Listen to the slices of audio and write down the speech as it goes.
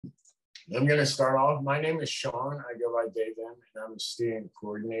I'm going to start off. My name is Sean. I go by Dave M, and I'm a student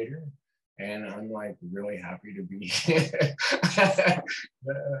coordinator. And I'm like really happy to be here.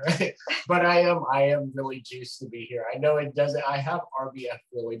 But I am really juiced to be here. I know it doesn't, I have RBF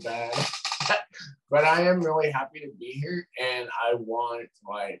really bad, but I am really happy to be here. And I want,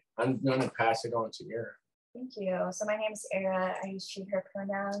 I'm going to pass it on to Era. Thank you. So my name is Era. I use she, her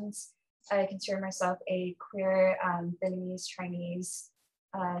pronouns. I consider myself a queer Vietnamese, Chinese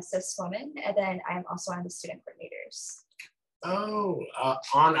cis woman. And then I'm also on the student coordinators. Oh,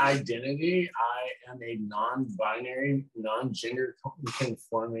 on identity, I am a non-binary, non-gender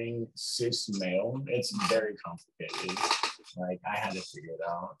conforming cis male. It's very complicated. Like, I had to figure it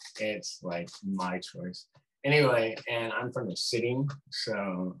out. It's like my choice. Anyway, and I'm from the city,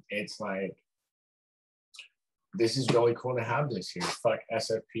 so it's like, this is really cool to have this here. Fuck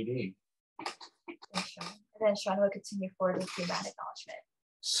SFPD. Thanks, Sean. And then Sean will continue forward with human acknowledgement.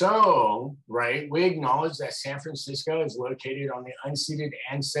 So, right, we acknowledge that San Francisco is located on the unceded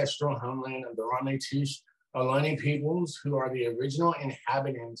ancestral homeland of the Ramaytush Ohlone peoples, who are the original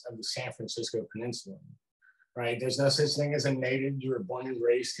inhabitants of the San Francisco Peninsula. Right, there's no such thing as a native. You were born and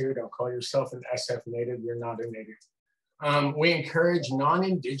raised here. Don't call yourself an SF native. You're not a native. We encourage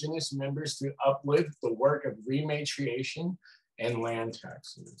non-Indigenous members to uplift the work of rematriation and land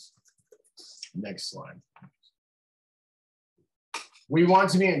taxes. Next slide. We want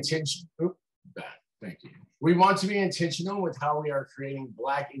to be intentional. Thank you. We want to be intentional with how we are creating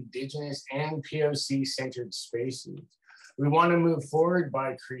Black, Indigenous, and POC-centered spaces. We want to move forward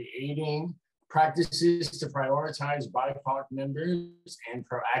by creating practices to prioritize BIPOC members and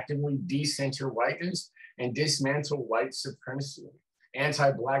proactively decenter whiteness and dismantle white supremacy,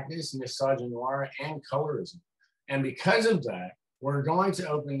 anti-Blackness, misogynoir, and colorism. And because of that, we're going to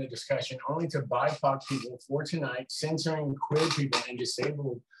open the discussion only to BIPOC people for tonight, centering queer people and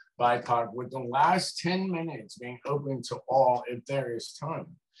disabled BIPOC, with the last 10 minutes being open to all if there is time.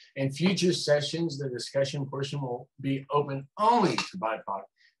 In future sessions, the discussion portion will be open only to BIPOC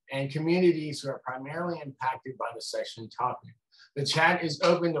and communities who are primarily impacted by the session topic. The chat is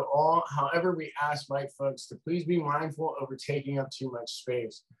open to all. However, we ask white folks to please be mindful over taking up too much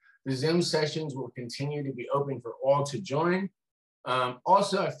space. The Zoom sessions will continue to be open for all to join.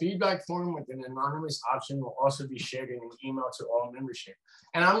 Also, a feedback form with an anonymous option will also be shared in an email to all membership.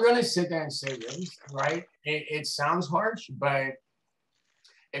 And I'm going to sit there and say this, right? It sounds harsh, but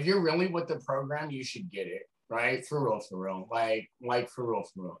if you're really with the program, you should get it, right? For real, like for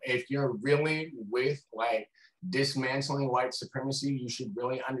real. If you're really with like dismantling white supremacy, you should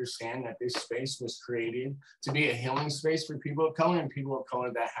really understand that this space was created to be a healing space for people of color and people of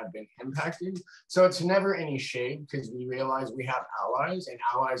color that have been impacted. So it's never any shade, because we realize we have allies, and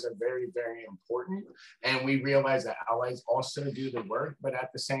allies are very, very important. And we realize that allies also do the work, but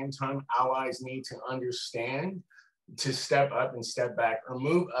at the same time, allies need to understand to step up and step back, or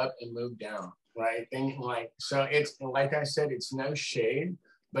move up and move down, right? And like, so it's like I said, it's no shade.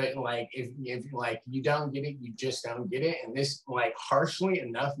 But like, if like you don't get it, you just don't get it. And this, like, harshly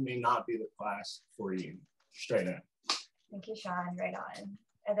enough, may not be the class for you. Straight up. Thank you, Sean. Right on.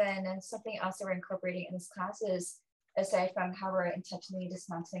 And then something else that we're incorporating in this class is, aside from how we're intentionally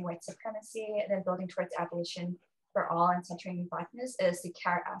dismantling white supremacy and then building towards abolition for all and centering Blackness, is the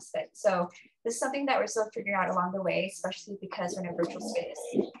care aspect. So this is something that we're still figuring out along the way, especially because we're in a virtual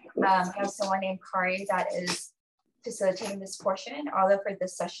space. I have someone named Kari that is facilitating this portion. Although for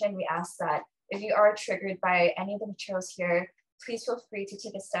this session, we ask that if you are triggered by any of the materials here, please feel free to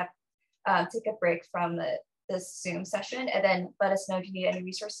take a break from this Zoom session, and then let us know if you need any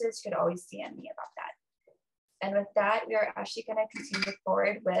resources. You could always DM me about that. And with that, we are actually going to continue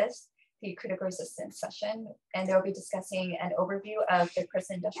forward with the critical resistance session, and they'll be discussing an overview of the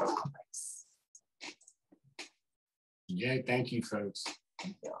prison industrial complex. Yeah, thank you, folks.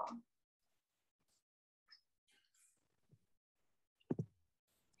 Thank you all.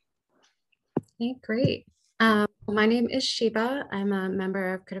 Okay, great. My name is Sheba. I'm a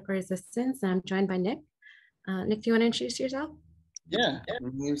member of Critical Resistance, and I'm joined by Nick. Nick, do you want to introduce yourself? Yeah, my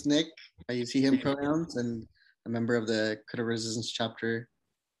name's Nick. I use he, him pronouns, and a member of the Critical Resistance chapter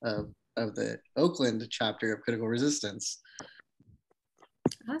of the Oakland chapter of Critical Resistance.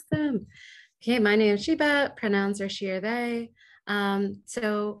 Awesome. Okay, my name is Sheba. Pronouns are she or they.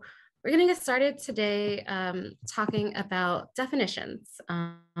 So we're going to get started today talking about definitions.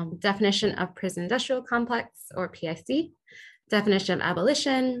 Definition of prison industrial complex, or PIC, definition of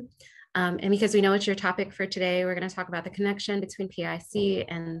abolition. And because we know it's your topic for today, we're going to talk about the connection between PIC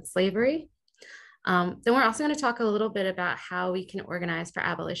and slavery. Then we're also going to talk a little bit about how we can organize for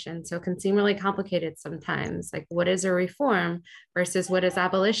abolition. So it can seem really complicated sometimes, like what is a reform versus what is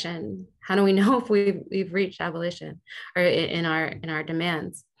abolition? How do we know if we've reached abolition or in our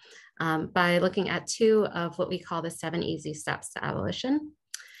demands? By looking at 2 of what we call the 7 easy steps to abolition.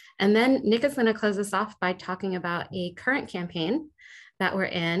 And then Nick is going to close us off by talking about a current campaign that we're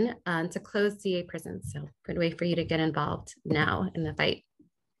in to close CA prisons. So good way for you to get involved now in the fight.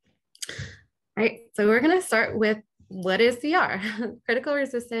 All right, so we're going to start with what is CR? Critical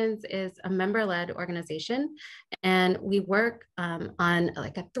Resistance is a member-led organization, and we work on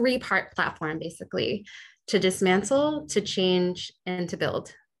like a 3-part platform, basically, to dismantle, to change, and to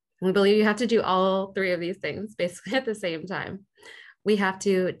build. We believe you have to do all 3 of these things basically at the same time. We have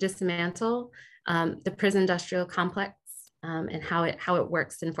to dismantle the prison industrial complex and how it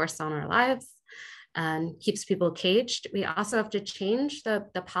works and forces on our lives and keeps people caged. We also have to change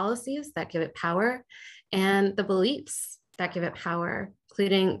the policies that give it power and the beliefs that give it power,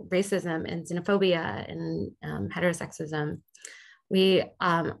 including racism and xenophobia and heterosexism. We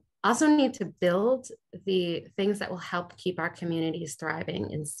also need to build the things that will help keep our communities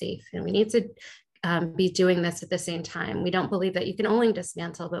thriving and safe. And we need to be doing this at the same time. We don't believe that you can only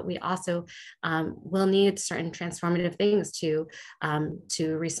dismantle, but we also will need certain transformative things to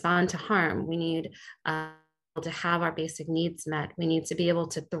respond to harm. We need to have our basic needs met. We need to be able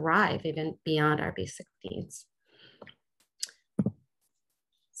to thrive even beyond our basic needs.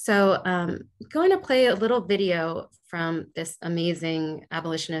 So I'm going to play a little video from this amazing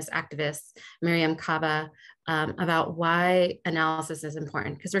abolitionist activist, Miriam Kaba, about why analysis is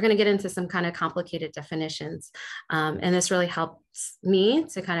important, because we're going to get into some kind of complicated definitions. And this really helps me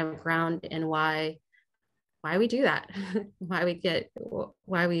to kind of ground in why we do that, why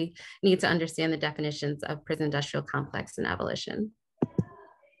we need to understand the definitions of prison industrial complex and abolition.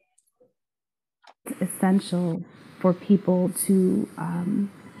 It's essential for people to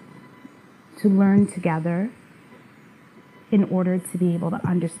learn together in order to be able to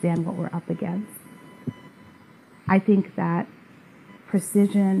understand what we're up against. I think that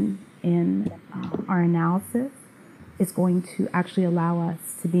precision in our analysis is going to actually allow us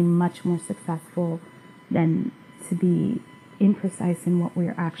to be much more successful than to be imprecise in what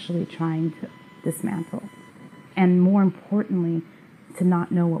we're actually trying to dismantle. And more importantly, to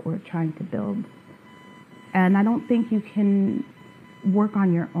not know what we're trying to build. And I don't think you can work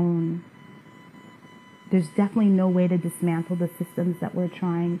on your own. There's definitely no way to dismantle the systems that we're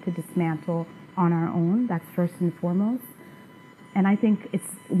trying to dismantle on our own. That's first and foremost. And I think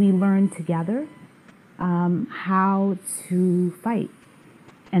we learn together how to fight.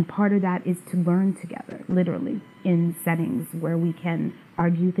 And part of that is to learn together, literally, in settings where we can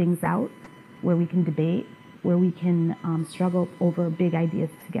argue things out, where we can debate, where we can struggle over big ideas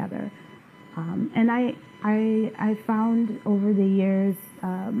together. And I found over the years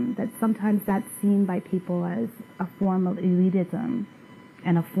that sometimes that's seen by people as a form of elitism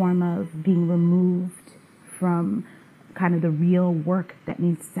and a form of being removed from kind of the real work that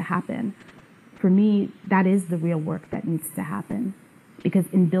needs to happen. For me, that is the real work that needs to happen, because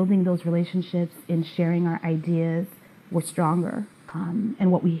in building those relationships, in sharing our ideas, we're stronger.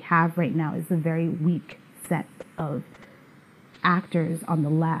 And what we have right now is a very weak set of actors on the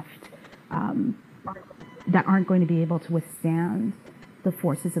left that aren't going to be able to withstand the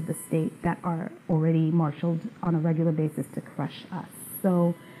forces of the state that are already marshaled on a regular basis to crush us.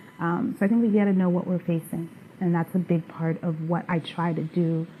 So I think we got to know what we're facing. And that's a big part of what I try to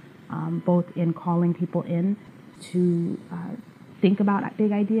do, both in calling people in to think about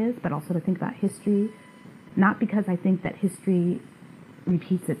big ideas, but also to think about history. Not because I think that history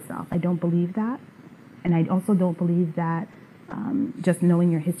repeats itself. I don't believe that. And I also don't believe that just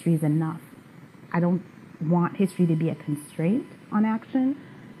knowing your history is enough. I don't want history to be a constraint on action.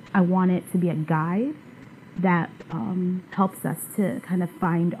 I want it to be a guide that helps us to kind of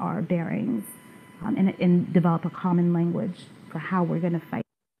find our bearings and develop a common language for how we're going to fight.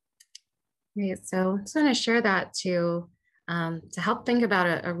 Great. So I'm just going to share that to help think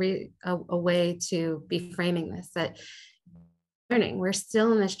about a way to be framing this, that learning, we're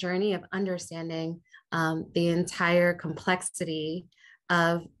still in this journey of understanding the entire complexity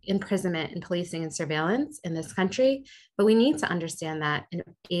of imprisonment and policing and surveillance in this country, but we need to understand that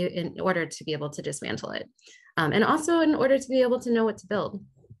in order to be able to dismantle it, and also in order to be able to know what to build.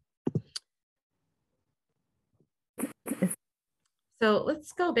 So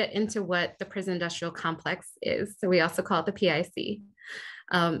let's go a bit into what the prison industrial complex is. So we also call it the PIC.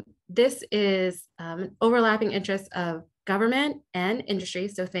 This is an overlapping interest of government and industry,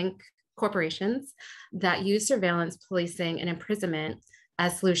 so think corporations, that use surveillance, policing, and imprisonment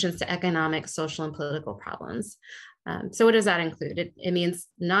as solutions to economic, social, and political problems. So what does that include? It means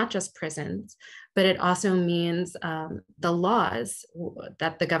not just prisons, but it also means the laws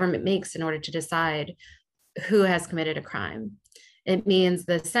that the government makes in order to decide who has committed a crime. It means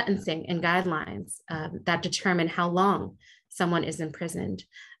the sentencing and guidelines that determine how long someone is imprisoned.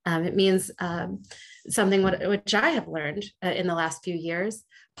 It means something which I have learned in the last few years,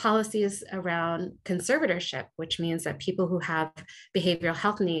 policies around conservatorship, which means that people who have behavioral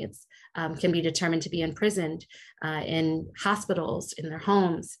health needs can be determined to be imprisoned in hospitals, in their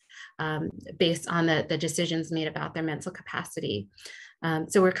homes, based on the decisions made about their mental capacity.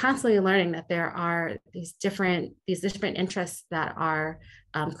 So we're constantly learning that there are these different interests that are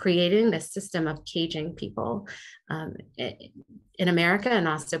creating this system of caging people in America and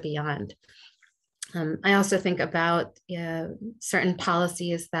also beyond. I also think about certain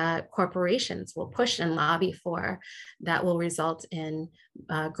policies that corporations will push and lobby for that will result in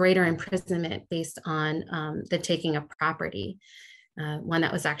greater imprisonment based on the taking of property. One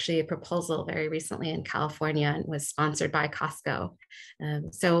that was actually a proposal very recently in California and was sponsored by Costco.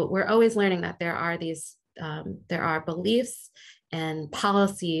 So we're always learning that there are beliefs and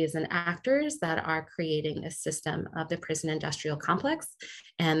policies and actors that are creating a system of the prison industrial complex.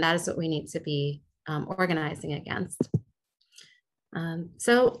 And that is what we need to be organizing against.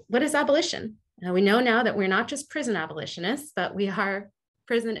 So what is abolition? We know now that we're not just prison abolitionists, but we are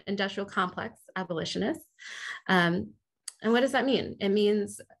prison industrial complex abolitionists. And what does that mean? It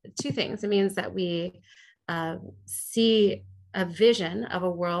means two things. It means that we see a vision of a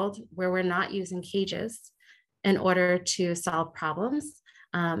world where we're not using cages in order to solve problems,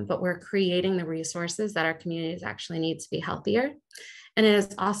 but we're creating the resources that our communities actually need to be healthier. And it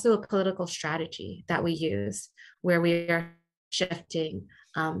is also a political strategy that we use where we are shifting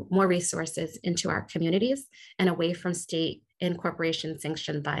more resources into our communities and away from state and corporation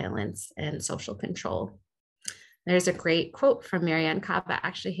sanctioned violence and social control. There's a great quote from Marianne Kaba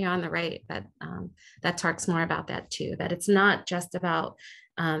actually here on the right that talks more about that too, that it's not just about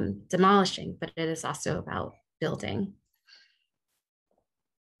demolishing, but it is also about building.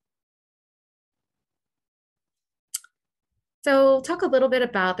 So we'll talk a little bit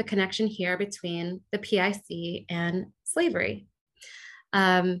about the connection here between the PIC and slavery.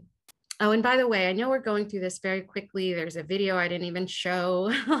 Oh, and by the way, I know we're going through this very quickly. There's a video I didn't even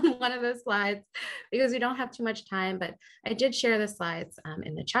show on one of those slides because we don't have too much time, but I did share the slides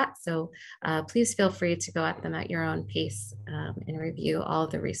in the chat. So please feel free to go at them at your own pace and review all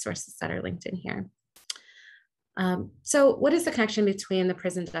of the resources that are linked in here. So what is the connection between the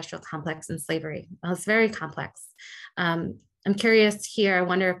prison industrial complex and slavery? Well, it's very complex. I'm curious here, I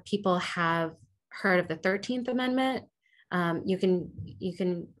wonder if people have heard of the 13th Amendment. You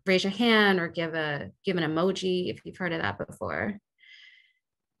can raise your hand or give an emoji if you've heard of that before.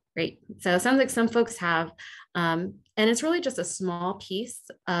 Great. So it sounds like some folks have, and it's really just a small piece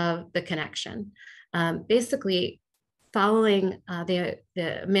of the connection. Basically, following the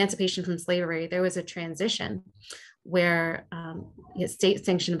emancipation from slavery, there was a transition where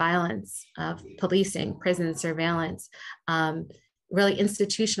state-sanctioned violence of policing, prison surveillance, really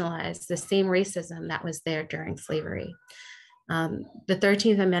institutionalized the same racism that was there during slavery. The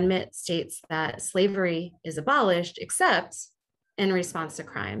 13th Amendment states that slavery is abolished except in response to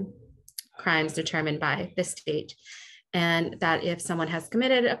crimes determined by the state. And that if someone has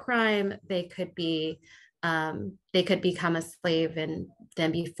committed a crime, they could become a slave and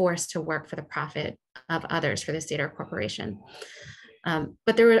then be forced to work for the profit of others, for the state or corporation.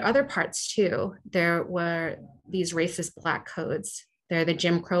 But there were other parts too. There were these racist Black codes. They're the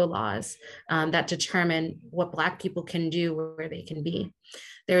Jim Crow laws that determine what Black people can do, where they can be.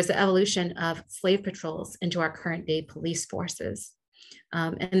 There's the evolution of slave patrols into our current day police forces.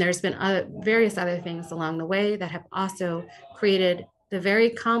 And there's been various other things along the way that have also created the very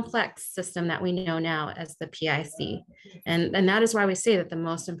complex system that we know now as the PIC. And that is why we say that the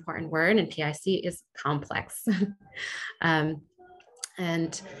most important word in PIC is complex.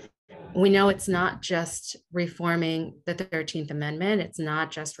 And we know it's not just reforming the 13th Amendment. It's not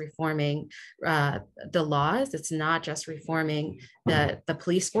just reforming the laws. It's not just reforming the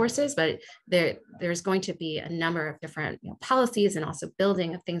police forces, but there's going to be a number of different policies and also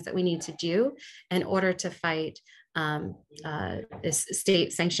building of things that we need to do in order to fight this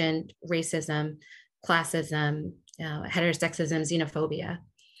state-sanctioned racism, classism, heterosexism, xenophobia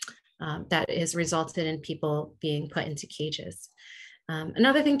that has resulted in people being put into cages.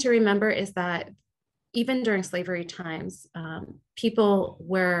 Another thing to remember is that even during slavery times, people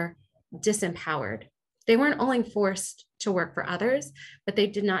were disempowered. They weren't only forced to work for others, but they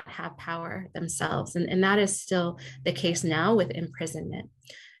did not have power themselves. And that is still the case now with imprisonment.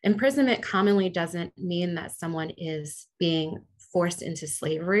 Imprisonment commonly doesn't mean that someone is being forced into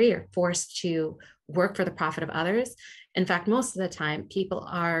slavery or forced to work for the profit of others. In fact, most of the time, people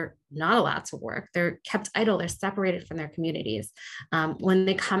are not allowed to work. They're kept idle. They're separated from their communities. When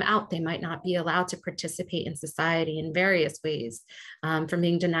they come out, they might not be allowed to participate in society in various ways, from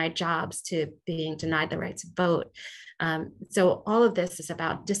being denied jobs to being denied the right to vote. So all of this is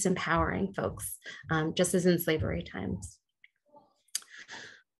about disempowering folks, just as in slavery times.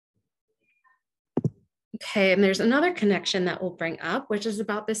 Okay, and there's another connection that we'll bring up, which is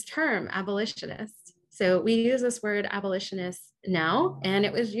about this term, abolitionist. So we use this word abolitionist now, and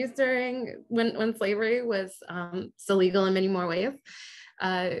it was used during when slavery was still legal in many more ways.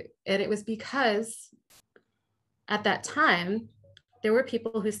 And it was because at that time, there were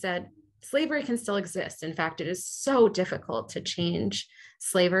people who said slavery can still exist. In fact, it is so difficult to change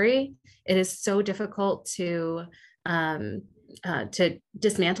slavery. It is so difficult to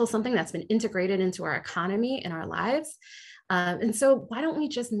dismantle something that's been integrated into our economy and our lives. And so why don't we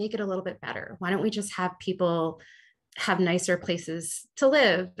just make it a little bit better? Why don't we just have people have nicer places to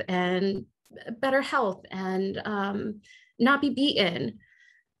live and better health and not be beaten?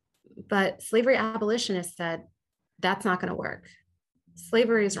 But slavery abolitionists said, that's not going to work.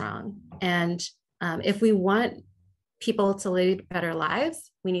 Slavery is wrong. And if we want people to live better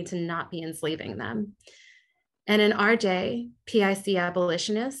lives, we need to not be enslaving them. And in our day, PIC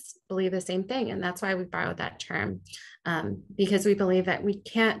abolitionists believe the same thing. And that's why we borrowed that term, because we believe that we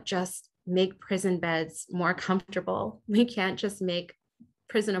can't just make prison beds more comfortable. We can't just make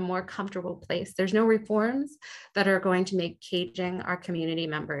prison a more comfortable place. There's no reforms that are going to make caging our community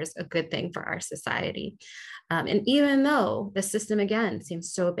members a good thing for our society. And even though the system, again,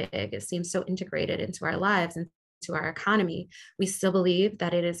 seems so big, it seems so integrated into our lives and to our economy, we still believe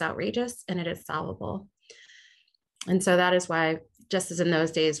that it is outrageous and it is solvable. And so that is why, just as in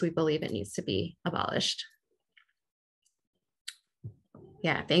those days, we believe it needs to be abolished.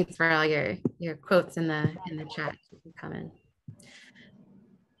 Yeah, thanks for all your quotes in the chat. Come in.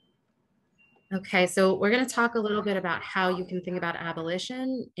 Okay, so we're going to talk a little bit about how you can think about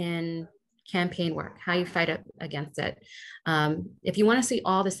abolition in campaign work, how you fight against it. If you want to see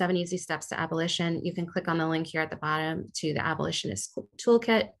all the 7 easy steps to abolition, you can click on the link here at the bottom to the abolitionist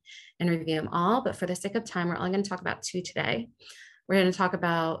toolkit and review them all. But for the sake of time, we're only going to talk about 2 today. We're going to talk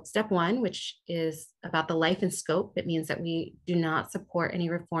about step 1, which is about the life and scope. It means that we do not support any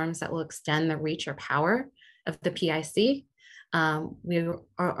reforms that will extend the reach or power of the PIC. We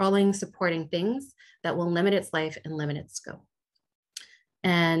are only supporting things that will limit its life and limit its scope.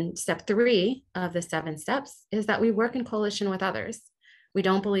 And step 3 of the 7 steps is that we work in coalition with others. We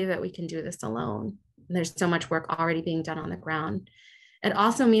don't believe that we can do this alone. There's so much work already being done on the ground. It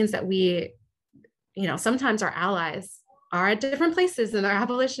also means that we, sometimes our allies are at different places in their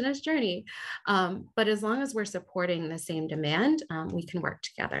abolitionist journey. But as long as we're supporting the same demand, we can work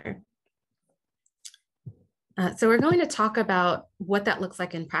together. So we're going to talk about what that looks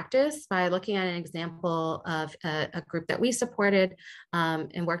like in practice by looking at an example of a group that we supported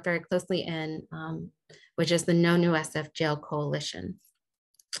and worked very closely in, which is the No New SF Jail Coalition.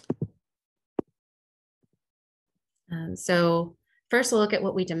 So first, we'll look at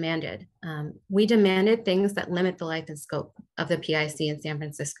what we demanded. We demanded things that limit the life and scope of the PIC in San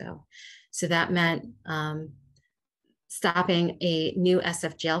Francisco. So that meant stopping a new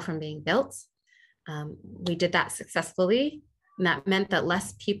SF jail from being built. We did that successfully, and that meant that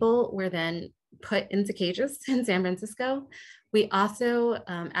less people were then put into cages in San Francisco. We also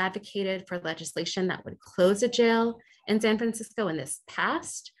advocated for legislation that would close a jail in San Francisco, and this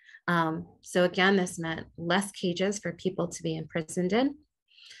passed. So again, this meant less cages for people to be imprisoned in.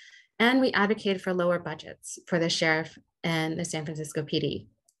 And we advocated for lower budgets for the sheriff and the San Francisco PD.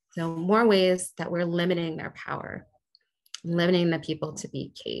 So more ways that we're limiting their power, limiting the people to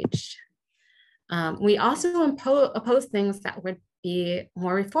be caged. We also oppose things that would be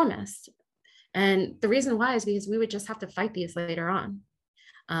more reformist. And the reason why is because we would just have to fight these later on.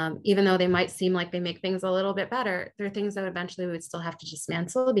 Even though they might seem like they make things a little bit better, they're things that eventually we would still have to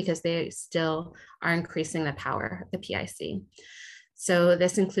dismantle because they still are increasing the power of the PIC. So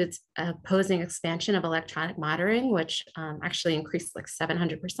this includes opposing expansion of electronic monitoring, which actually increased like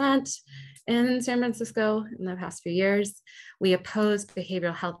 700% in San Francisco in the past few years. We oppose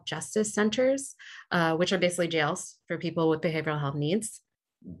behavioral health justice centers, which are basically jails for people with behavioral health needs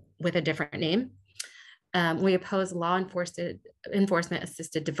with a different name. We oppose law enforcement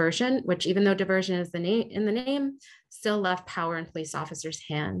assisted diversion, which even though diversion is in the name, still left power in police officers'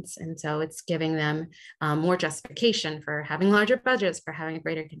 hands. And so it's giving them more justification for having larger budgets, for having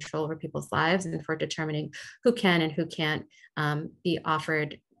greater control over people's lives, and for determining who can and who can't be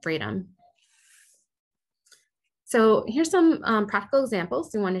offered freedom. So here's some practical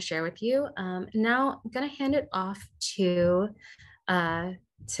examples we want to share with you. Now I'm going to hand it off to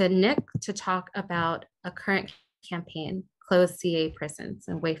Nick to talk about a current campaign, Close CA Prisons,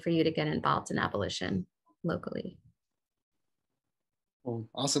 a way for you to get involved in abolition locally. Well,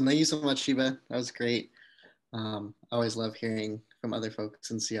 awesome. Thank you so much, Sheba. That was great. I always love hearing from other folks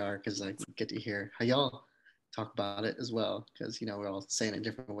in CR because I get to hear how y'all talk about it as well, because we're all saying it in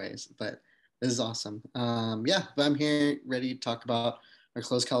different ways, but this is awesome. Yeah, but I'm here ready to talk about our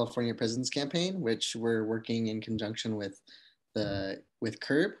Close California Prisons campaign, which we're working in conjunction with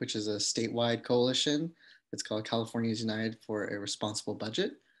CURB, which is a statewide coalition. It's called Californians United for a Responsible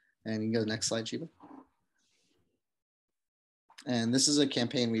Budget. And you can go to the next slide, Sheba. And this is a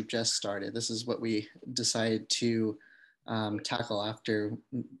campaign we've just started. This is what we decided to tackle after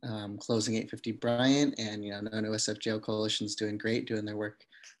closing 850 Bryant, and Non-OSF Jail Coalition is doing great, doing their work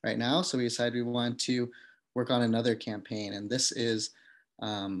right now. So we decided we want to work on another campaign, and this is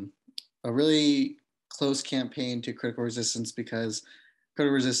a really close campaign to critical resistance, because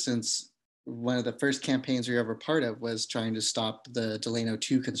critical resistance, one of the first campaigns we were ever part of, was trying to stop the Delano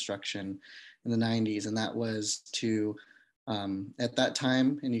 2 construction in the 90s, and that was to at that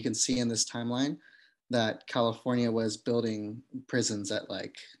time, and you can see in this timeline that California was building prisons at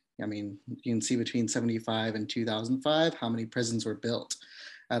you can see between 75 and 2005 how many prisons were built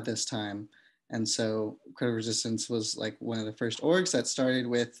at this time. And so critical resistance was one of the first orgs that started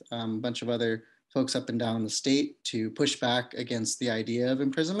with a bunch of other folks up and down the state to push back against the idea of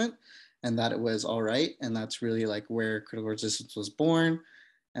imprisonment, and that it was all right. And that's really where critical resistance was born.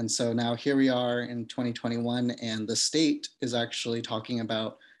 And so now here we are in 2021, and the state is actually talking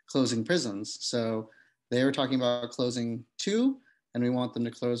about closing prisons. So they were talking about closing 2, and we want them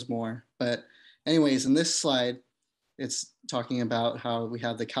to close more. But anyways, in this slide, it's talking about how we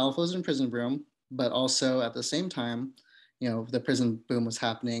have the Cal Frozen Prison Boom, but also at the same time, the prison boom was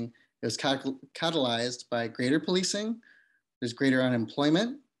happening. It was catalyzed by greater policing. There's greater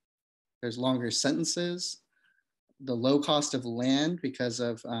unemployment. There's longer sentences. The low cost of land because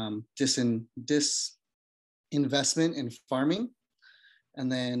of disinvestment in farming,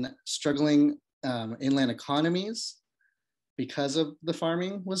 and then struggling inland economies because of the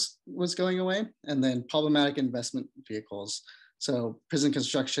farming was going away, and then problematic investment vehicles. So prison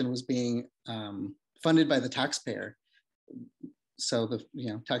construction was being funded by the taxpayer. So the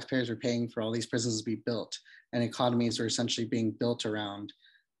taxpayers were paying for all these prisons to be built, and economies were essentially being built around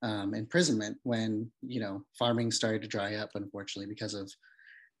imprisonment when farming started to dry up, unfortunately, because of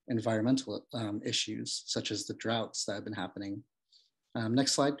environmental issues such as the droughts that have been happening.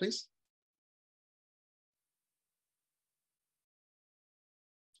 Next slide, please.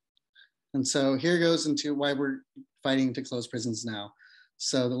 And so here goes into why we're fighting to close prisons now.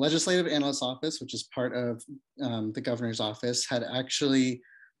 So the Legislative Analyst's Office, which is part of the governor's office, had actually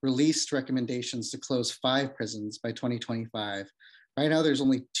released recommendations to close 5 prisons by 2025. Right now, there's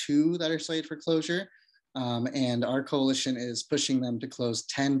only 2 that are slated for closure, and our coalition is pushing them to close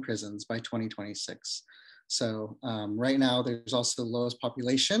 10 prisons by 2026. So right now, there's also the lowest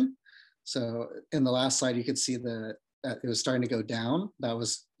population. So in the last slide, you could see that it was starting to go down. That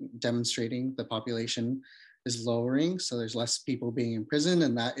was demonstrating the population is lowering. So there's less people being in prison,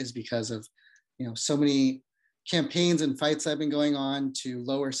 and that is because of so many campaigns and fights that have been going on to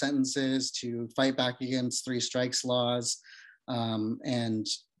lower sentences, to fight back against 3 strikes laws, and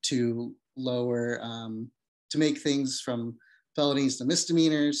to lower, to make things from felonies to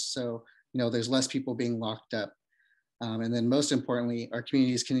misdemeanors. So, there's less people being locked up. And then most importantly, our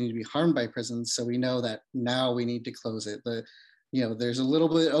communities continue to be harmed by prisons. So we know that now we need to close it. There's a little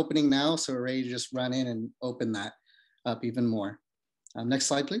bit opening now, so we're ready to just run in and open that up even more. Next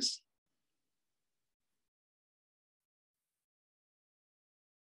slide, please.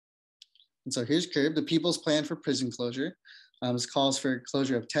 And so here's CURB, the People's Plan for Prison Closure. This calls for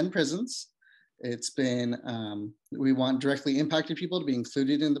closure of 10 prisons. It's been, we want directly impacted people to be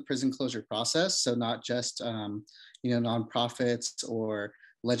included in the prison closure process. So not just, nonprofits or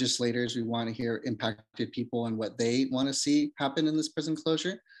legislators. We want to hear impacted people and what they want to see happen in this prison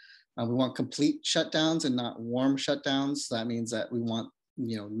closure. We want complete shutdowns and not warm shutdowns. That means that we want,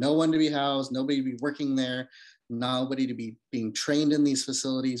 no one to be housed, nobody to be working there, nobody to be being trained in these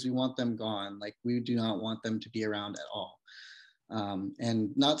facilities. We want them gone. We do not want them to be around at all.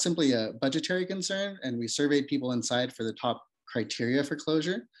 and not simply a budgetary concern. And we surveyed people inside for the top criteria for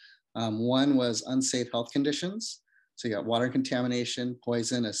closure. One was unsafe health conditions. So you got water contamination,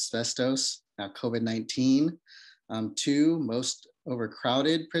 poison, asbestos, now COVID-19. 2, most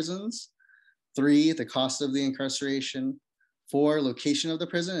overcrowded prisons. 3, the cost of the incarceration. 4, location of the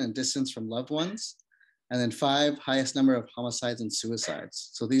prison and distance from loved ones. And then 5, highest number of homicides and suicides.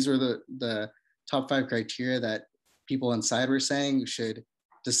 So these were the top 5 criteria that people inside were saying you should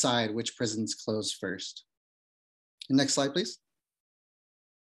decide which prisons close first. Next slide, please.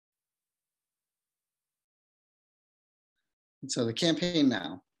 And so the campaign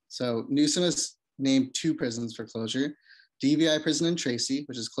now. So Newsom has named 2 prisons for closure. DVI prison in Tracy,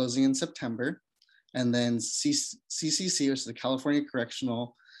 which is closing in September, and then CCC, which is the California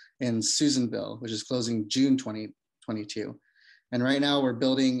Correctional in Susanville, which is closing June 2022. And right now we're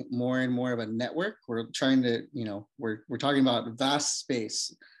building more and more of a network. We're trying to, we're talking about vast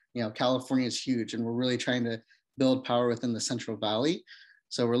space. California is huge, and we're really trying to build power within the Central Valley.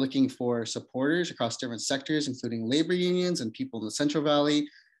 So we're looking for supporters across different sectors, including labor unions and people in the Central Valley,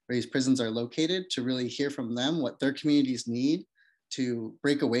 where these prisons are located, to really hear from them what their communities need to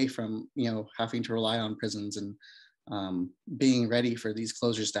break away from, having to rely on prisons, and being ready for these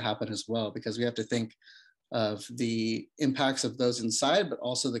closures to happen as well, because we have to think of the impacts of those inside, but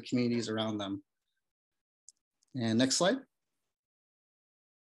also the communities around them. And next slide.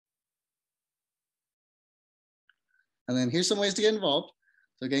 And then here's some ways to get involved.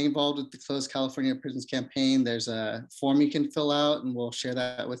 So getting involved with the Closed California Prisons campaign, there's a form you can fill out, and we'll share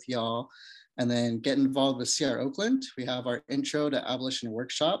that with y'all. And then get involved with CR Oakland. We have our Intro to Abolition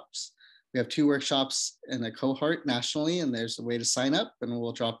workshops. We have 2 workshops in a cohort nationally, and there's a way to sign up, and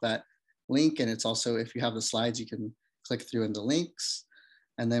we'll drop that link. And it's also, if you have the slides, you can click through in the links.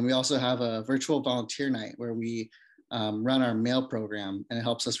 And then we also have a virtual volunteer night where we run our mail program, and it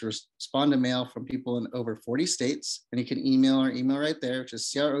helps us respond to mail from people in over 40 states. And you can email our email right there, which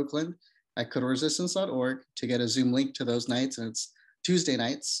is croakland@coderesistance.org, to get a Zoom link to those nights. And it's Tuesday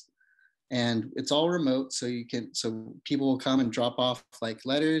nights, and it's all remote. So so people will come and drop off like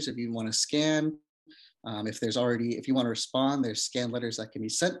letters if you want to scan. If you want to respond, there's scanned letters that can be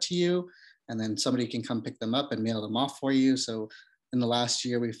sent to you, and then somebody can come pick them up and mail them off for you. So in the last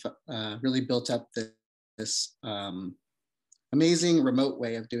year, we've really built up this amazing remote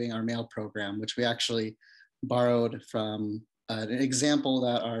way of doing our mail program, which we actually borrowed from an example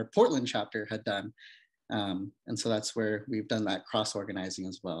that our Portland chapter had done. And so that's where we've done that cross-organizing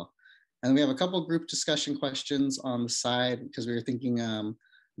as well. And we have a couple group discussion questions on the side, because we were thinking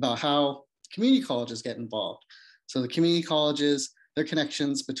about how community colleges get involved. So the community colleges, their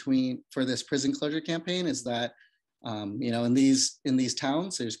connections for this prison closure campaign is that, in these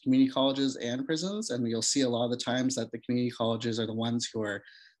towns, there's community colleges and prisons, and you'll see a lot of the times that the community colleges are the ones who are,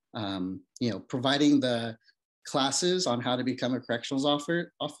 providing the classes on how to become a corrections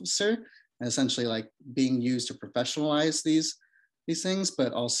officer, and essentially like being used to professionalize these things.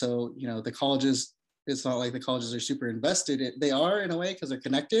 But also, the colleges, it's not like the colleges are super invested. They are in a way because they're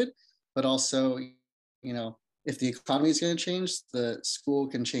connected, but also, if the economy is going to change, the school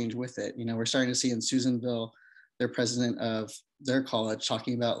can change with it. We're starting to see in Susanville, their president of their college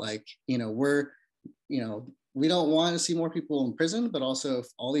talking about we don't want to see more people in prison, but also if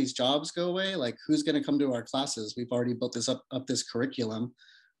all these jobs go away, who's going to come to our classes? We've already built up this curriculum.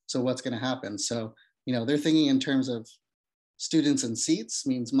 So what's going to happen? So, they're thinking in terms of students and seats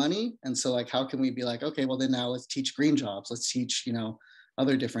means money. And so how can we be okay, well then now let's teach green jobs. Let's teach,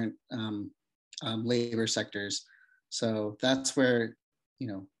 other different labor sectors. So that's where,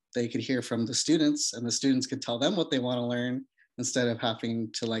 they could hear from the students, and the students could tell them what they want to learn, instead of having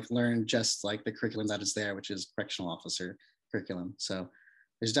to learn just the curriculum that is there, which is correctional officer curriculum. So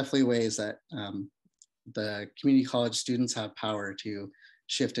there's definitely ways that the community college students have power to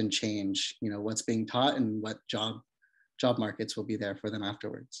shift and change, what's being taught and what job markets will be there for them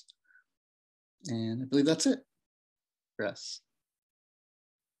afterwards. And I believe that's it for us.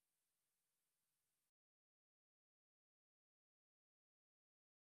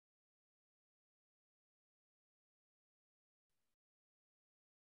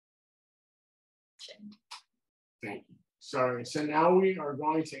 Thank you. Sorry, so now we are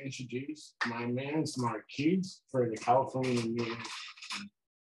going to introduce my man's Marquise for the California Mumia Action.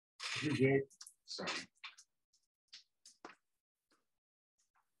 Sorry.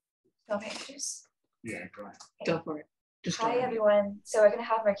 Go ahead, introduce. Yeah, go ahead. Go for it. Hi, everyone. So we're going to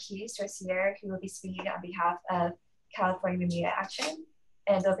have Marquise Rosier, who will be speaking on behalf of California Mumia Action,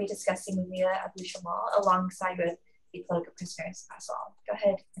 and they'll be discussing Mumia Abu Jamal alongside with the political prisoners as well. Go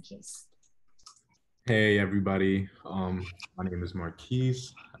ahead, Marquise. Hey everybody, my name is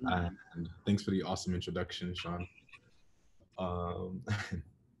Marquise, and thanks for the awesome introduction, Sean. Um,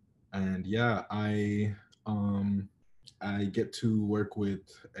 and yeah, I get to work with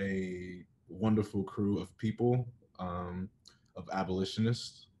a wonderful crew of people, of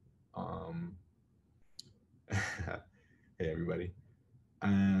abolitionists. Um, hey everybody,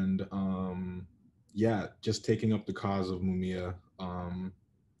 and yeah, just taking up the cause of Mumia,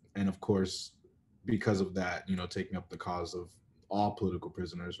 and of course, because of that, you know, taking up the cause of all political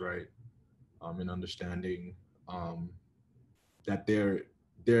prisoners, right? And understanding um, that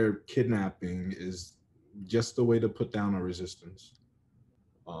their kidnapping is just the way to put down our resistance.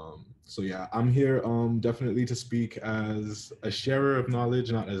 So yeah, I'm here definitely to speak as a sharer of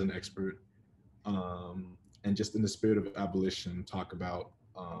knowledge, not as an expert, and just in the spirit of abolition, talk about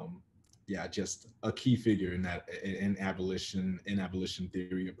yeah, just a key figure in that in abolition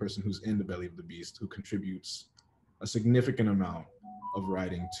theory, a person who's in the belly of the beast, who contributes a significant amount of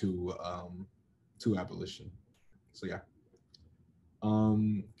writing to abolition. So yeah,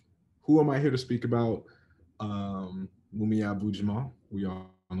 who am I here to speak about? Mumia Abu Jamal. We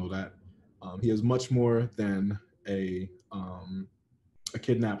all know that. He is much more than a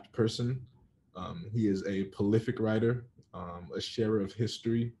kidnapped person. He is a prolific writer, a sharer of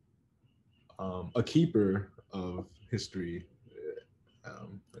history, a keeper of history,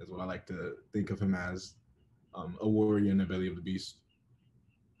 is what I like to think of him as, a warrior in the belly of the beast.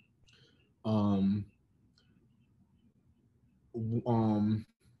 Um, um,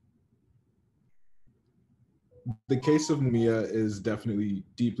 the case of Mumia is definitely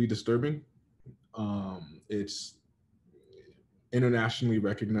deeply disturbing. It's internationally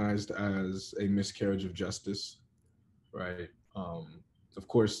recognized as a miscarriage of justice, right? Of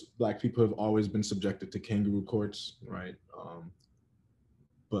course, Black people have always been subjected to kangaroo courts, right?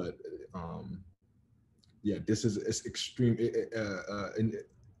 But yeah, this is it's extreme, and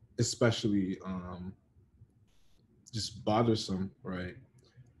especially just bothersome, right?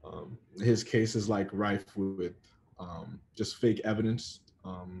 His case is like rife with just fake evidence,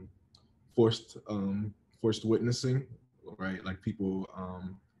 forced witnessing, right? Like people,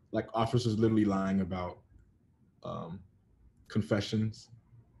 like officers literally lying about um, confessions.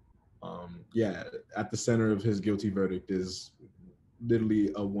 Yeah, at the center of his guilty verdict is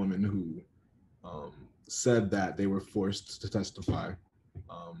literally a woman who said that they were forced to testify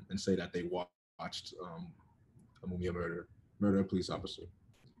and say that they watched a Mumia murder a police officer.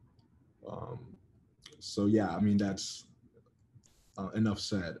 Um, so yeah, I mean that's enough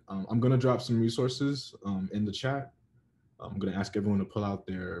said. I'm gonna drop some resources in the chat. I'm gonna ask everyone to pull out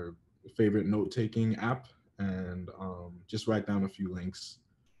their favorite note-taking app and just write down a few links,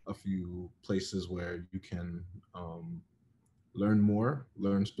 a few places where you can learn more,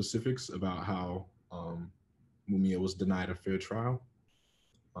 learn specifics about how Mumia was denied a fair trial,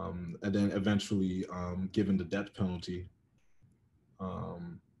 and then eventually given the death penalty.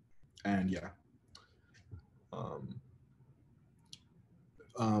 Um, and yeah, um,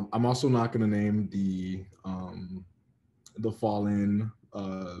 I'm also not going to name the fallen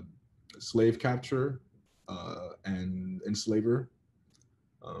slave capturer and enslaver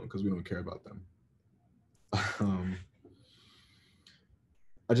because we don't care about them.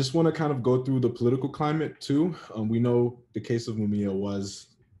 I just want to kind of go through the political climate too. We know the case of Mumia was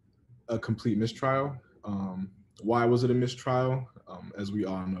a complete mistrial. Why was it a mistrial? As we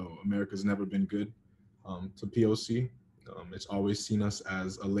all know, America's never been good to POC. It's always seen us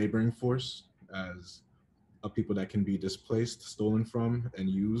as a laboring force, as a people that can be displaced, stolen from, and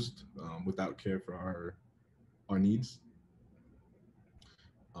used without care for our needs.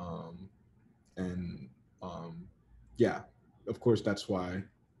 And yeah, of course, that's why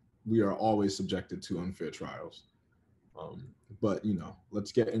we are always subjected to unfair trials. But you know,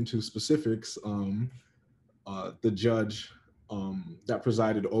 let's get into specifics. The judge that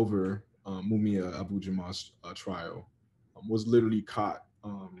presided over Mumia Abu Jamal's trial was literally caught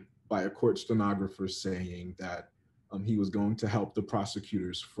by a court stenographer saying that he was going to help the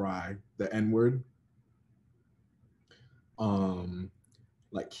prosecutors fry the N-word.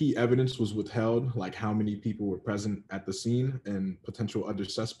 Like key evidence was withheld, like how many people were present at the scene and potential other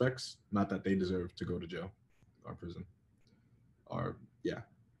suspects, not that they deserve to go to jail or prison or yeah.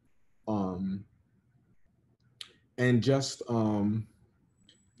 And just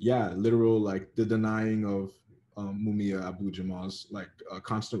yeah, literal like the denying of Mumia Abu Jamal's like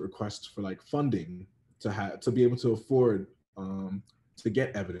constant requests for like funding to be able to afford to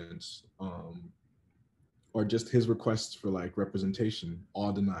get evidence, or just his requests for like representation,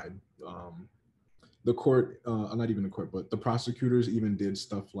 all denied. the court, not even the court, but the prosecutors even did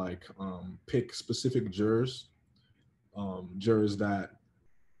stuff like pick specific jurors, jurors that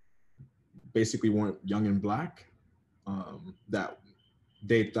basically weren't young and black, that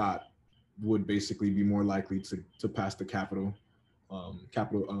they thought would basically be more likely to pass the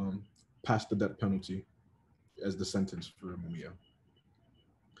pass the death penalty as the sentence for Mumia.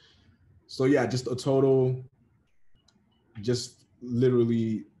 So yeah, just a total, just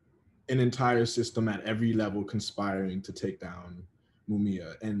literally an entire system at every level conspiring to take down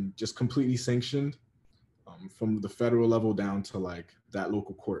Mumia, and just completely sanctioned from the federal level down to like that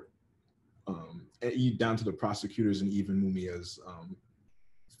local court, down to the prosecutors and even Mumia's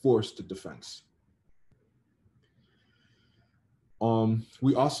forced defense.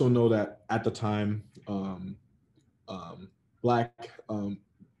 We also know that at the time, Black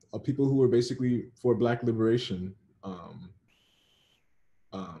people who were basically for Black liberation,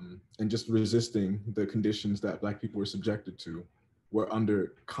 and just resisting the conditions that Black people were subjected to, were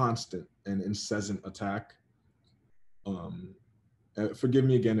under constant and incessant attack. Forgive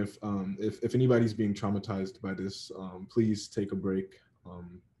me again if anybody's being traumatized by this. Please take a break.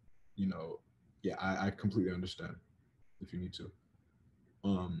 You know, yeah, I completely understand if you need to.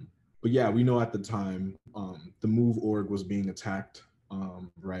 But yeah, we know at the time the Move org was being attacked.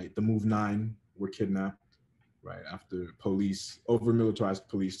 Right, the Move 9 were kidnapped. Right after over-militarized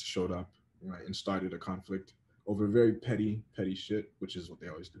police showed up, right, and started a conflict over very petty shit, which is what they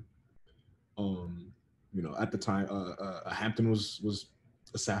always do. You know, at the time, Hampton was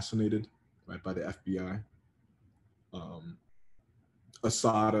assassinated, right, by the FBI.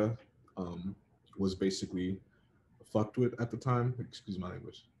 Asada was basically fucked with at the time. Excuse my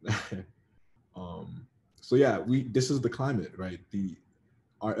language. So yeah, this is the climate, right?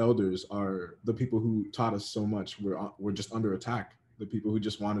 Our elders are the people who taught us so much. We're just under attack. The people who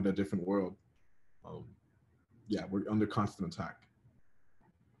just wanted a different world. Yeah, we're under constant attack.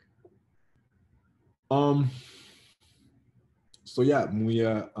 So yeah,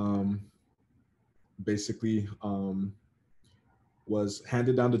 Mumia basically was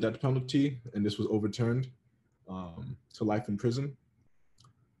handed down the death penalty, and this was overturned to life in prison.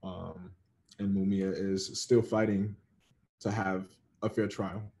 And Mumia is still fighting to have a fair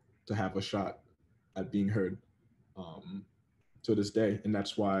trial, to have a shot at being heard to this day. And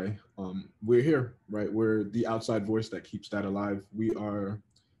that's why we're here, right? We're the outside voice that keeps that alive. We are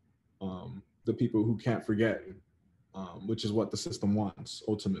the people who can't forget, which is what the system wants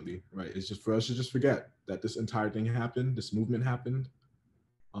ultimately, right? It's just for us to just forget that this entire thing happened, this movement happened.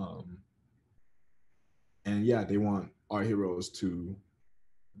 And yeah, they want our heroes to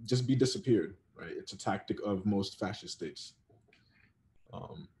just be disappeared, right? It's a tactic of most fascist states.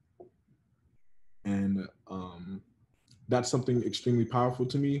 And that's something extremely powerful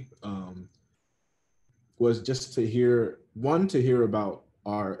to me, was just to hear about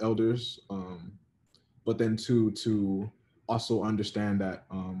our elders, but then to also understand that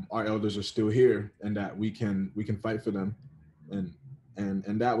our elders are still here and that we can fight for them. And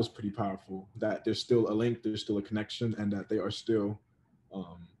that was pretty powerful, that there's still a link, there's still a connection, and that they are still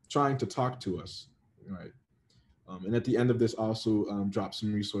trying to talk to us, right? And at the end of this, also drop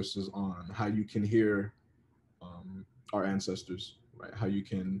some resources on how you can hear our ancestors, right? How you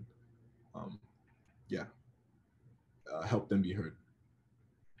can, help them be heard.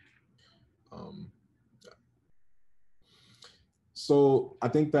 So I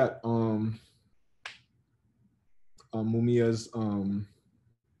think that Mumia's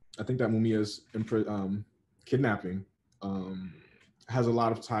kidnapping has a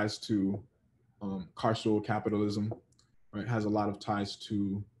lot of ties to carceral capitalism, right? Has a lot of ties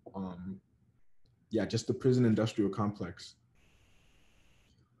to just the prison industrial complex.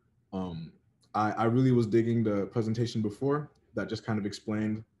 I really was digging the presentation before that just kind of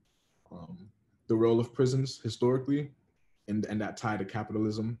explained the role of prisons historically, and that tie to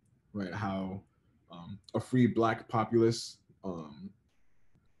capitalism, right? How a free Black populace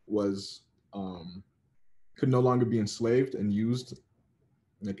could no longer be enslaved and used,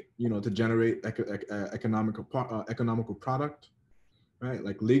 like, you know, to generate economical product, right?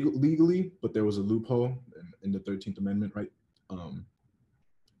 Like legally, but there was a loophole in the 13th Amendment, right?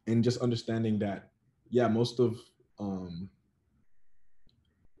 And just understanding that, most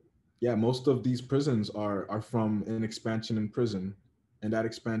of these prisons are from an expansion in prison, and that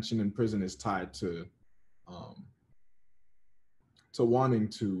expansion in prison is tied to wanting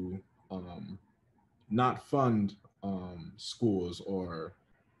to not fund schools or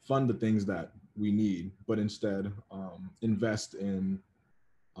fund the things that we need, but instead invest in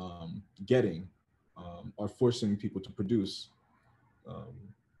getting or forcing people to produce.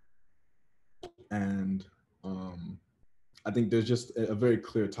 And I think there's just a very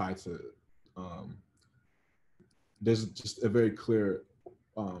clear tie to, there's just a very clear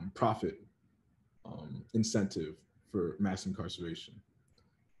profit incentive for mass incarceration.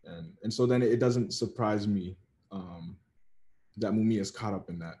 And so then it doesn't surprise me that Mumia is caught up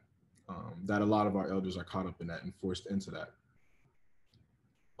in that, that a lot of our elders are caught up in that and forced into that.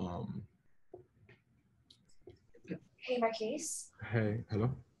 Hey, Marquise. Hey, hello.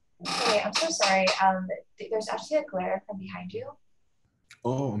 Hey, I'm so sorry. There's actually a glare from behind you.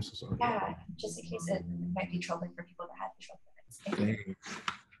 Oh, I'm so sorry. Yeah, just in case it might be troubling for people that have visual limits. Thank you.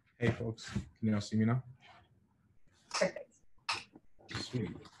 Hey, folks. Can y'all see me now? Perfect.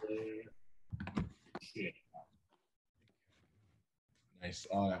 Sweet. Nice.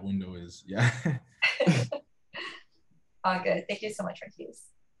 Oh, that window is, yeah. Good. Thank you so much,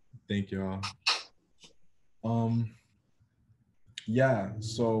 Marquise. Thank you all. Yeah,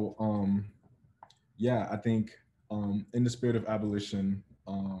 so yeah, I think in the spirit of abolition,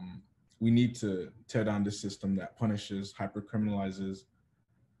 we need to tear down this system that punishes, hypercriminalizes,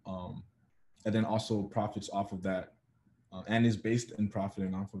 and then also profits off of that, and is based in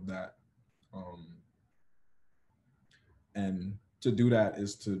profiting off of that. And to do that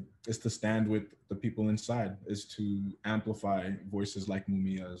is to stand with the people inside, is to amplify voices like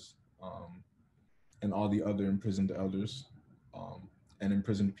Mumia's, and all the other imprisoned elders, and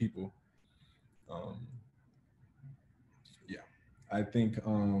imprisoned people. Yeah, I think,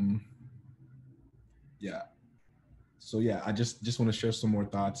 yeah. So yeah, I just want to share some more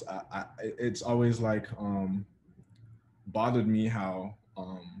thoughts. It's always like bothered me how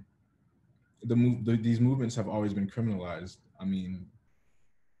these movements have always been criminalized. I mean,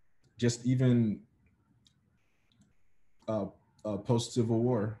 just even post-Civil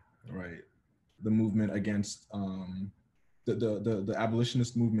War, right? The movement against the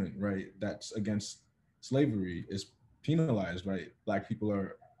abolitionist movement, right? That's against slavery is penalized, right? Black people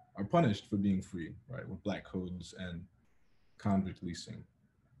are punished for being free, right? With black codes and convict leasing,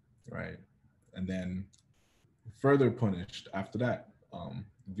 right? And then further punished after that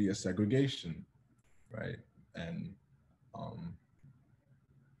via segregation, right? And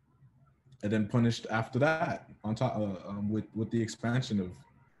then punished after that on top with the expansion of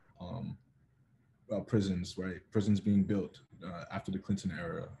prisons, right? Prisons being built after the Clinton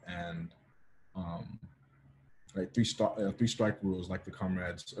era, and right, three strike rules, like the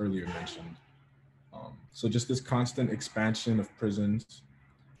comrades earlier mentioned. So just this constant expansion of prisons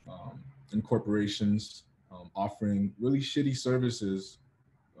and corporations offering really shitty services,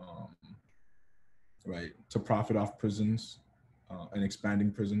 right, to profit off prisons and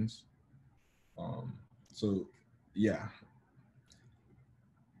expanding prisons. So yeah.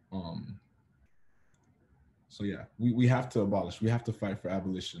 So yeah, we have to abolish, we have to fight for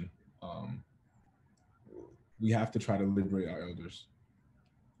abolition. We have to try to liberate our elders.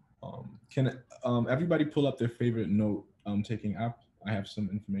 Can everybody pull up their favorite note taking app? I have some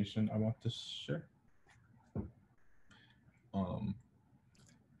information I want to share.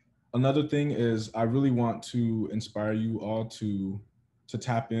 Another thing is I really want to inspire you all to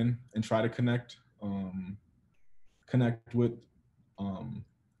tap in and try to connect with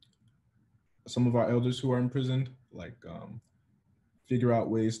some of our elders who are imprisoned, like figure out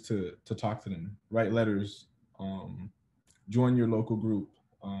ways to talk to them, write letters, join your local group,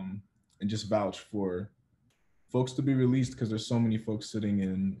 and just vouch for folks to be released, because there's so many folks sitting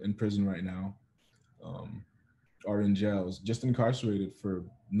in prison right now, are in jails, just incarcerated for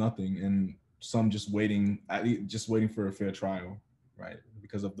nothing, and some just waiting for a fair trial, right,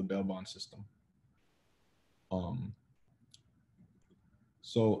 because of the bail bond system.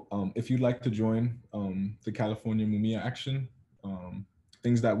 So if you'd like to join the California Mumia Action,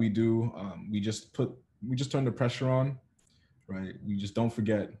 things that we do, we just turn the pressure on, right? We just don't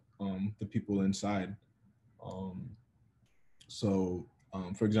forget the people inside. So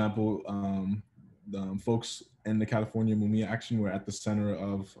for example, the folks in the California Mumia Action were at the center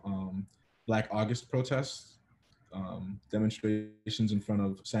of Black August protests, demonstrations in front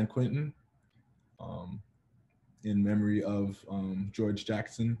of San Quentin, in memory of George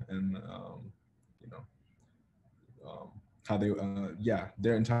Jackson, and you know, how they,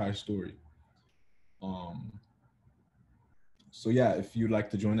 their entire story. So yeah, if you'd like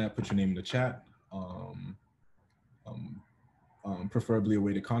to join that, put your name in the chat. Preferably a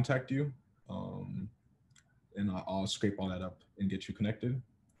way to contact you, and I'll scrape all that up and get you connected.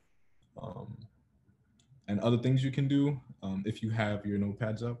 And other things you can do, if you have your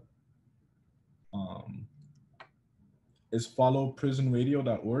notepads up, is follow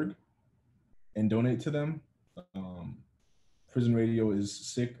prisonradio.org and donate to them. Prison Radio is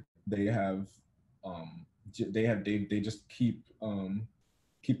sick. They have they just keep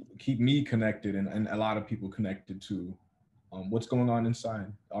me connected and a lot of people connected to what's going on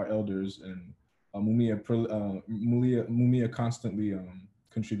inside our elders, and Mumia constantly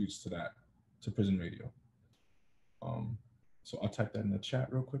contributes to that, to Prison Radio. So I'll type that in the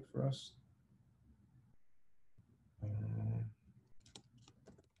chat real quick for us. All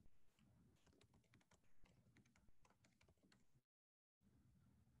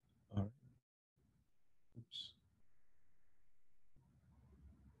right. Oops.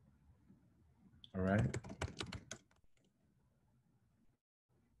 All right.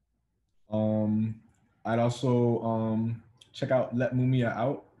 I'd also check out Let Mumia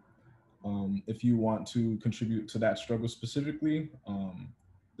Out. If you want to contribute to that struggle specifically,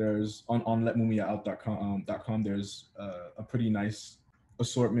 there's on letmumiaout.com, there's a pretty nice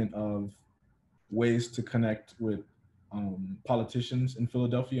assortment of ways to connect with politicians in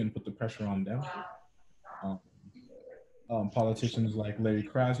Philadelphia and put the pressure on them. Politicians like Larry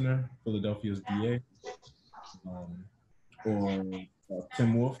Krasner, Philadelphia's DA, or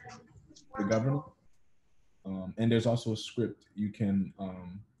Tim Wolf, the governor. And there's also a script you can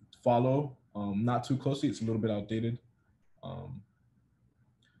follow, not too closely, it's a little bit outdated.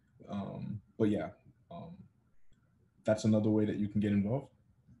 But yeah, that's another way that you can get involved,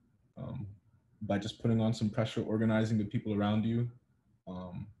 by just putting on some pressure, organizing the people around you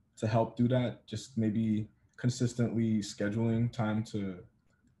to help do that. Just maybe consistently scheduling time to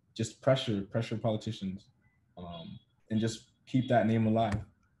just pressure politicians, and just keep that name alive.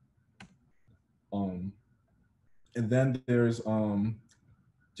 And then there's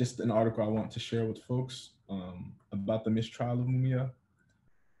just an article I want to share with folks about the mistrial of Mumia.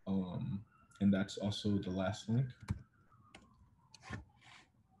 And that's also the last link.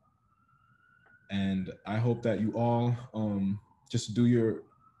 And I hope that you all just do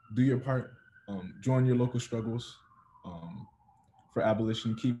your part, join your local struggles for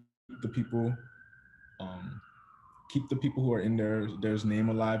abolition. Keep the people who are in there's name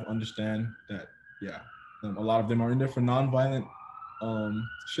alive. Understand that, yeah, a lot of them are in there for nonviolent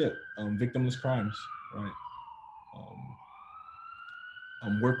shit, victimless crimes, right?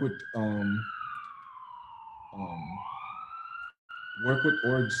 Work with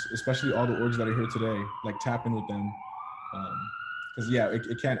orgs, especially all the orgs that are here today, like tap in with them. Because yeah,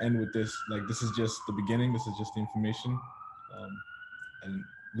 it can't end with this. Like, this is just the beginning, this is just the information. And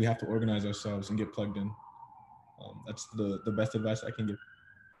we have to organize ourselves and get plugged in. That's the best advice I can give.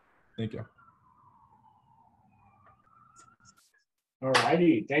 Thank you. All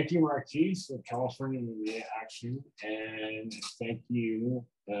righty, thank you, Marquise, for California Mumia Action, and thank you,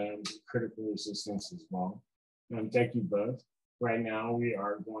 Critical Resistance as well. Thank you both. Right now, we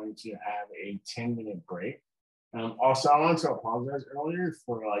are going to have a 10-minute break. Also, I want to apologize earlier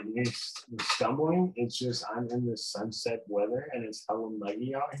for like me stumbling. It's just I'm in the sunset weather and it's hella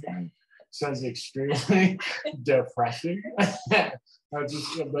muggy out here, so it's extremely depressing.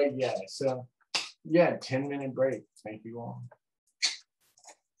 But yeah, so yeah, 10-minute break. Thank you all.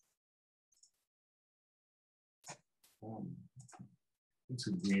 It's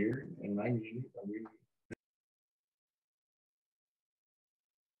weird, and I mean,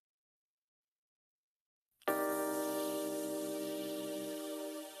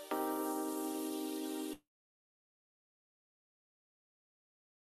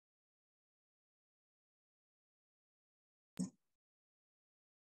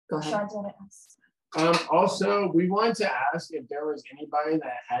 Go ahead. Also, we wanted to ask if there was anybody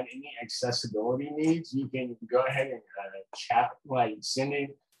that had any accessibility needs. You can go ahead and chat, like send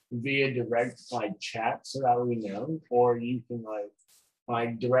it via direct like chat so that we know, or you can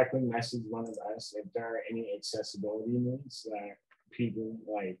like directly message one of us if there are any accessibility needs that people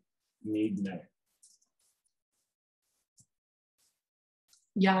like need met.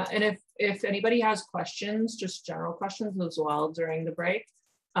 Yeah, and if anybody has questions, just general questions as well during the break,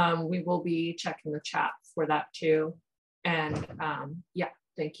 we will be checking the chat for that too. And yeah,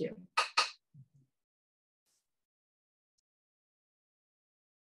 thank you.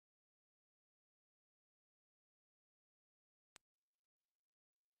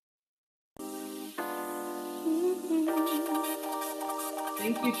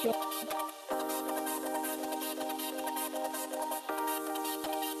 Thank you, Sean.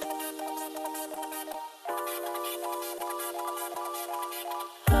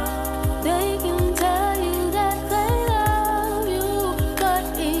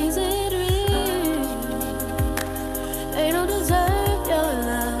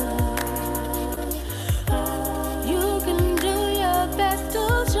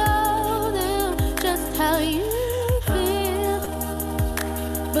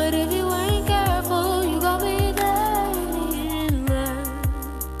 But if you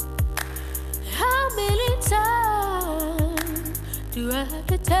have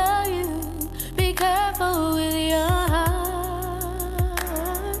to tell you, be careful with your heart.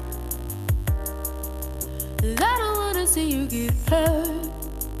 I don't wanna see you get hurt.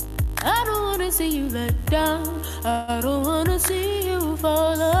 I don't wanna see you let down. I don't wanna see you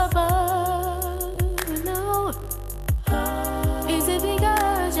fall apart. No. Is it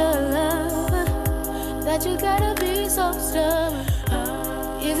because you're loving that you gotta be so stubborn?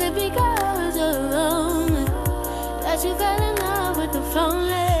 Is it because you're lonely that you fell in love with the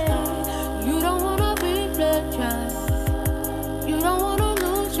lonely? You don't wanna be blood dry. You don't wanna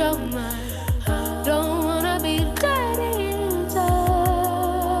lose your mind. Don't wanna be dirty inside.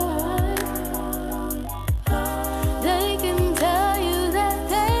 They can tell you that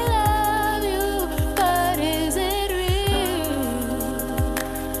they love you, but is it real?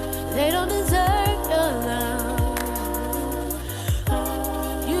 They don't deserve your love.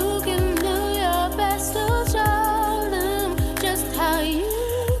 You can do your best to show them just how you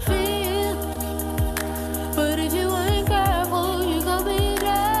feel, but if you ain't careful, you gon' be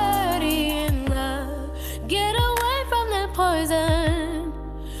dirty in love. Get away from that poison.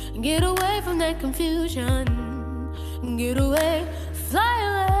 Get away from that confusion. Get away, fly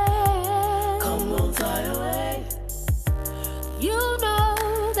away. Come on, fly away. You know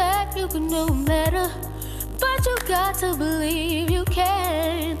that you can do better, but you got to believe you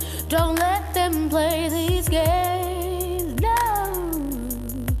can. Don't let them play these games, no.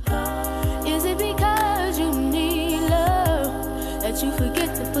 Is it because you need love that you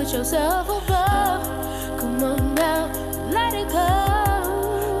forget to put yourself above? Come on now, let it go.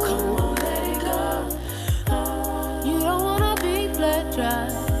 Come on, let it go. You don't wanna be blood dry.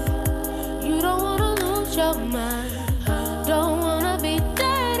 You don't wanna lose your mind. Don't wanna be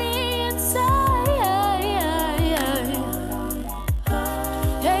dirty inside.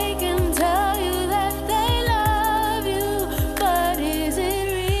 They can tell you that they love you, but is it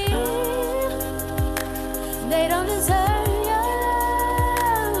real? They don't deserve your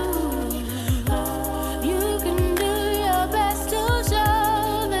love. You can do your best to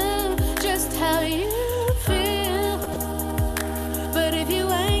show them just how you feel, but if you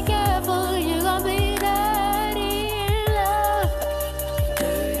ain't careful, you gon' be dirty in love.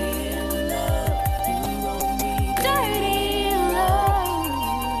 Dirty in love. You gon' be dirty in love.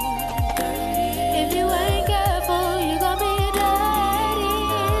 If you ain't careful, you gon' be dirty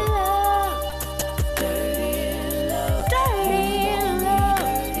in love. Dirty in love.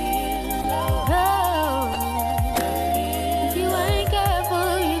 Dirty in love. If you ain't careful,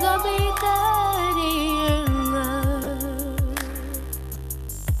 you gon' be dirty in love.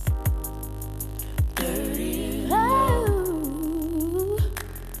 Dirty in love.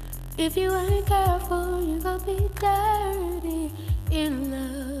 If you ain't careful, you gon' be dirty in love.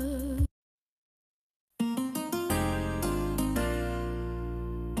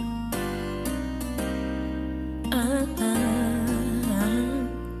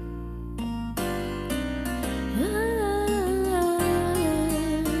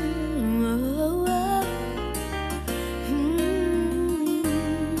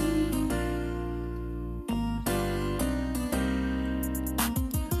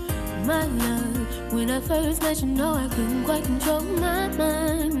 My love, when I first met you, know I couldn't quite control my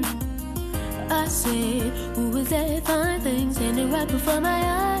mind. I said, who was that fine thing standing right before my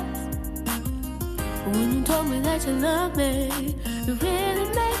eyes? When you told me that you loved me, it really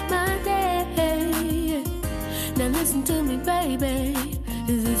made my day. Now listen to me, baby,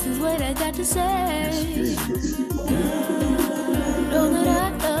 'cause this is what I got to say. Know that I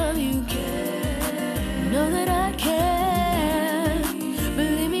love you, know that I care.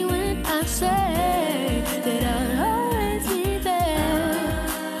 Believe me when I say that I'll always be there.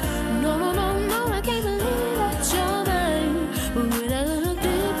 No, no, no, no, I can't believe that you're mine. But when I look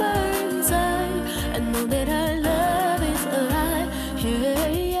deeper inside, I know that our love is alive. Yeah,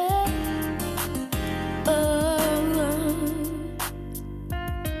 yeah.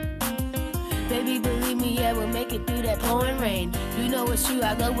 Baby, believe me, yeah, we'll make it through that pouring rain. You know it's true,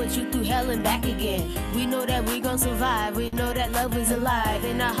 I go with you through hell and back again. We know that we gon' survive, we know that love is alive.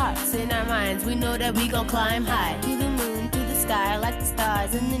 In our hearts, in our minds, we know that we gon' climb high. To the moon, to the sky, like the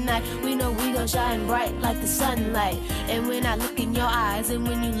stars in the night. We know we gon' shine bright like the sunlight. And when I look in your eyes, and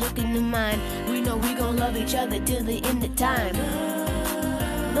when you look into mine, we know we gon' love each other till the end of time.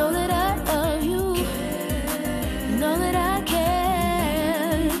 Know that I love you, know that I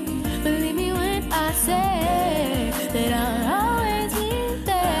care. Believe me when I say that I'll always be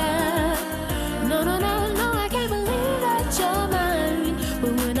there. No, no, no, no, I can't believe that you're mine.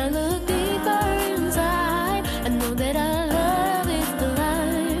 But when I look deeper inside, I know that our love is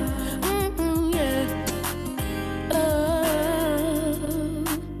alive. Yeah. Oh.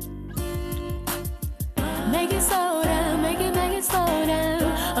 Make it slow down, make it slow down.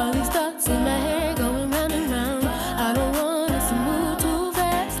 All these thoughts in my head going round and round. I don't want us to move too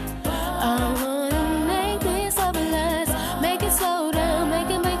fast. I wanna make this love last. Make it slow down, make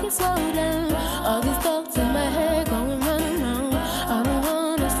it slow down. All these thoughts in my head going round and round. I don't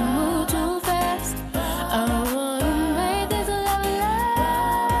want us to move too fast. I wanna make this love last.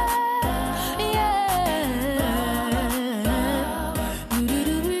 Yeah.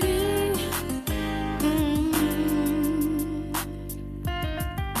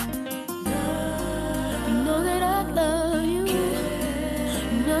 You know that I love you.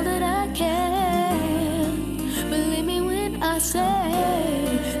 You know that I care. Believe me when I say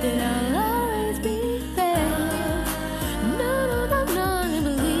that I'll always be there. No, I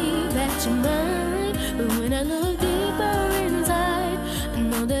believe that you're mine. But when I look deeper inside, I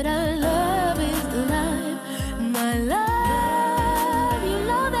know that our love is alive. My love, you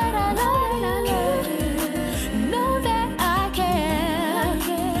know that I love you. You know that I care.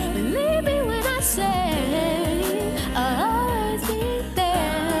 Believe me when I say I'll always be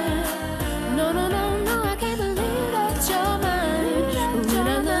there. No, I can't believe that you're mine. But when I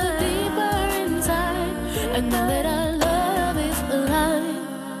look deeper inside, I know that our love is alive.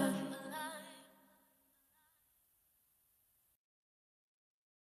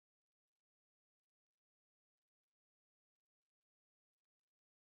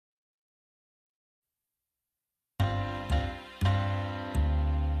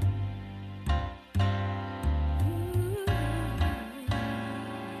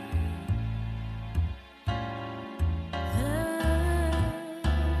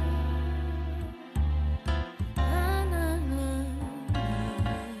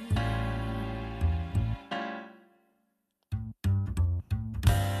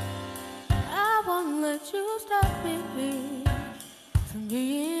 I won't let you stop me from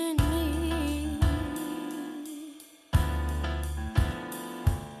being me.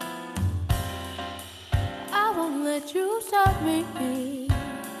 I won't let you stop me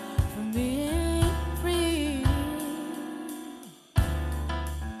from being free.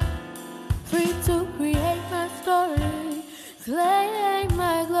 Free to create my story, claim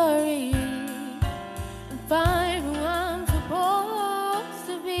my glory, and find who I'm supposed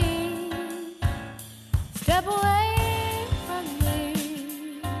to be. Step away from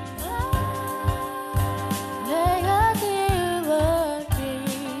me. Negativity.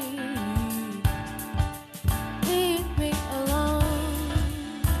 Leave me alone.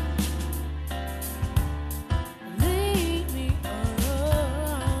 Leave me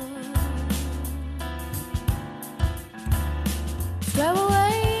alone. Step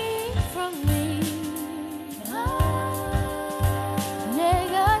away from me.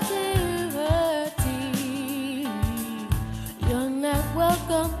 Negativity. You're not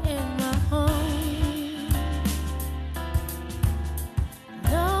welcome in my home.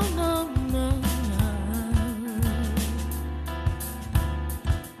 No, no, no, no.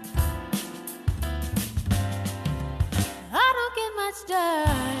 I don't get much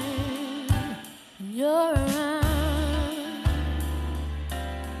time when you're around.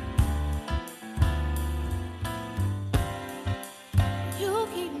 You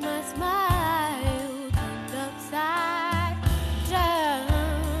keep my smile turned upside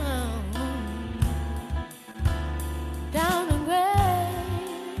down, down and gray.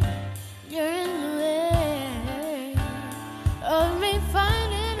 You're in the way of me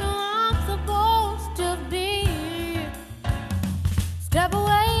finding who I'm supposed to be. Step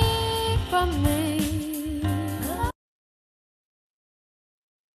away from me.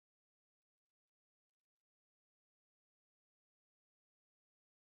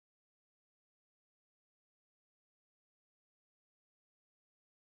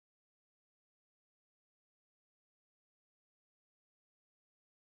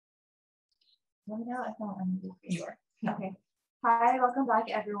 Right now, I thought I'm in New York. Okay. Hi, welcome back,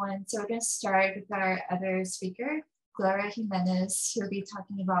 everyone. So we're going to start with our other speaker, Gloria Jimenez, who will be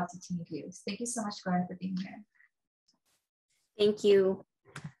talking about detained youth. Thank you so much, Gloria, for being here. Thank you.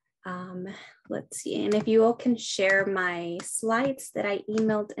 Let's see, and if you all can share my slides that I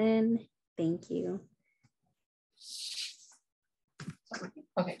emailed in, thank you.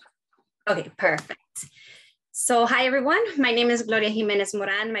 Okay, perfect. So hi everyone, my name is Gloria Jimenez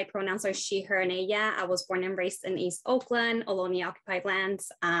Moran. My pronouns are she, her, and ella. I was born and raised in East Oakland, Ohlone occupied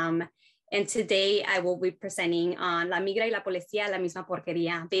lands. And today I will be presenting on La Migra y la Policía, la misma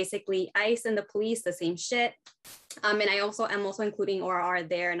porquería. Basically, ICE and the police, the same shit. And I'm also including ORR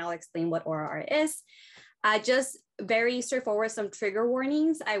there, and I'll explain what ORR is. Just very straightforward, some trigger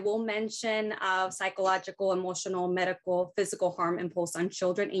warnings. I will mention psychological, emotional, medical, physical harm imposed on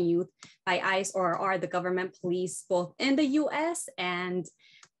children and youth by ICE or the government police, both in the US and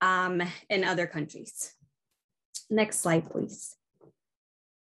in other countries. Next slide, please.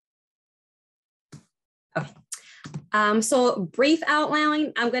 Okay. So brief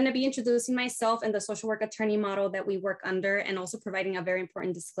outline, I'm going to be introducing myself and the social work attorney model that we work under, and also providing a very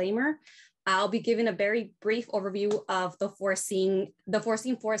important disclaimer. I'll be giving a very brief overview of the foreseen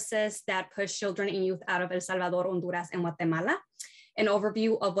forces that push children and youth out of El Salvador, Honduras, and Guatemala, an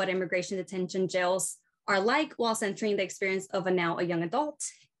overview of what immigration detention jails are like while centering the experience of a young adult,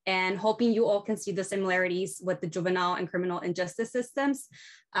 and hoping you all can see the similarities with the juvenile and criminal injustice systems,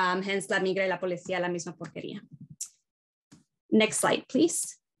 hence la migra y la policía, la misma porquería. Next slide,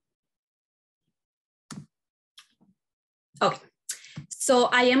 please. Okay. So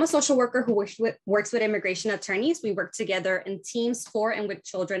I am a social worker who works with immigration attorneys. We work together in teams for and with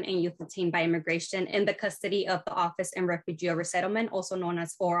children and youth detained by immigration in the custody of the Office in Refugee Resettlement, also known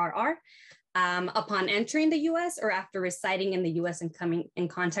as ORR, upon entering the US or after residing in the US and coming in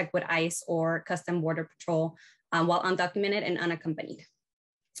contact with ICE or Customs Border Patrol while undocumented and unaccompanied.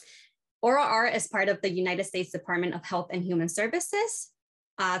 ORR is part of the United States Department of Health and Human Services.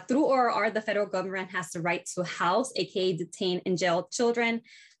 Through ORR, the federal government has the right to house, aka detained and jailed children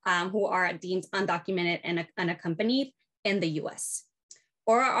who are deemed undocumented and unaccompanied in the US.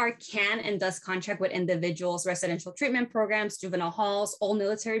 ORR can and does contract with individuals, residential treatment programs, juvenile halls, all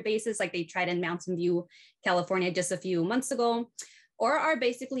military bases like they tried in Mountain View, California just a few months ago. ORR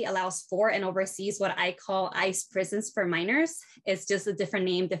basically allows for and oversees what I call ICE prisons for minors. It's just a different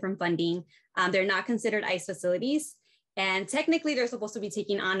name, different funding. They're not considered ICE facilities. And technically, they're supposed to be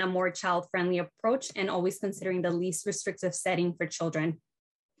taking on a more child-friendly approach and always considering the least restrictive setting for children.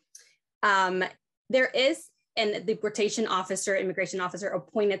 There is a deportation officer, immigration officer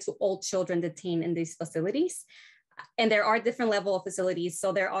appointed to all children detained in these facilities. And there are different level of facilities.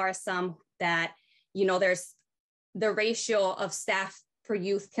 So there are some that, there's the ratio of staff per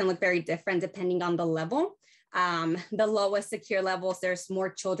youth can look very different depending on the level. The lowest secure levels, there's more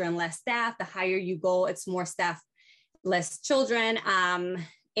children, less staff. The higher you go, it's more staff, less children,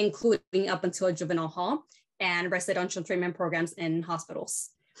 including up until a juvenile hall and residential treatment programs in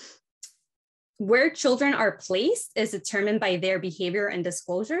hospitals. Where children are placed is determined by their behavior and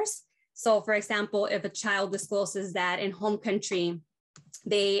disclosures. So for example, if a child discloses that in home country,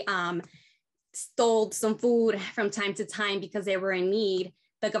 they stole some food from time to time because they were in need,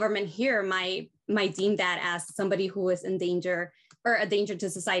 the government here might deem that as somebody who is in danger or a danger to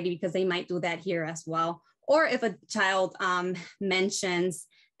society because they might do that here as well. Or if a child mentions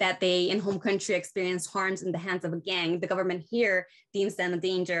that they in home country experience harms in the hands of a gang, the government here deems them a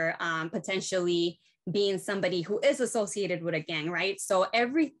danger, potentially being somebody who is associated with a gang, right? So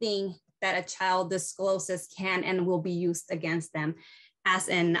everything that a child discloses can and will be used against them, as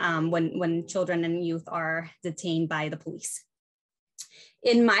in when children and youth are detained by the police.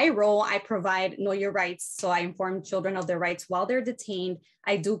 In my role, I provide know your rights. So I inform children of their rights while they're detained.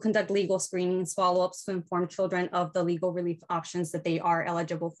 I do conduct legal screenings, follow-ups to inform children of the legal relief options that they are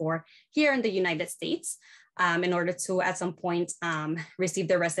eligible for here in the United States in order to, at some point, receive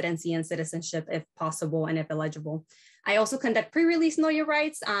their residency and citizenship if possible and if eligible. I also conduct pre-release know your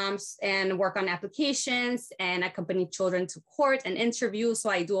rights and work on applications and accompany children to court and interviews.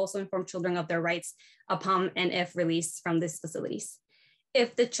 So I do also inform children of their rights upon and if released from these facilities.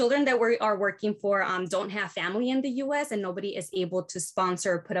 If the children that we are working for don't have family in the US and nobody is able to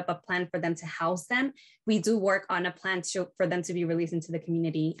sponsor or put up a plan for them to house them, we do work on a plan for them to be released into the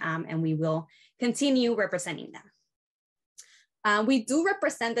community, and we will continue representing them. We do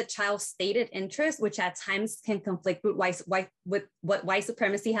represent the child's stated interest, which at times can conflict with what white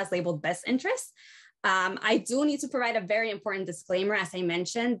supremacy has labeled best interest. I do need to provide a very important disclaimer. As I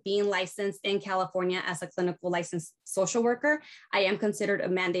mentioned, being licensed in California as a clinical licensed social worker, I am considered a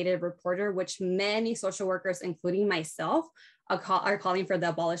mandated reporter, which many social workers, including myself, are calling for the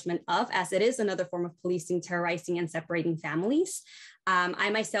abolishment of, as it is another form of policing, terrorizing, and separating families. I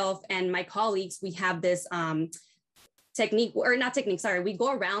myself and my colleagues, we have this technique, or not technique, sorry, we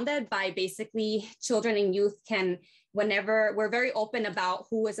go around it by basically children and youth can, whenever we're very open about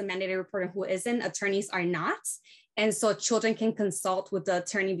who is a mandated reporter and who isn't, attorneys are not. And so children can consult with the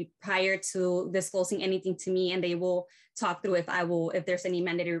attorney prior to disclosing anything to me, and they will talk through if there's any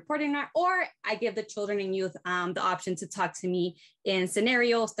mandated reporting or I give the children and youth the option to talk to me in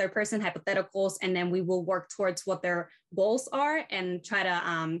scenarios, third person hypotheticals, and then we will work towards what their goals are and try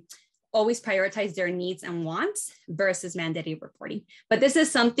to always prioritize their needs and wants versus mandated reporting. But this is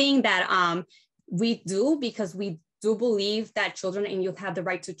something that We do, because we do believe that children and youth have the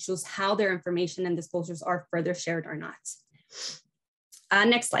right to choose how their information and disclosures are further shared or not.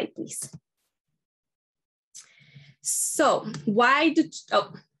 Next slide, please. So why do,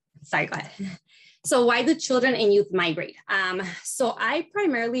 go ahead. So why do children and youth migrate? So I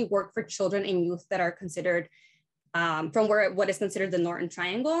primarily work for children and youth that are considered from what is considered the Northern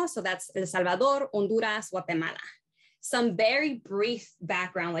Triangle. So that's El Salvador, Honduras, Guatemala. Some very brief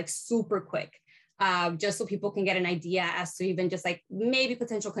background, like super quick, just so people can get an idea as to even just like maybe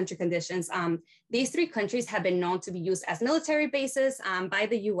potential country conditions. These three countries have been known to be used as military bases by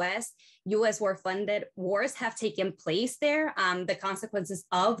the US. US war-funded wars have taken place there. The consequences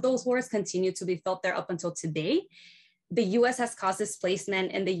of those wars continue to be felt there up until today. The US has caused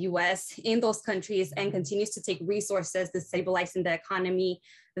displacement in the US in those countries and continues to take resources, destabilizing the economy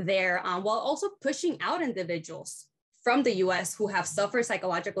there, while also pushing out individuals from the US who have suffered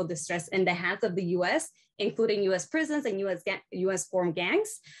psychological distress in the hands of the US, including US prisons and US formed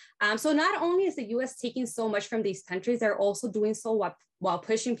gangs. So not only is the US taking so much from these countries, they're also doing so while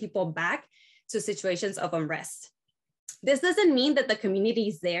pushing people back to situations of unrest. This doesn't mean that the community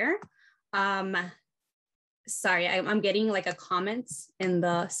is there. Sorry, I'm getting like a comment in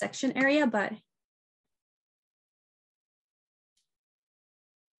the section area, but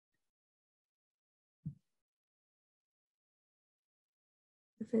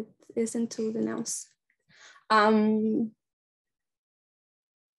if it isn't to announce.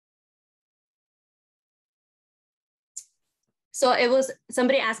 So it was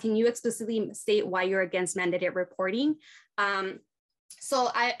somebody asking, you explicitly state why you're against mandated reporting.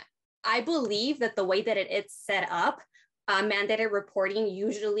 So I believe that the way that it's set up, mandated reporting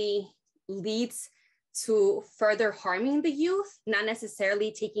usually leads to further harming the youth, not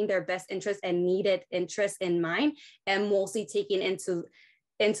necessarily taking their best interest and needed interest in mind, and mostly taking into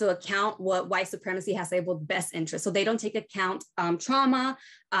account what white supremacy has labeled best interest. So they don't take account trauma,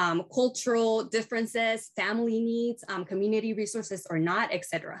 cultural differences, family needs, community resources or not,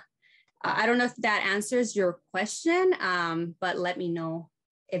 etc. I don't know if that answers your question, but let me know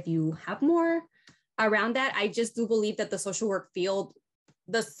if you have more around that. I just do believe that the social work field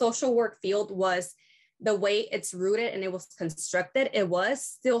was the way it's rooted and it was constructed, it was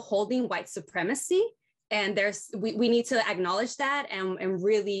still holding white supremacy. And we need to acknowledge that and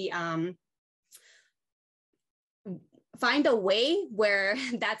really find a way where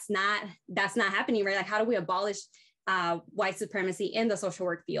that's not happening, right? Like, how do we abolish white supremacy in the social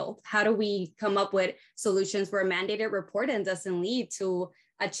work field? How do we come up with solutions where mandated reporting doesn't lead to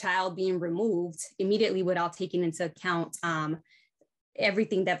a child being removed immediately without taking into account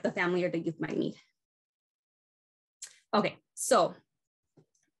everything that the family or the youth might need? Okay, so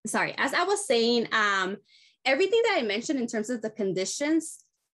sorry, as I was saying, everything that I mentioned in terms of the conditions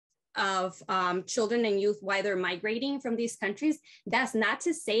of children and youth while they're migrating from these countries, that's not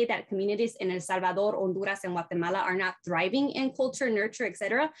to say that communities in El Salvador, Honduras, and Guatemala are not thriving in culture, nurture,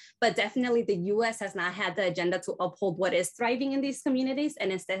 etc. But definitely the US has not had the agenda to uphold what is thriving in these communities,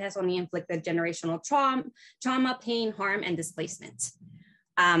 and instead has only inflicted generational trauma, pain, harm, and displacement.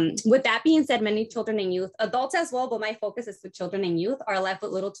 With that being said, many children and youth, adults as well, but my focus is with children and youth, are left with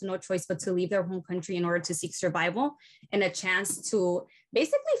little to no choice but to leave their home country in order to seek survival and a chance to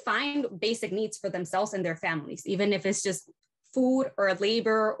basically find basic needs for themselves and their families, even if it's just food or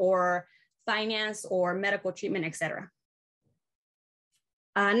labor or finance or medical treatment, etc.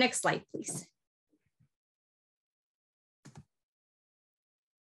 Next slide, please.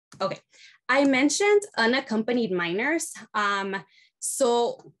 Okay, I mentioned unaccompanied minors.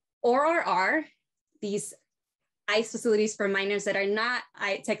 So ORR, these ICE facilities for minors that are not,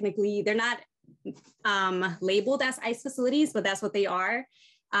 they're not labeled as ICE facilities, but that's what they are.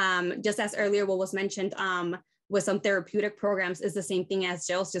 Just as earlier, what was mentioned with some therapeutic programs is the same thing as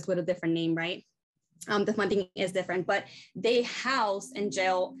jails, just with a different name, right? The funding is different, but they house in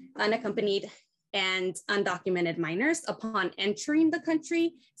jail unaccompanied and undocumented minors upon entering the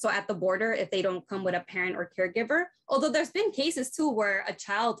country. So at the border, if they don't come with a parent or caregiver, although there's been cases too where a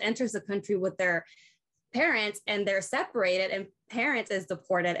child enters the country with their parents and they're separated and parent is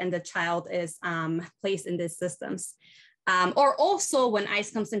deported and the child is placed in these systems. Or also when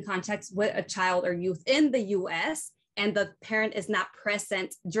ICE comes in contact with a child or youth in the US and the parent is not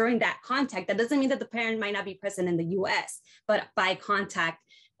present during that contact, that doesn't mean that the parent might not be present in the US, but by contact,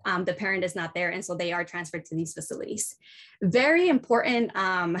 the parent is not there, and so they are transferred to these facilities. Very important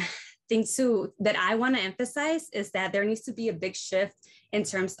thing too that I want to emphasize is that there needs to be a big shift in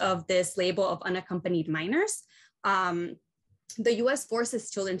terms of this label of unaccompanied minors. The US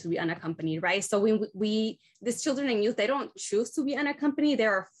forces children to be unaccompanied, right? So these children and youth, they don't choose to be unaccompanied, they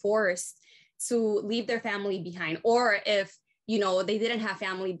are forced to leave their family behind, or if, you know, they didn't have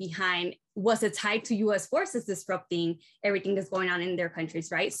family behind, was it tied to US forces disrupting everything that's going on in their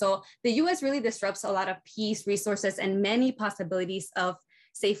countries, right? So the US really disrupts a lot of peace, resources, and many possibilities of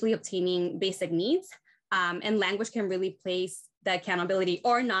safely obtaining basic needs. And language can really place the accountability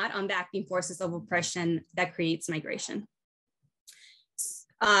or not on the acting forces of oppression that creates migration.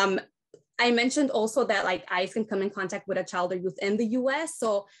 I mentioned also that like ICE can come in contact with a child or youth in the US.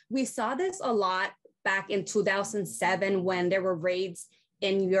 So we saw this a lot back in 2007 when there were raids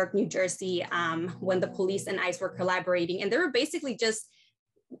in New York, New Jersey, when the police and ICE were collaborating. And they were basically just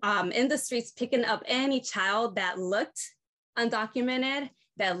in the streets picking up any child that looked undocumented,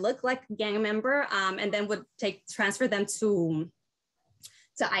 that looked like a gang member, and then would transfer them to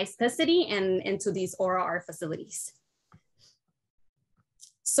ICE custody and into these ORR facilities.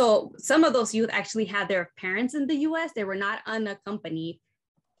 So some of those youth actually had their parents in the US. They were not unaccompanied.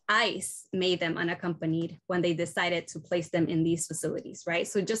 ICE made them unaccompanied when they decided to place them in these facilities, right?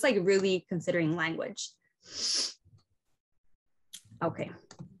 So just like really considering language. Okay,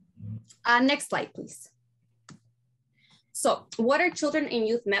 next slide, please. So what are children and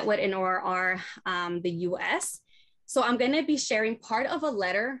youth met with in ORR, the US? So I'm gonna be sharing part of a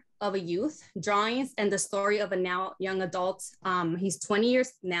letter of a youth, drawings, and the story of a now young adult. He's 20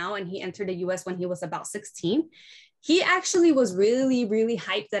 years now, and he entered the US when he was about 16. He actually was really, really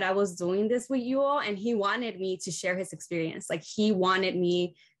hyped that I was doing this with you all, and he wanted me to share his experience. Like he wanted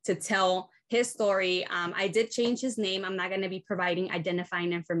me to tell his story. I did change his name. I'm not gonna be providing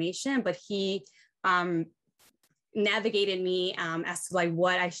identifying information, but he navigated me as to like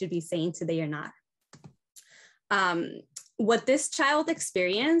what I should be saying today or not. What this child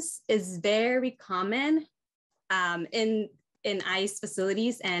experienced is very common in ICE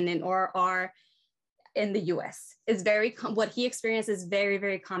facilities and in ORR in the US. It's what he experienced is very,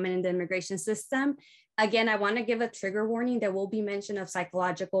 very common in the immigration system. Again, I want to give a trigger warning. There will be mention of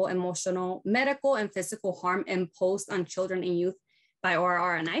psychological, emotional, medical, and physical harm imposed on children and youth by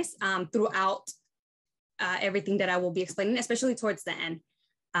ORR and ICE throughout everything that I will be explaining, especially towards the end.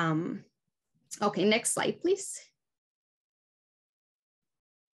 Okay, next slide, please.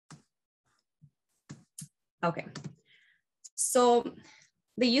 Okay, so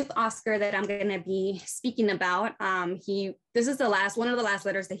the youth Oscar that I'm gonna be speaking about, this is one of the last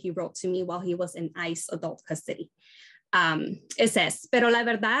letters that he wrote to me while he was in ICE adult custody. It says, pero la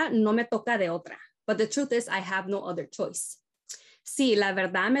verdad no me toca de otra, but the truth is I have no other choice. Sí, la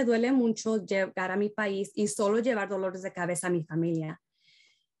verdad me duele mucho llegar a mi país y solo llevar dolores de cabeza a mi familia.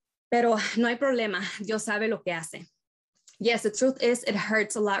 Pero no hay problema, Dios sabe lo que hace. Yes, the truth is it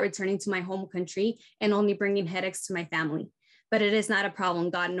hurts a lot returning to my home country and only bringing headaches to my family. But it is not a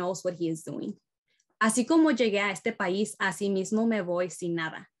problem. God knows what he is doing. Así como llegué a este país, así mismo me voy sin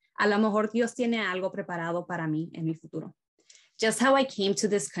nada. A lo mejor Dios tiene algo preparado para mí en mi futuro. Just how I came to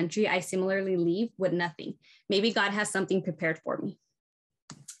this country, I similarly leave with nothing. Maybe God has something prepared for me,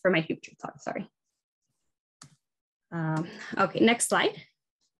 for my future thoughts, sorry. Okay, next slide.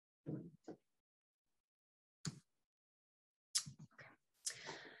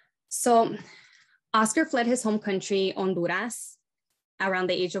 So Oscar fled his home country, Honduras, around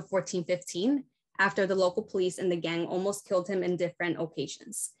the age of 14, 15, after the local police and the gang almost killed him in different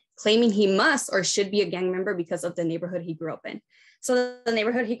occasions, claiming he must or should be a gang member because of the neighborhood he grew up in. So the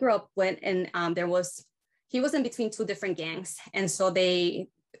neighborhood he grew up with, and he was in between two different gangs. And so the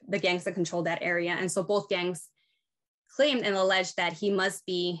gangs that controlled that area. And so both gangs claimed and alleged that he must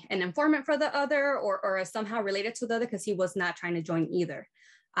be an informant for the other or somehow related to the other because he was not trying to join either.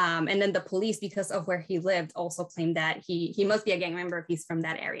 And then the police, because of where he lived, also claimed that he must be a gang member if he's from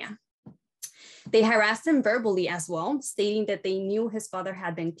that area. They harassed him verbally as well, stating that they knew his father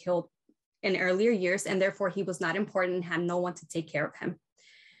had been killed in earlier years and therefore he was not important and had no one to take care of him.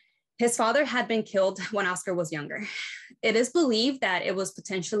 His father had been killed when Oscar was younger. It is believed that it was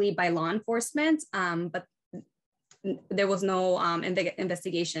potentially by law enforcement, but there was no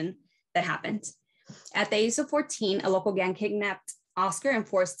investigation that happened. At the age of 14, a local gang kidnapped Oscar and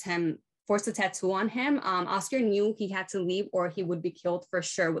forced a tattoo on him. Oscar knew he had to leave or he would be killed for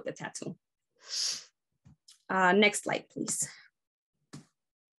sure with the tattoo. Next slide, please.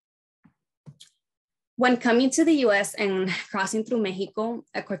 When coming to the US and crossing through Mexico,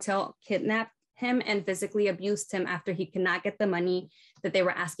 a cartel kidnapped him and physically abused him after he could not get the money that they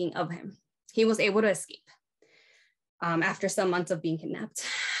were asking of him. He was able to escape after some months of being kidnapped.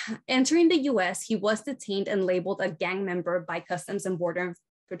 Entering the US, he was detained and labeled a gang member by Customs and Border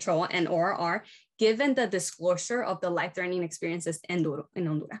Patrol and ORR, given the disclosure of the life-threatening experiences in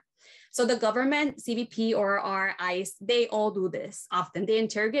Honduras. So the government, CBP, ORR, ICE, they all do this often. They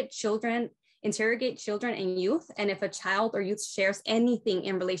interrogate children interrogate children and youth. And if a child or youth shares anything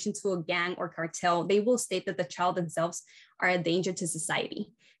in relation to a gang or cartel, they will state that the child themselves are a danger to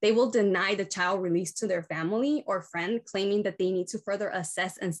society. They will deny the child release to their family or friend, claiming that they need to further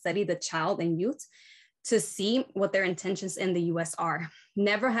assess and study the child and youth to see what their intentions in the US are.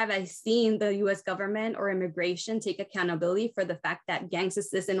 Never have I seen the US government or immigration take accountability for the fact that gangs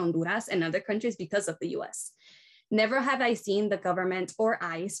exist in Honduras and other countries because of the US. Never have I seen the government or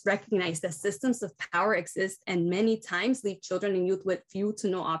ICE recognize that systems of power exist and many times leave children and youth with few to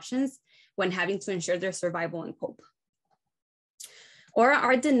no options when having to ensure their survival and cope. Or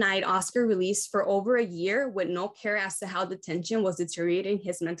are denied Oscar release for over a year with no care as to how detention was deteriorating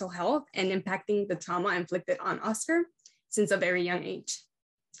his mental health and impacting the trauma inflicted on Oscar since a very young age.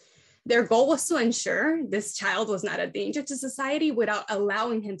 Their goal was to ensure this child was not a danger to society without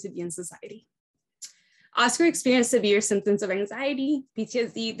allowing him to be in society. Oscar experienced severe symptoms of anxiety,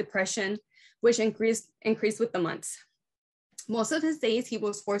 PTSD, depression, which increased with the months. Most of his days, he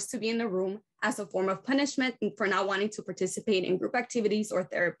was forced to be in the room as a form of punishment for not wanting to participate in group activities or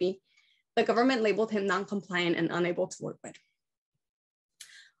therapy. The government labeled him non-compliant and unable to work with.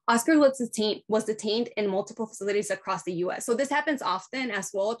 Oscar was detained in multiple facilities across the US. So this happens often as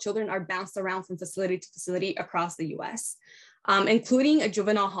well. Children are bounced around from facility to facility across the US, including a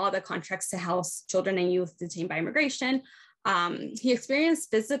juvenile hall that contracts to house children and youth detained by immigration. He experienced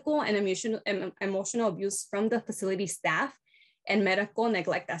physical and emotional abuse from the facility staff and medical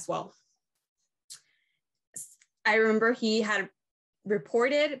neglect as well. I remember he had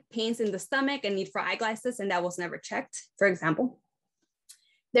reported pains in the stomach and need for eyeglasses, and that was never checked, for example.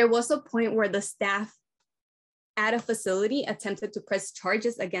 There was a point where the staff at a facility attempted to press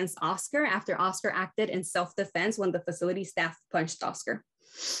charges against Oscar after Oscar acted in self-defense when the facility staff punched Oscar.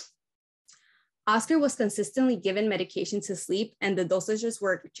 Oscar was consistently given medication to sleep, and the dosages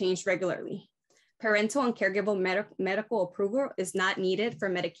were changed regularly. Parental and caregiver medical approval is not needed for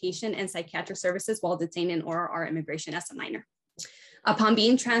medication and psychiatric services while detained in ORR immigration as a minor. Upon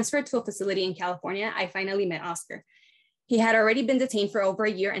being transferred to a facility in California, I finally met Oscar. He had already been detained for over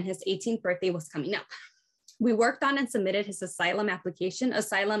a year and his 18th birthday was coming up. We worked on and submitted his asylum application.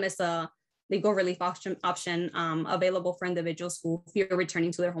 Asylum is a legal relief option available for individuals who fear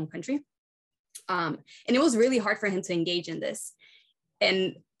returning to their home country. And it was really hard for him to engage in this.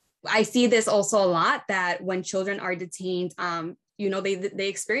 And I see this also a lot, that when children are detained, they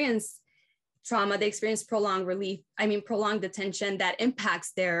experience trauma, they experience prolonged detention that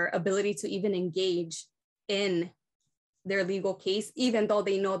impacts their ability to even engage in their legal case, even though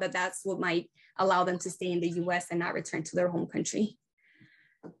they know that that's what might allow them to stay in the US and not return to their home country.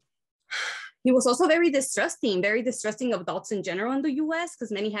 He was also very distrusting of adults in general in the US,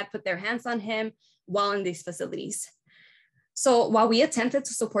 because many had put their hands on him while in these facilities. So while we attempted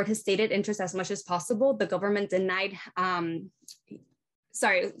to support his stated interests as much as possible, the government denied,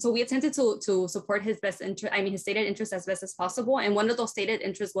 we attempted to support his his stated interests as best as possible. And one of those stated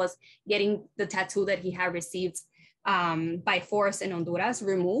interests was getting the tattoo that he had received by force in Honduras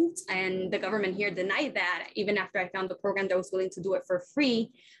removed. And the government here denied that, even after I found the program that was willing to do it for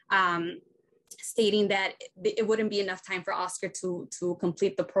free, stating that it wouldn't be enough time for Oscar to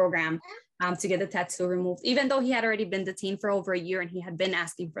complete the program to get the tattoo removed, even though he had already been detained for over a year and he had been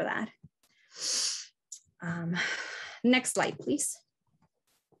asking for that. Next slide, please.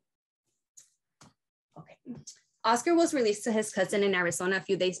 Okay. Oscar was released to his cousin in Arizona a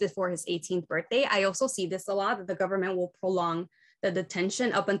few days before his 18th birthday. I also see this a lot, that the government will prolong the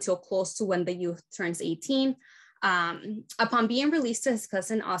detention up until close to when the youth turns 18. Upon being released to his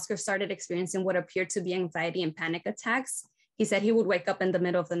cousin, Oscar started experiencing what appeared to be anxiety and panic attacks. He said he would wake up in the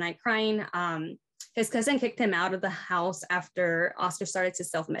middle of the night crying. His cousin kicked him out of the house after Oscar started to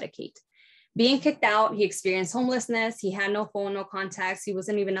self-medicate. Being kicked out, he experienced homelessness. He had no phone, no contacts. He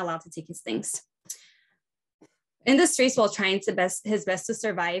wasn't even allowed to take his things. In the streets, while trying his best to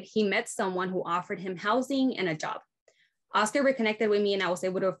survive, he met someone who offered him housing and a job. Oscar reconnected with me and I was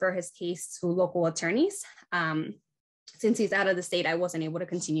able to refer his case to local attorneys. Since he's out of the state, I wasn't able to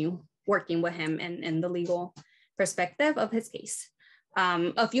continue working with him in the legal perspective of his case.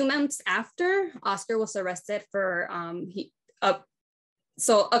 A few months after, Oscar was arrested for,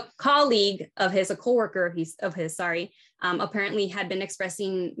 a colleague of his, a coworker of his, apparently had been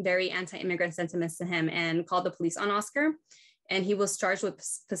expressing very anti-immigrant sentiments to him and called the police on Oscar. And he was charged with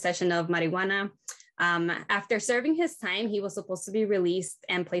possession of marijuana. After serving his time, he was supposed to be released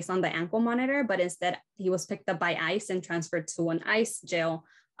and placed on the ankle monitor, but instead he was picked up by ICE and transferred to an ICE jail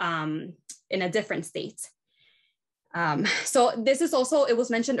in a different state. So this is also, it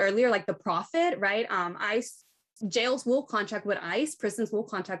was mentioned earlier, like the profit, right? ICE jails will contract with ICE, prisons will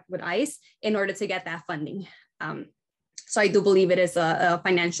contract with ICE in order to get that funding. So I do believe it is a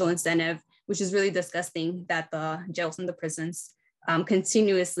financial incentive, which is really disgusting that the jails and the prisons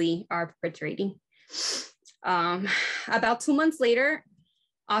continuously are perpetrating. About 2 months later,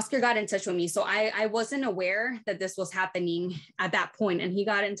 Oscar got in touch with me. So I wasn't aware that this was happening at that point. And he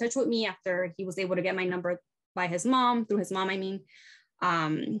got in touch with me after he was able to get my number by his mom, through his mom, I mean.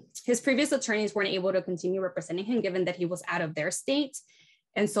 His previous attorneys weren't able to continue representing him given that he was out of their state.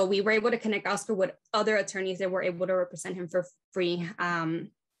 And so we were able to connect Oscar with other attorneys that were able to represent him for free.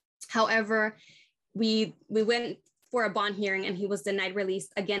 However, we went for a bond hearing and he was denied release.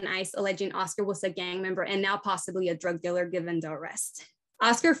 Again, ICE alleging Oscar was a gang member and now possibly a drug dealer given the arrest.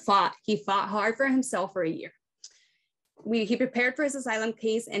 Oscar fought. He fought hard for himself for a year. He prepared for his asylum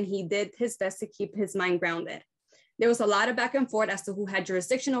case and he did his best to keep his mind grounded. There was a lot of back and forth as to who had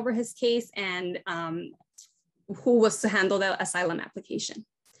jurisdiction over his case and who was to handle the asylum application.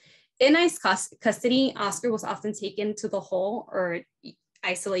 In ICE custody, Oscar was often taken to the hole or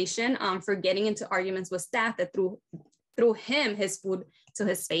isolation for getting into arguments with staff that threw him his food to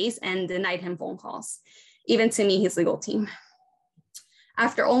his face and denied him phone calls, even to me, his legal team.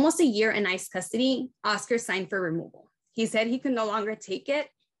 After almost a year in ICE custody, Oscar signed for removal. He said he could no longer take it.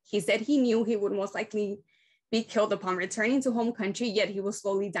 He said he knew he would most likely be killed upon returning to home country, yet he was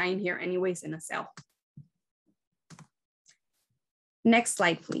slowly dying here anyways in a cell. Next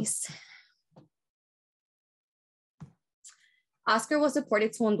slide, please. Oscar was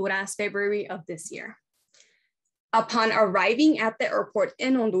deported to Honduras February of this year. Upon arriving at the airport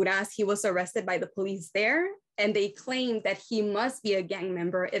in Honduras, he was arrested by the police there, and they claimed that he must be a gang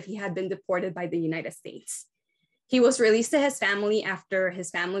member if he had been deported by the United States. He was released to his family after his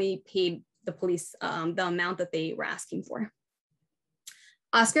family paid the police the amount that they were asking for.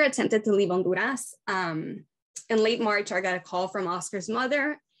 Oscar attempted to leave Honduras. In late March, I got a call from Oscar's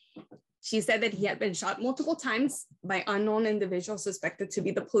mother. She said that he had been shot multiple times by unknown individuals suspected to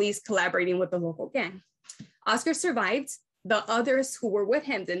be the police collaborating with the local gang. Oscar survived. The others who were with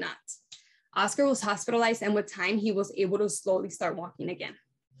him did not. Oscar was hospitalized, and with time, he was able to slowly start walking again.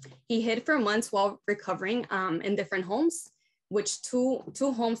 He hid for months while recovering in different homes, which two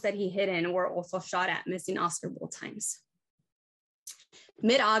homes that he hid in were also shot at, missing Oscar both times.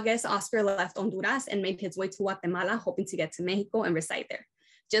 Mid-August, Oscar left Honduras and made his way to Guatemala, hoping to get to Mexico and reside there.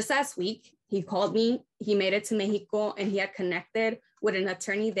 Just last week, he called me, he made it to Mexico, and he had connected with an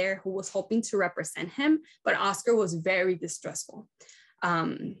attorney there who was hoping to represent him, but Oscar was very distrustful.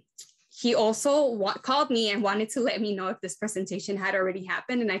 He also called me and wanted to let me know if this presentation had already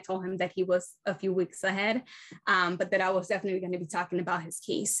happened, and I told him that he was a few weeks ahead, but that I was definitely going to be talking about his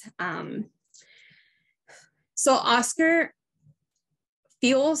case. So Oscar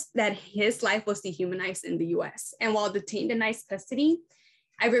feels that his life was dehumanized in the US. And while detained in ICE custody,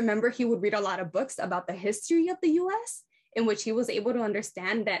 I remember he would read a lot of books about the history of the US, in which he was able to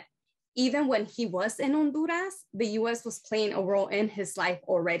understand that even when he was in Honduras, the US was playing a role in his life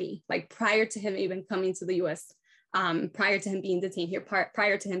already, like prior to him even coming to the US, prior to him being detained here,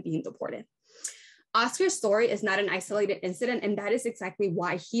 prior to him being deported. Oscar's story is not an isolated incident, and that is exactly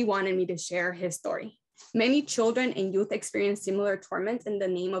why he wanted me to share his story. Many children and youth experience similar torment in the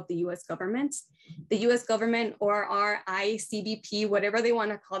name of the US government. The US government, ORR, ICE, CBP, whatever they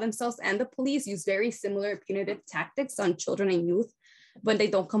want to call themselves, and the police use very similar punitive tactics on children and youth when they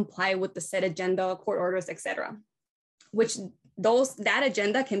don't comply with the set agenda, court orders, etc. Which that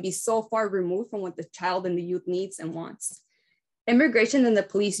agenda can be so far removed from what the child and the youth needs and wants. Immigration and the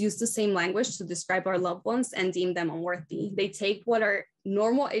police use the same language to describe our loved ones and deem them unworthy. They take what are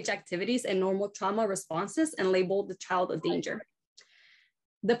normal age activities and normal trauma responses and label the child a danger.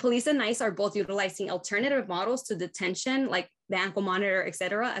 The police and ICE are both utilizing alternative models to detention, like the ankle monitor,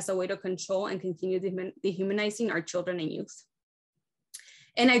 etc., as a way to control and continue dehumanizing our children and youth.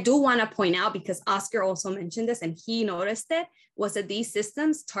 And I do want to point out, because Oscar also mentioned this and he noticed it, was that these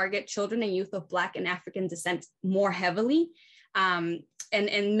systems target children and youth of Black and African descent more heavily. And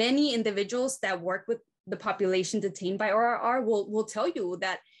many individuals that work with the population detained by ORR will tell you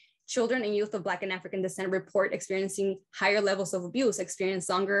that children and youth of Black and African descent report experiencing higher levels of abuse, experience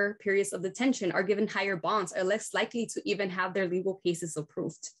longer periods of detention, are given higher bonds, are less likely to even have their legal cases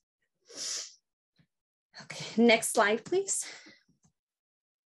approved. Okay, next slide, please.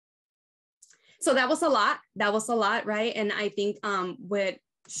 So that was a lot, right? And I think with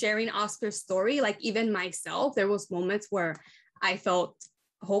sharing Oscar's story, like even myself, there was moments where I felt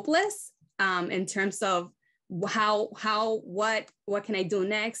hopeless in terms of what can I do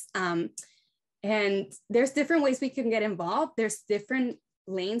next? And there's different ways we can get involved. There's different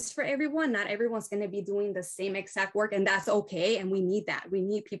lanes for everyone. Not everyone's going to be doing the same exact work, and that's okay. And we need that. We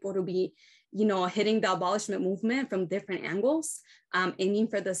need people to be, you know, hitting the abolishment movement from different angles, aiming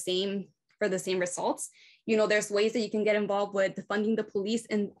for the same results. You know, there's ways that you can get involved with funding the police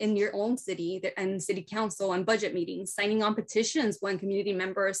in your own city and city council and budget meetings, signing on petitions when community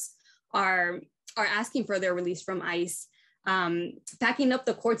members are asking for their release from ICE, packing up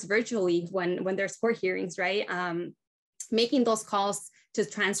the courts virtually when there's court hearings, right? Making those calls to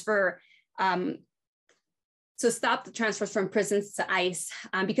transfer, to stop the transfers from prisons to ICE,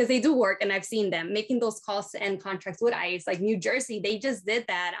 because they do work and I've seen them, making those calls to end contracts with ICE. Like New Jersey, they just did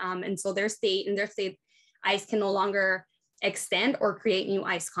that. And so their state ICE can no longer extend or create new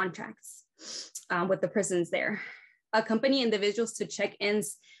ICE contracts with the prisons there. Accompany individuals to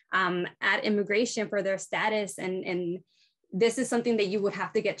check-ins at immigration for their status, and this is something that you would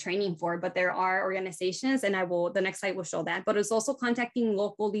have to get training for, but there are organizations, and the next slide will show that, but it's also contacting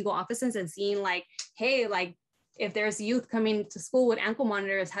local legal offices and seeing like, hey, like if there's youth coming to school with ankle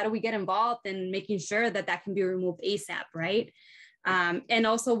monitors, how do we get involved and making sure that can be removed ASAP, right? And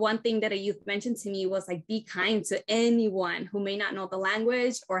also one thing that a youth mentioned to me was like, be kind to anyone who may not know the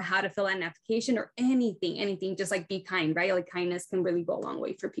language or how to fill out an application or anything, just like be kind, right? Like kindness can really go a long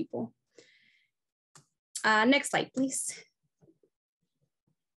way for people. Next slide, please.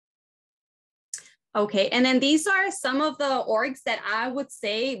 Okay, and then these are some of the orgs that I would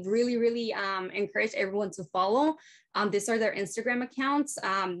say really encourage everyone to follow. These are their Instagram accounts.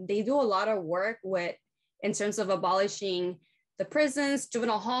 They do a lot of work in terms of abolishing the prisons,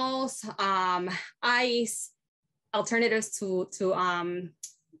 juvenile halls, ICE, alternatives to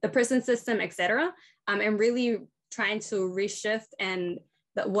the prison system, etc. And really trying to reshift and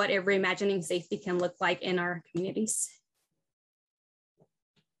whatever reimagining safety can look like in our communities.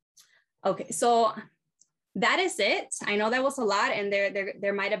 Okay, so that is it. I know that was a lot, and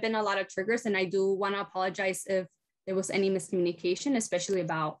there might have been a lot of triggers, and I do want to apologize if there was any miscommunication, especially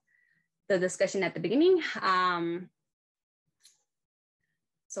about the discussion at the beginning.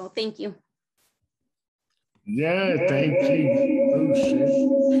 So thank you. Yeah, thank you. Oh,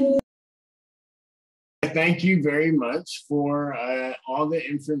 shit. Thank you very much for all the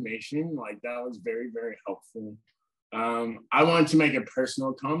information. Like that was very helpful. I wanted to make a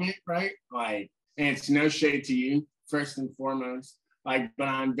personal comment, right? Like, and it's no shade to you, first and foremost. Like, but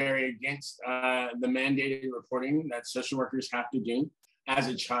I'm very against the mandated reporting that social workers have to do. As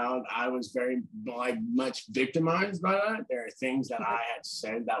a child, I was very much victimized by that. There are things that I had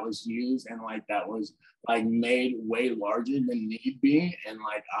said that was used and like that was like made way larger than need be, and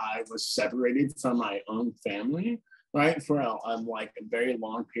like I was separated from my own family, right, for a very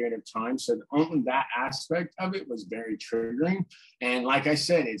long period of time. So that aspect of it was very triggering. And like I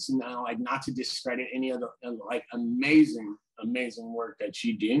said, it's not to discredit any of the like amazing work that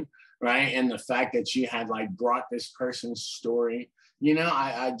you do, right? And the fact that you had like brought this person's story. You know,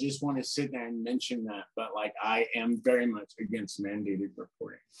 I just want to sit there and mention that, but like I am very much against mandated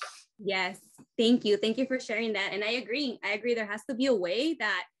reporting. Yes, thank you. Thank you for sharing that. And I agree. There has to be a way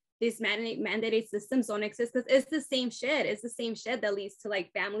that these mandated systems don't exist, because it's the same shit. It's the same shit that leads to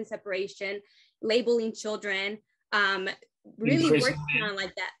like family separation, labeling children, really working on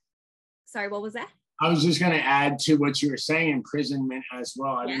like that. Sorry, what was that? I was just going to add to what you were saying, imprisonment as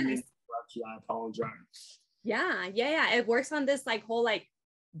well. I didn't mean to interrupt you. I apologize. Yeah. It works on this like whole like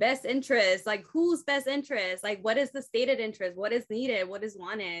best interest, like whose best interest, like what is the stated interest, what is needed, what is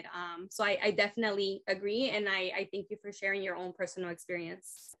wanted. So I definitely agree, and I thank you for sharing your own personal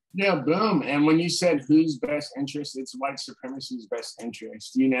experience. Yeah, boom. And when you said whose best interest, it's white supremacy's best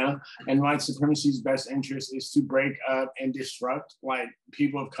interest, you know? And white supremacy's best interest is to break up and disrupt like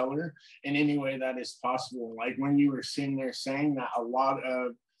people of color in any way that is possible. Like when you were sitting there saying that a lot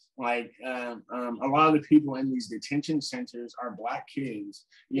of the people in these detention centers are Black kids,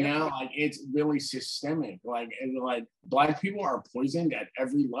 you know, like it's really systemic. Like Black people are poisoned at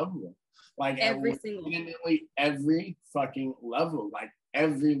every level, like every fucking level, like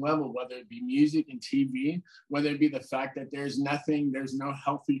every level, whether it be music and TV, whether it be the fact that there's no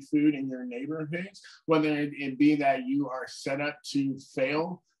healthy food in your neighborhoods, whether it be that you are set up to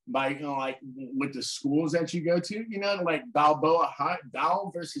fail by, you know, like with the schools that you go to, you know, like Bal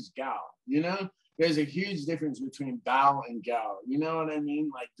versus Gal, you know, there's a huge difference between Bal and Gal, you know what I mean?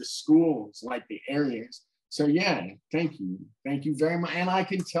 Like the schools, like the areas. So yeah, thank you very much. And I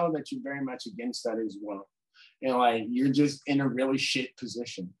can tell that you're very much against that as well. And like, you're just in a really shit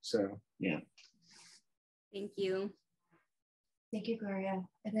position. So yeah. Thank you. Thank you, Gloria.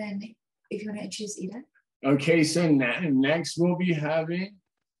 And then if you want to introduce Ida. Okay, so next we'll be having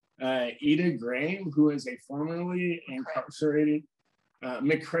Ida Graham, who is a formerly incarcerated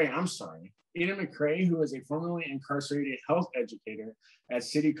McCray, I'm sorry. Ada McCray, who is a formerly incarcerated health educator at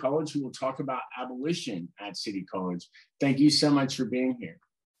City College, who will talk about abolition at City College. Thank you so much for being here.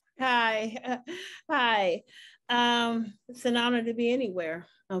 Hi. Hi. It's an honor to be anywhere,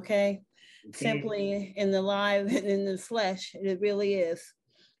 okay? Simply in the live and in the flesh, it really is.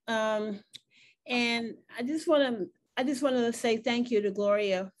 And I just wanted to say thank you to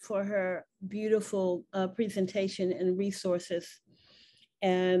Gloria for her beautiful presentation and resources.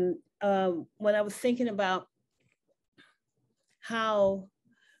 And when I was thinking about how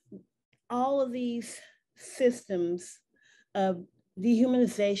all of these systems of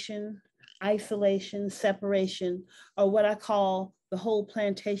dehumanization, isolation, separation, are what I call the whole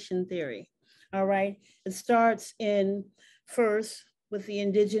plantation theory, all right? It starts in first with the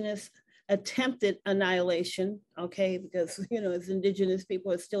indigenous attempted annihilation, okay? Because, you know, as indigenous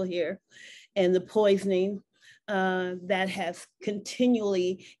people are still here, and the poisoning that has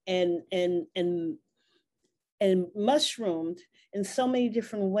continually and mushroomed in so many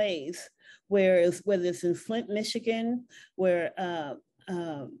different ways, whether it's in Flint, Michigan, where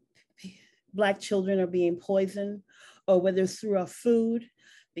Black children are being poisoned, or whether it's through our food.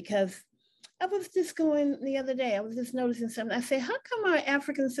 Because I was just going the other day, I was just noticing something. I say, how come our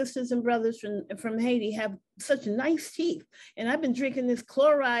African sisters and brothers from Haiti have such nice teeth? And I've been drinking this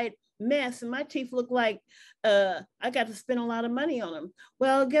chloride mess and my teeth look like I got to spend a lot of money on them.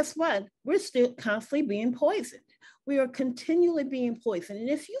 Well, guess what? We're still constantly being poisoned. We are continually being poisoned. And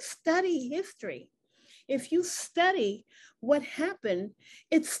if you study history, if you study what happened,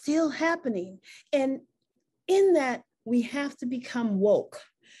 it's still happening. And in that, we have to become woke.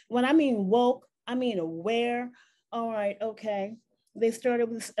 When I mean woke, I mean aware. All right, okay. They started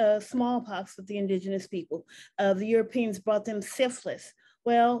with smallpox with the indigenous people. The Europeans brought them syphilis.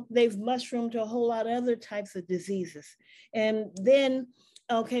 Well, they've mushroomed to a whole lot of other types of diseases. And then,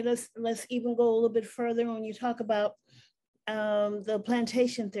 okay, let's even go a little bit further when you talk about the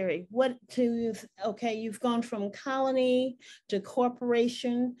plantation theory. Okay, you've gone from colony to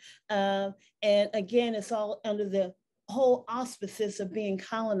corporation. And again, it's all under the whole auspices of being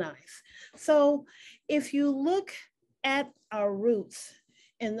colonized. So if you look at our roots,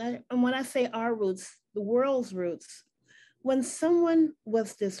 and when I say our roots, the world's roots, when someone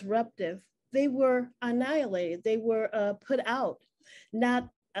was disruptive, they were annihilated. They were put out, not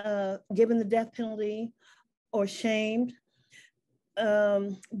given the death penalty or shamed.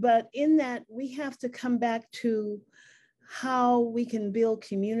 But in that, we have to come back to how we can build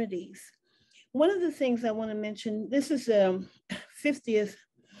communities. One of the things I want to mention, this is the 50th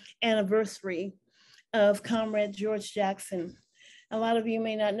anniversary of Comrade George Jackson. A lot of you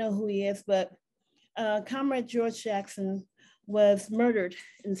may not know who he is, but Comrade George Jackson was murdered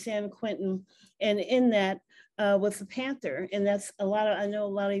in San Quentin, and in that was the Panther, and that's I know a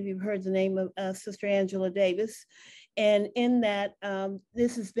lot of you have heard the name of Sister Angela Davis, and in that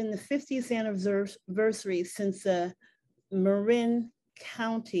this has been the 50th anniversary since Marin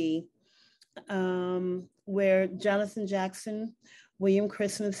County, where Jonathan Jackson, William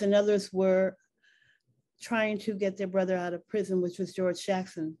Christmas, and others were trying to get their brother out of prison, which was George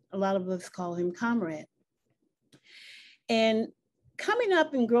Jackson. A lot of us call him Comrade. And coming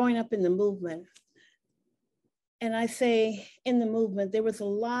up and growing up in the movement, and I say in the movement, there was a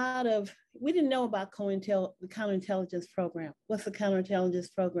lot of, we didn't know about the counterintelligence program. What's the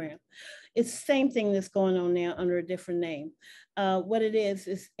counterintelligence program? It's the same thing that's going on now under a different name. What it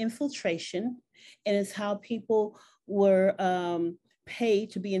is infiltration, and it's how people were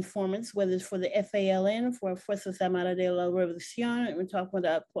paid to be informants, whether it's for the FALN, for Fuerzas Armadas de la Revolución, and we're talking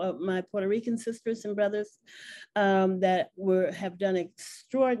about my Puerto Rican sisters and brothers that have done an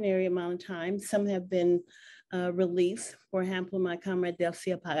extraordinary amount of time. Some have been released, for example, my comrade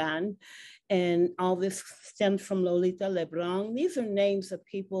Delcia Pagan, and all this stems from Lolita Lebron. These are names of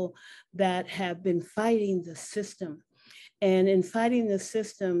people that have been fighting the system. And in fighting the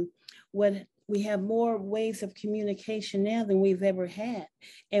system, we have more ways of communication now than we've ever had.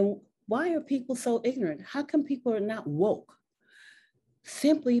 And why are people so ignorant? How come people are not woke?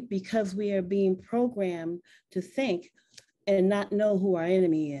 Simply because we are being programmed to think and not know who our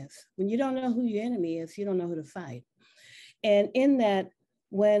enemy is. When you don't know who your enemy is, you don't know who to fight. And in that,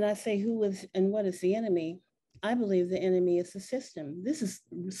 when I say who is and what is the enemy, I believe the enemy is the system.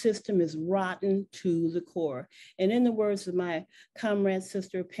 System is rotten to the core. And in the words of my comrade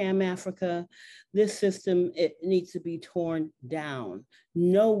sister, Pam Africa, this system, it needs to be torn down.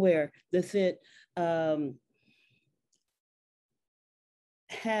 Nowhere does it have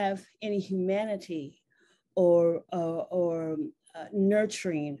any humanity or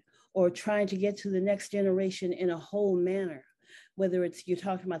nurturing or trying to get to the next generation in a whole manner. whether it's you're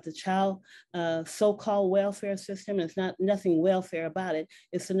talking about the child so-called welfare system. It's not nothing welfare about it.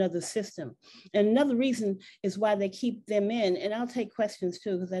 It's another system. And another reason is why they keep them in. And I'll take questions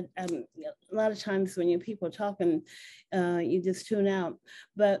too, because a lot of times when people are talking, you just tune out.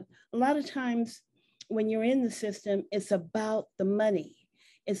 But a lot of times when you're in the system, it's about the money.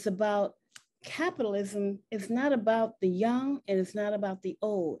 It's about capitalism. It's not about the young and it's not about the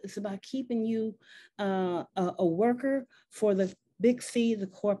old. It's about keeping you a worker for the big C, the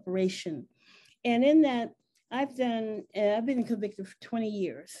corporation. And in that, I've been convicted for 20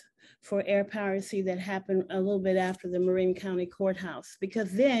 years for air piracy that happened a little bit after the Marin County Courthouse,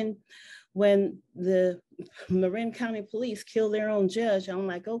 because then when the Marin County Police killed their own judge, I'm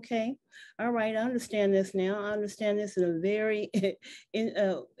like, okay, all right, I understand this now. I understand this in a very,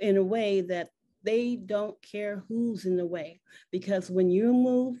 in a way that they don't care who's in the way, because when you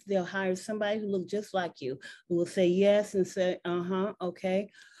move, they'll hire somebody who looks just like you, who will say yes and say, okay.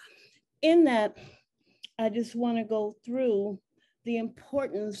 In that, I just want to go through the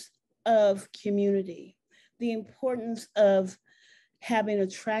importance of community, the importance of having a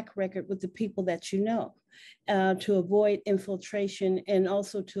track record with the people that you know, to avoid infiltration and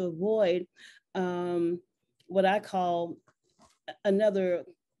also to avoid what I call another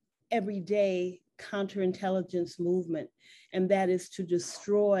everyday counterintelligence movement, and that is to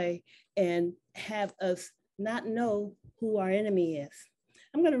destroy and have us not know who our enemy is.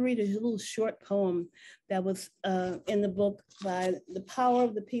 I'm going to read a little short poem that was in the book by The Power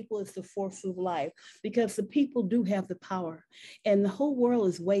of the People is the Force of Life, because the people do have the power and the whole world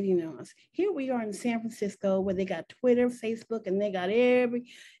is waiting on us. Here we are in San Francisco where they got Twitter, Facebook, and they got every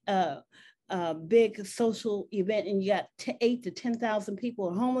big social event, and you got 8,000 to 10,000 people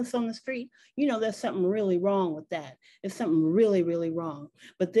are homeless on the street. You know, there's something really wrong with that. There's something really, really wrong.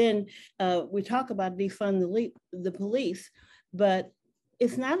 But then we talk about defund the police, but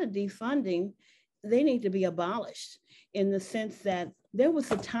it's not a defunding. They need to be abolished in the sense that there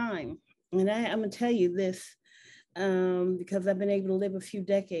was a time, and I'm gonna tell you this because I've been able to live a few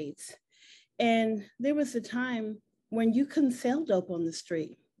decades. And there was a time when you couldn't sell dope on the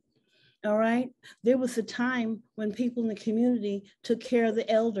street. All right. There was a time when people in the community took care of the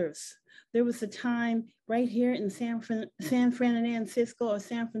elders. There was a time right here in San Francisco or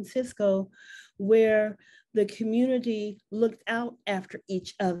San Francisco where the community looked out after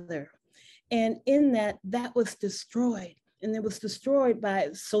each other. And in that was destroyed. And it was destroyed by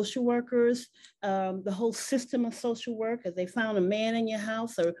social workers, the whole system of social work. If they found a man in your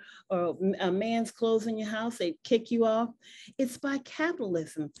house or a man's clothes in your house, they kick you off. It's by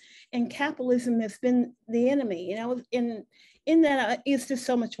capitalism. And capitalism has been the enemy. You know, in that, it's just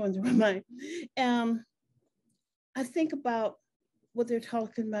so much on my mind. I think about what they're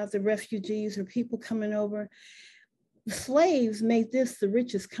talking about, the refugees or people coming over. The slaves made this the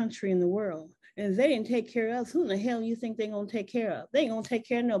richest country in the world. And if they didn't take care of us, who in the hell you think they're gonna take care of? They ain't gonna take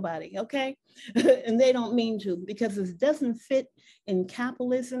care of nobody, okay? And they don't mean to, because it doesn't fit in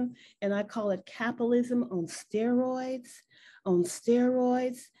capitalism, and I call it capitalism on steroids,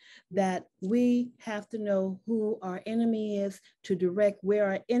 that we have to know who our enemy is to direct where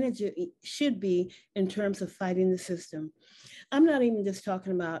our energy should be in terms of fighting the system. I'm not even just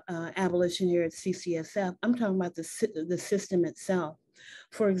talking about abolition here at CCSF. I'm talking about the system itself.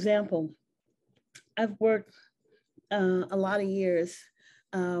 For example, I've worked a lot of years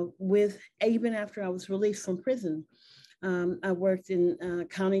with, even after I was released from prison, I worked in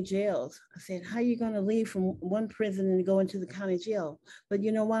county jails. I said, how are you going to leave from one prison and go into the county jail? But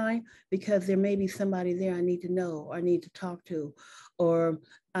you know why? Because there may be somebody there I need to know or I need to talk to, or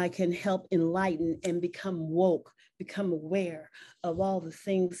I can help enlighten and become woke, become aware of all the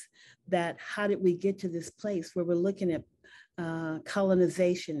things that, how did we get to this place where we're looking at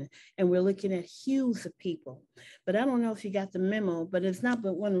colonization and we're looking at hues of people. But I don't know if you got the memo, but it's not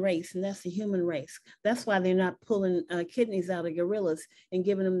but one race, and that's the human race. That's why they're not pulling kidneys out of gorillas and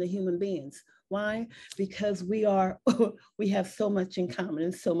giving them to human beings. Why? Because we have so much in common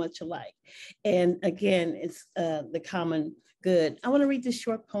and so much alike. And again, it's the common good. I want to read this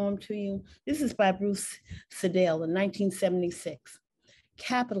short poem to you. This is by Bruce Siddell in 1976.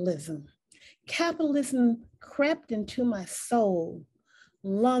 Capitalism. Capitalism crept into my soul,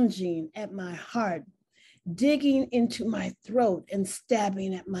 lunging at my heart, digging into my throat and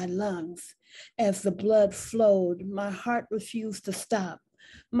stabbing at my lungs. As the blood flowed, my heart refused to stop.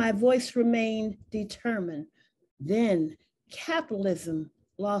 My voice remained determined. Then capitalism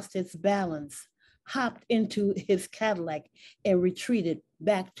lost its balance, hopped into his Cadillac and retreated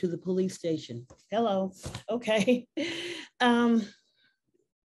back to the police station. Hello, okay.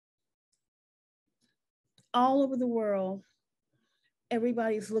 All over the world,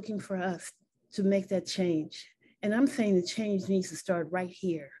 everybody's looking for us to make that change. And I'm saying the change needs to start right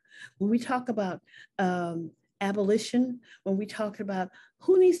here. When we talk about abolition, when we talk about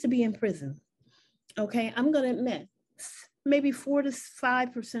who needs to be in prison, okay, I'm going to admit, maybe 4 to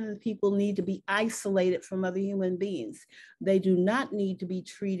 5% of the people need to be isolated from other human beings. They do not need to be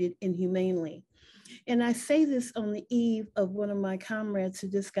treated inhumanely. And I say this on the eve of one of my comrades who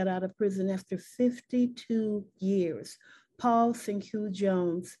just got out of prison after 52 years, Paul Senku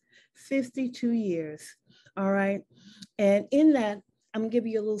Jones, 52 years, all right? And in that, I'm gonna give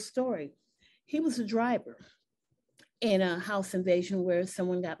you a little story. He was a driver in a house invasion where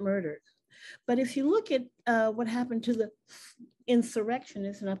someone got murdered. But if you look at what happened to the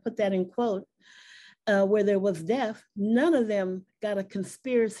insurrectionists, and I put that in quote, where there was death, none of them got a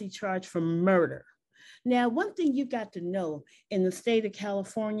conspiracy charge for murder. Now, one thing you got to know in the state of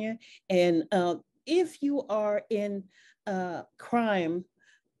California, and if you are in crime,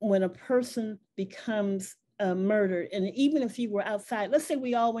 when a person becomes murdered, and even if you were outside, let's say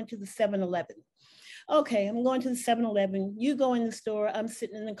we all went to the 7-Eleven. Okay, I'm going to the 7-Eleven, you go in the store, I'm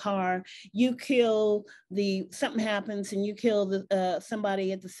sitting in the car, you kill something happens and you kill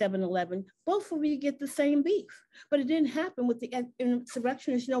somebody at the 7-Eleven, both of you get the same beef. But it didn't happen with the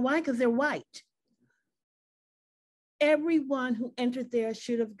insurrectionists. You know why? Because they're white. Everyone who entered there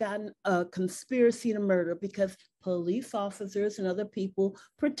should have gotten a conspiracy to murder because police officers and other people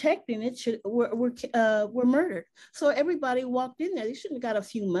protecting it were murdered. So everybody walked in there. They shouldn't have got a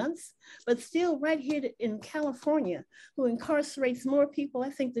few months, but still right here in California, who incarcerates more people,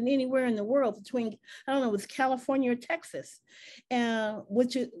 I think, than anywhere in the world between, I don't know, it's California or Texas,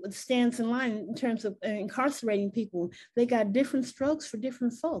 which stands in line in terms of incarcerating people. They got different strokes for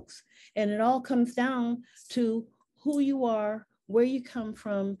different folks. And it all comes down to who you are, where you come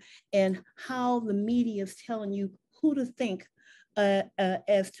from, and how the media is telling you who to think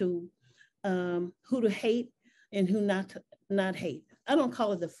as to who to hate and who not hate. I don't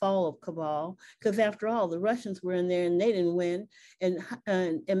call it the fall of cabal, because after all, the Russians were in there and they didn't win. And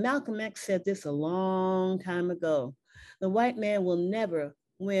Malcolm X said this a long time ago. The white man will never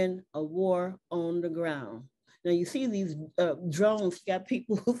win a war on the ground. Now you see these drones, you got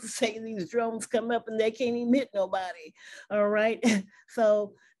people who say these drones come up and they can't even hit nobody, all right?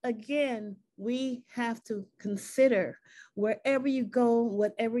 So again, we have to consider wherever you go,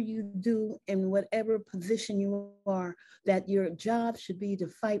 whatever you do, in whatever position you are, that your job should be to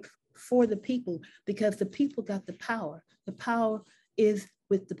fight for the people, because the people got the power. The power is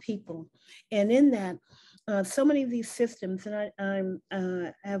with the people. And in that, so many of these systems, and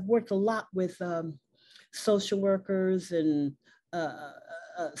I have worked a lot with social workers and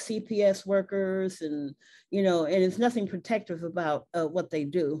CPS workers, and and it's nothing protective about what they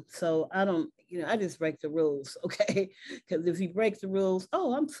do. So I don't, I just break the rules, okay? Because if you break the rules,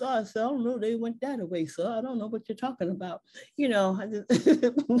 oh, I'm sorry, so I don't know, they went that way, so I don't know what you're talking about. I just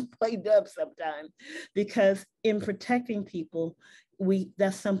play dumb sometimes, because in protecting people,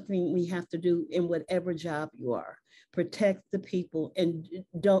 that's something we have to do in whatever job you are. Protect the people and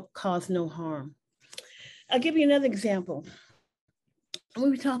don't cause no harm. I'll give you another example. When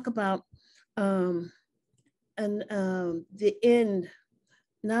we talk about the end,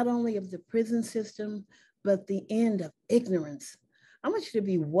 not only of the prison system, but the end of ignorance. I want you to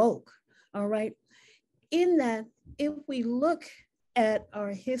be woke, all right? In that, if we look at our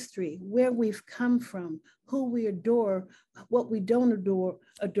history, where we've come from, who we adore, what we don't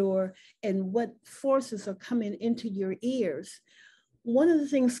adore, and what forces are coming into your ears, one of the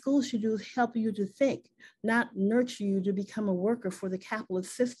things schools should do is help you to think, not nurture you to become a worker for the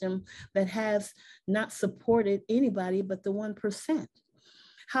capitalist system that has not supported anybody but the 1%.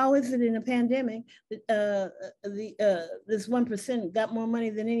 How is it in a pandemic that this 1% got more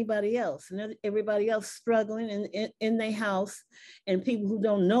money than anybody else, and everybody else struggling in their house, and people who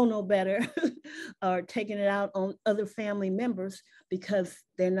don't know no better are taking it out on other family members because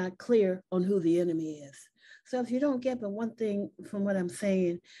they're not clear on who the enemy is? So if you don't get but one thing from what I'm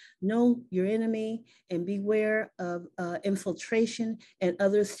saying, know your enemy and beware of infiltration and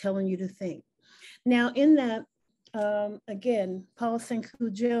others telling you to think. Now in that, again, Paul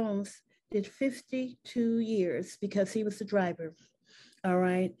Senku Jones did 52 years because he was the driver, all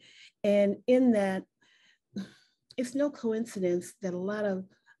right? And in that, it's no coincidence that a lot of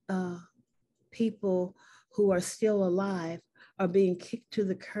people who are still alive are being kicked to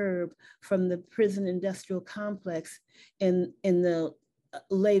the curb from the prison industrial complex in the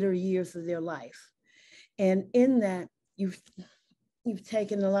later years of their life. And in that, you've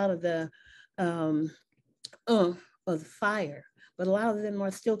taken a lot of the fire, but a lot of them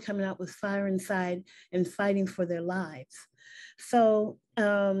are still coming out with fire inside and fighting for their lives. So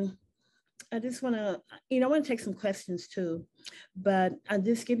I just want to, I want to take some questions too, but I'll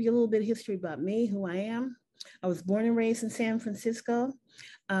just give you a little bit of history about me, who I am. I was born and raised in San Francisco.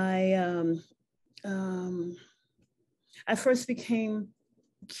 I first became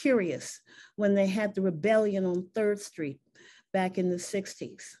curious when they had the rebellion on 3rd Street back in the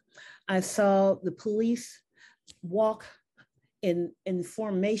 60s. I saw the police walk in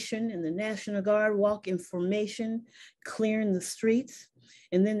formation, and the National Guard walk in formation, clearing the streets.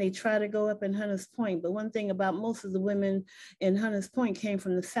 And then they try to go up in Hunters Point. But one thing about most of the women in Hunters Point came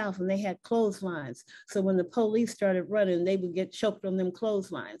from the South, and they had clotheslines. So when the police started running, they would get choked on them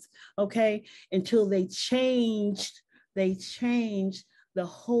clotheslines, okay? Until they changed the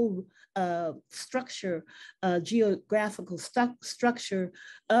whole structure, geographical structure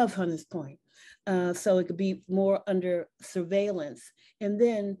of Hunters Point. So it could be more under surveillance. And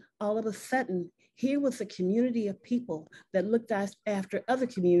then all of a sudden, here was a community of people that looked after other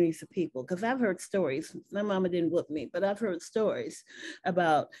communities of people. Because I've heard stories, my mama didn't whoop me, but I've heard stories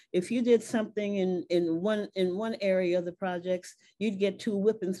about if you did something in one area of the projects, you'd get 2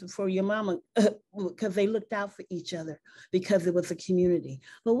 whippings before your mama, because they looked out for each other, because it was a community.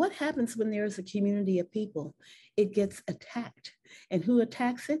 But what happens when there's a community of people? It gets attacked. And who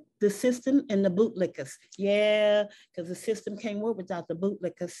attacks it? The system and the bootlickers. Yeah, because the system can't work without the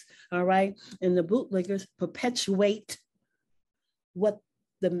bootlickers, all right? And the bootlickers perpetuate what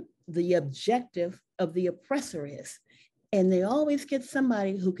the objective of the oppressor is. And they always get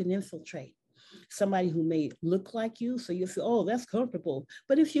somebody who can infiltrate, somebody who may look like you, so you say, oh, that's comfortable.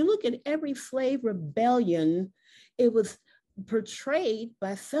 But if you look at every slave rebellion, it was portrayed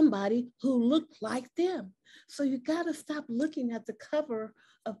by somebody who looked like them. So you got to stop looking at the cover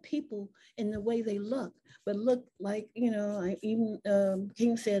of people in the way they look, but look like, even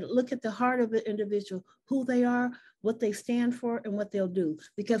King said, look at the heart of the individual, who they are, what they stand for, and what they'll do.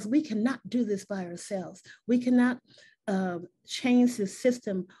 Because we cannot do this by ourselves. We cannot change the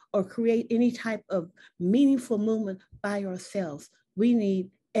system or create any type of meaningful movement by ourselves. We need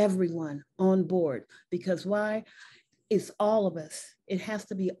everyone on board, because why? It's all of us. It has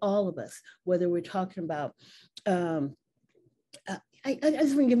to be all of us, whether we're talking about, I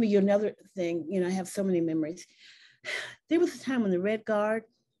just want to give you another thing. I have so many memories. There was a time when the Red Guard,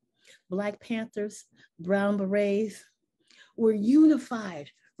 Black Panthers, Brown Berets were unified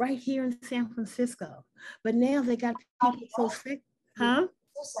right here in San Francisco. But now they got people so sick. Huh?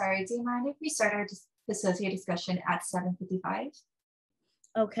 So sorry, do you mind if we start our associate discussion at 7:55?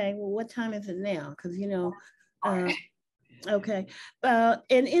 Okay, well, what time is it now? Because, okay.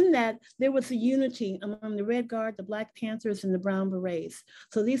 And in that, there was a unity among the Red Guard, the Black Panthers, and the Brown Berets.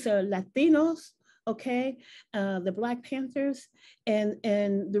 So these are Latinos, okay? The Black Panthers and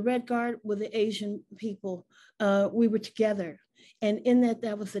the Red Guard were the Asian people. We were together. And in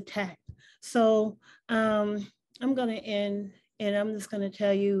that was attacked. So I'm going to end, and I'm just going to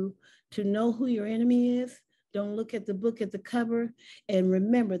tell you to know who your enemy is. Don't look at the book at the cover, and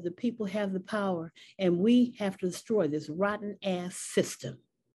remember the people have the power, and we have to destroy this rotten ass system.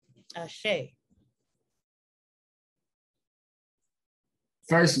 Ashe.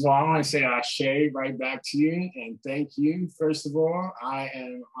 First of all, I want to say Ashe right back to you, and thank you. First of all, I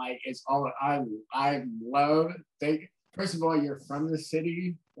am like, it's all I love. First of all, you're from the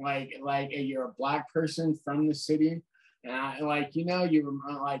city, like you're a Black person from the city. And I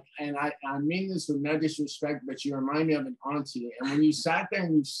mean this with no disrespect, but you remind me of an auntie. And when you sat there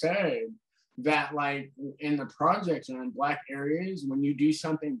and you said that, like, in the projects and in Black areas, when you do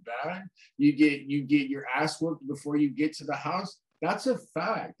something bad, you get your ass whooped before you get to the house. That's a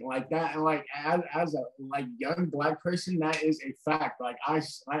fact. Like that, and like as a young Black person, that is a fact. Like I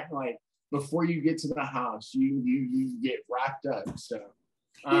before you get to the house, you get wrapped up. So.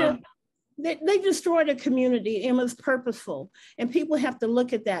 They destroyed a community, and it was purposeful. And people have to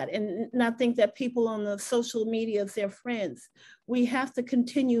look at that and not think that people on the social media is their friends. We have to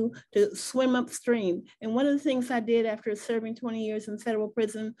continue to swim upstream. And one of the things I did after serving 20 years in federal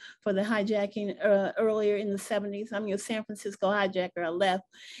prison for the hijacking earlier in the 70s, I'm your San Francisco hijacker, I left,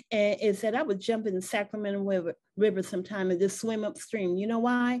 and is that I would jump in the Sacramento River sometime and just swim upstream. You know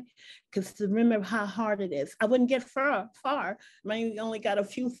why? Because to remember how hard it is. I wouldn't get far. I mean, only got a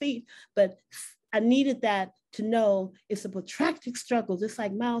few feet, but I needed that to know it's a protracted struggle, just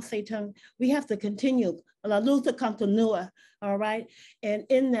like Mao Zedong. We have to continue, la lucha continua, all right? And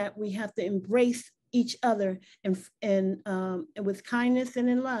in that, we have to embrace each other and with kindness and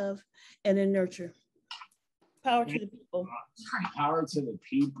in love and in nurture. Power to the people. Power to the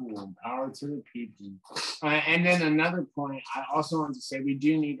people. Power to the people. And then another point, I also want to say we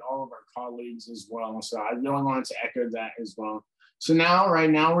do need all of our colleagues as well. So I really wanted to echo that as well. So now,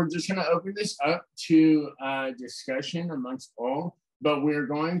 right now, we're just gonna open this up to discussion amongst all, but we're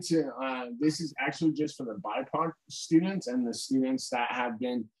going to, this is actually just for the BIPOC students and the students that have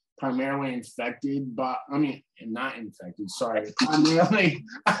been primarily infected, but I mean, not infected, sorry, primarily,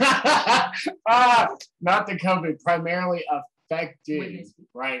 not the COVID, primarily affected,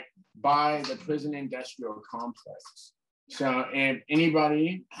 right, by the prison industrial complex. So if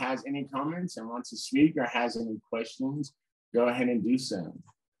anybody has any comments and wants to speak or has any questions, go ahead and do so.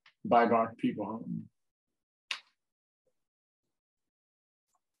 BIPOC people.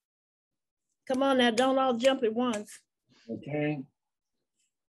 Come on now, don't all jump at once. Okay.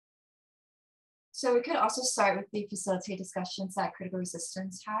 So we could also start with the facilitate discussions that Critical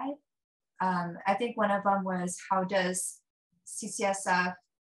Resistance had. I think one of them was, how does CCSF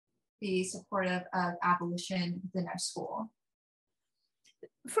be supportive of abolition within our school?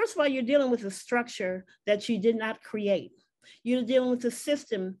 First of all, you're dealing with a structure that you did not create. You're dealing with a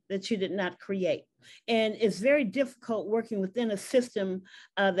system that you did not create. And it's very difficult working within a system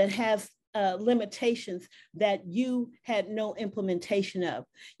that has limitations that you had no implementation of.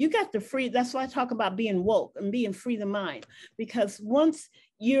 You got the free, that's why I talk about being woke and being free the mind, because once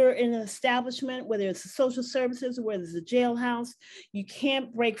you're in an establishment, whether it's the social services or whether it's a jailhouse, you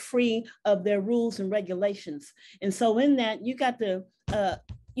can't break free of their rules and regulations. And so in that, you got to,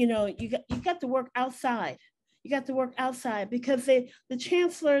 you got to work outside. You got to work outside because the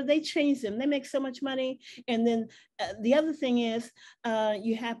chancellor, they change them. They make so much money. And then the other thing is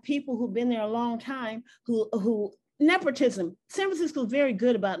you have people who've been there a long time who nepotism. San Francisco is very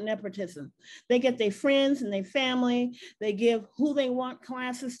good about nepotism. They get their friends and their family. They give who they want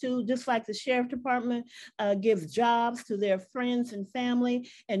classes to, just like the sheriff department gives jobs to their friends and family,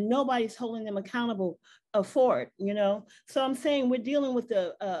 and nobody's holding them accountable for it, you know? So I'm saying we're dealing with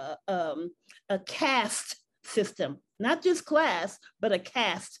a caste system, not just class, but a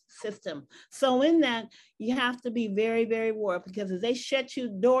caste system. So in that, you have to be very, very aware, because if they shut you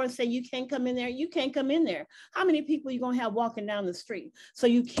door and say you can't come in there, you can't come in there. How many people are you going to have walking down the street? So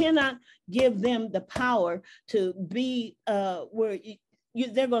you cannot give them the power to be where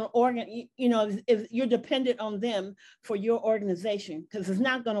they're going to organize, you know, if you're dependent on them for your organization, because it's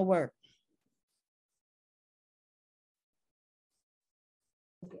not going to work.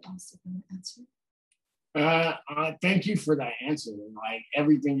 Thank you for that answer. Like,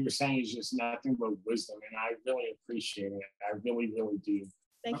 everything you're saying is just nothing but wisdom, and I really appreciate it. I really, really do.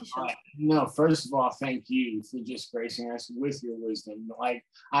 Thank you, Sean. No, first of all, thank you for just gracing us with your wisdom. Like,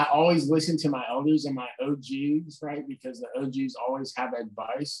 I always listen to my elders and my OGs, right? Because the OGs always have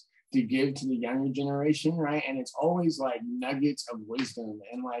advice to give to the younger generation, right? And it's always like nuggets of wisdom.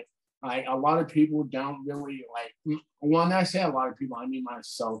 And like a lot of people don't really like, when I say a lot of people, I mean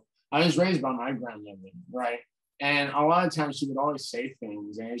myself. I was raised by my grandmother, right? And a lot of times she would always say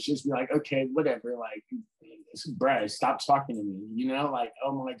things, and it's just be like, okay, whatever, like, Brad, stop talking to me, you know, like,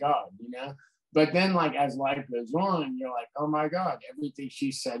 oh my God, you know? But then, like, as life goes on, you're like, oh my God, everything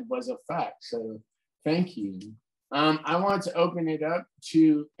she said was a fact. So thank you. I want to open it up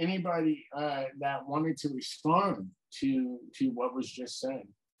to anybody that wanted to respond to what was just said.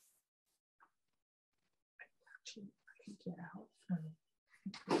 Actually, I can get out.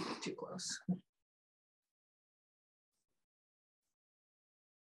 Too close.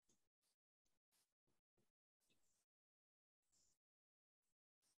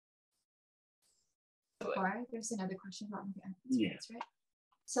 Or there's another question about yeah. Right?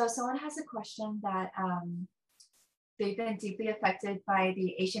 So someone has a question that they've been deeply affected by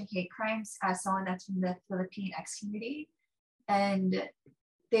the Asian hate crimes as someone that's from the Philippine X community. And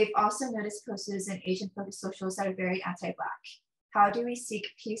they've also noticed posters in Asian-focused socials that are very anti-Black. How do we seek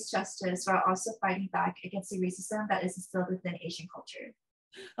peace, justice, while also fighting back against the racism that is instilled within Asian culture?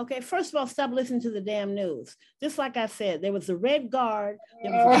 Okay, first of all, stop listening to the damn news. Just like I said, there was a Red Guard,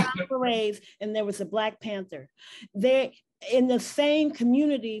 there was a parades, and there was a Black Panther. They're in the same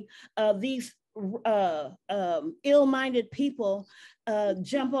community. These ill-minded people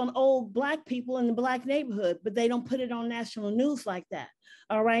jump on old Black people in the Black neighborhood, but they don't put it on national news like that.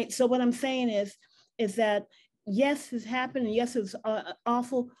 All right. So what I'm saying is that yes, it's happened, and yes, it's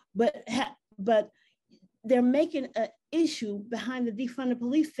awful, but they're making an issue behind the defunded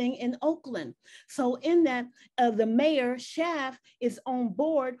police thing in Oakland. So in that, the mayor, Schaaf, is on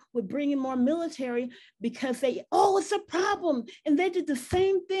board with bringing more military because it's a problem. And they did the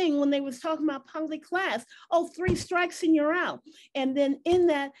same thing when they was talking about public class. 3 strikes and you're out. And then in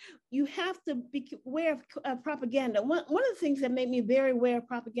that, you have to be aware of propaganda. One of the things that made me very aware of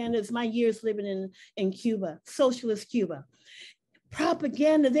propaganda is my years living in Cuba, socialist Cuba.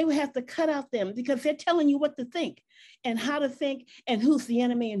 propaganda, they would have to cut out them because they're telling you what to think and how to think and who's the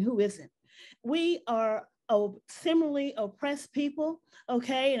enemy and who isn't. We are similarly oppressed people,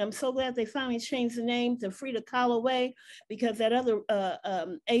 okay? And I'm so glad they finally changed the name to Frida Kahlo, because that other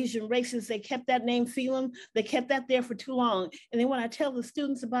Asian races, they kept that name Phelan, they kept that there for too long. And then when I tell the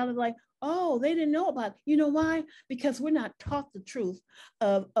students about it, like, oh, they didn't know about it. You know why? Because we're not taught the truth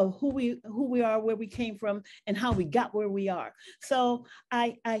of who we are, where we came from, and how we got where we are. So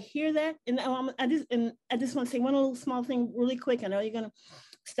I hear that, and I just want to say one little small thing really quick. I know you're gonna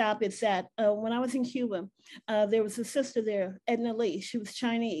stop. It's that when I was in Cuba, there was a sister there, Edna Lee. She was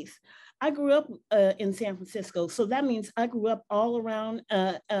Chinese. I grew up in San Francisco, so that means I grew up all around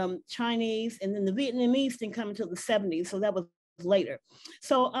Chinese, and then the Vietnamese didn't come until the 70s, so that was later.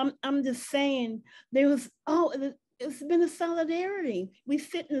 So I'm just saying there was, it's been a solidarity. We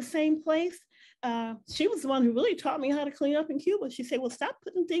sit in the same place. She was the one who really taught me how to clean up in Cuba. She said, well, stop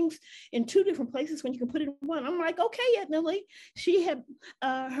putting things in two different places when you can put it in one. I'm like, okay, Edna Lee. She had,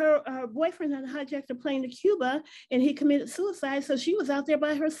 her boyfriend had hijacked a plane to Cuba and he committed suicide. So she was out there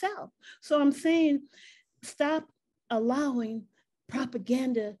by herself. So I'm saying, stop allowing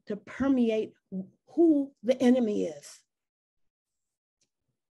propaganda to permeate who the enemy is.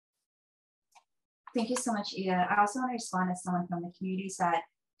 Thank you so much, Ida. I also want to respond to someone from the communities that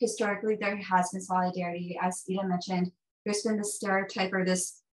historically there has been solidarity. As Ida mentioned, there's been this stereotype or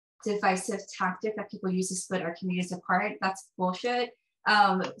this divisive tactic that people use to split our communities apart. That's bullshit.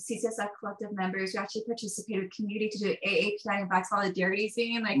 CCSF collective members who actually participated with community to do AAPI and Black Solidarity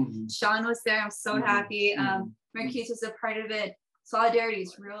scene. Like Sean was there. I'm so happy. Marquise was a part of it. Solidarity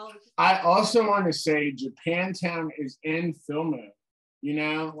is real. I also want to say Japantown is in Filma. You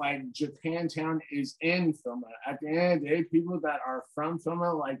know, like Japantown is in Filma. At the end of the day, people that are from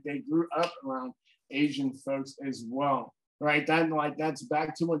Filma, like they grew up around Asian folks as well, right? That's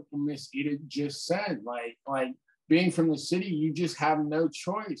back to what Miss Ida just said. Like being from the city, you just have no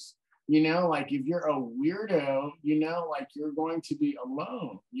choice. You know, like if you're a weirdo, you know, like you're going to be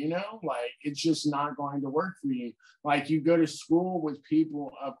alone. You know, like it's just not going to work for you. Like you go to school with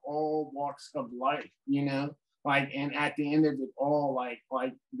people of all walks of life. You know. Like, and at the end of it all,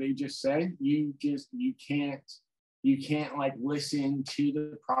 like they just said, you can't like listen to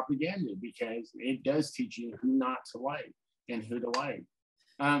the propaganda because it does teach you who not to like and who to like.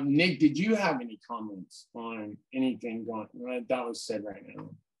 Nick, did you have any comments on anything that was said right now?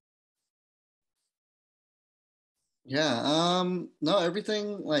 Yeah, no,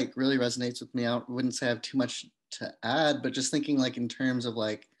 everything like really resonates with me. I wouldn't say I have too much to add, but just thinking like in terms of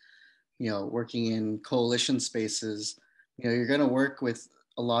like, you know, working in coalition spaces, you know, you're going to work with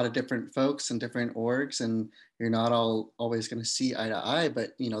a lot of different folks and different orgs, and you're not all always going to see eye to eye,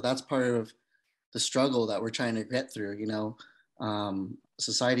 but, you know, that's part of the struggle that we're trying to get through. You know,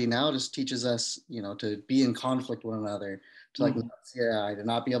 society now just teaches us, you know, to be in conflict with one another, to like, not see eye to eye, to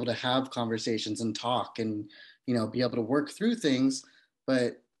not be able to have conversations and talk and, you know, be able to work through things.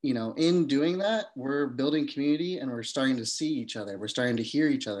 But you know, in doing that, we're building community and we're starting to see each other. We're starting to hear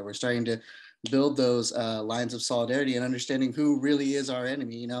each other. We're starting to build those lines of solidarity and understanding who really is our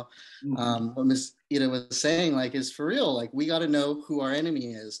enemy. You know, what Ms. Ida was saying, like, is for real. Like, we got to know who our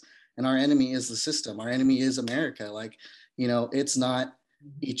enemy is, and our enemy is the system. Our enemy is America. Like, you know, it's not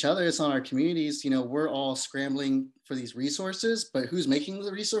each other. It's not our communities. You know, we're all scrambling for these resources, but who's making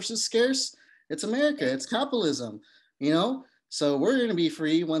the resources scarce? It's America. It's capitalism. You know. So we're going to be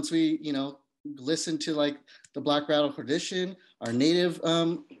free once we, you know, listen to like the Black Radical tradition, our Native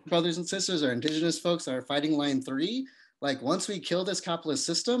brothers and sisters, our Indigenous folks that are fighting line 3. Like once we kill this capitalist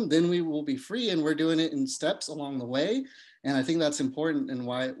system, then we will be free, and we're doing it in steps along the way. And I think that's important, and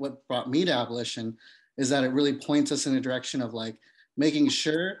why what brought me to abolition is that it really points us in a direction of like making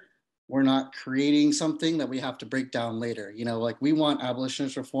sure we're not creating something that we have to break down later. You know, like we want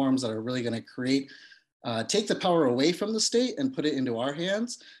abolitionist reforms that are really going to create take the power away from the state and put it into our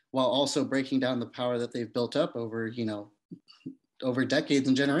hands, while also breaking down the power that they've built up over, you know, over decades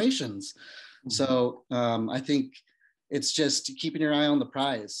and generations. So I think it's just keeping your eye on the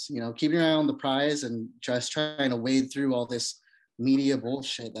prize, you know, keeping your eye on the prize and just trying to wade through all this media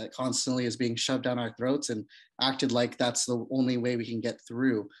bullshit that constantly is being shoved down our throats and acted like that's the only way we can get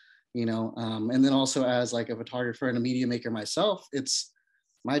through, you know. And then also as like a photographer and a media maker myself, it's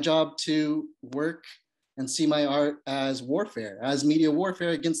my job to work and see my art as warfare, as media warfare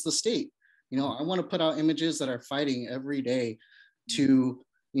against the state. You know, I want to put out images that are fighting every day to,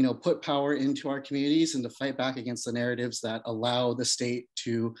 you know, put power into our communities and to fight back against the narratives that allow the state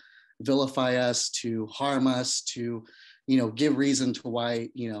to vilify us, to harm us, to, you know, give reason to why,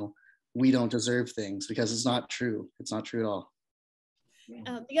 you know, we don't deserve things, because it's not true. It's not true at all.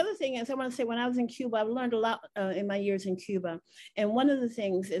 The other thing is, I want to say, when I was in Cuba, I've learned a lot in my years in Cuba. And one of the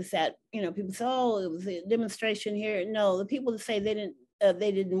things is that, you know, people say, oh, it was a demonstration here. No, the people that say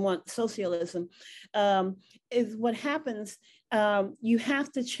they didn't want socialism is what happens. You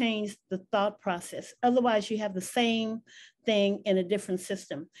have to change the thought process. Otherwise, you have the same thing in a different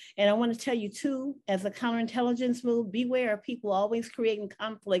system. And I want to tell you too, as a counterintelligence move, beware of people always creating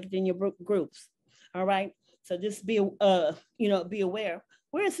conflict in your groups. All right. So just be aware.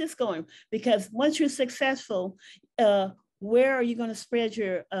 Where is this going? Because once you're successful, where are you going to spread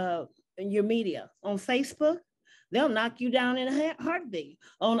your media? On Facebook? They'll knock you down in a heartbeat.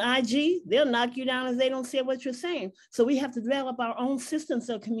 On IG, they'll knock you down if they don't see what you're saying. So we have to develop our own systems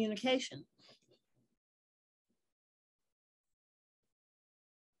of communication.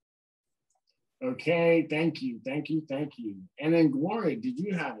 Okay, thank you. And then Gloria, did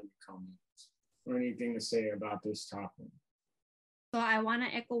you have any comments or anything to say about this topic? So I want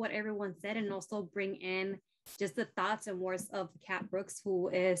to echo what everyone said and also bring in just the thoughts and words of Kat Brooks, who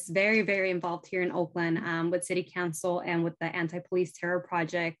is very, very involved here in Oakland with City Council and with the Anti-Police Terror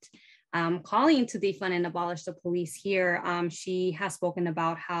Project, calling to defund and abolish the police here. She has spoken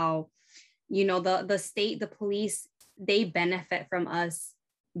about how, you know, the state, the police, they benefit from us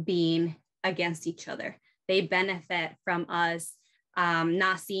being against each other. They benefit from us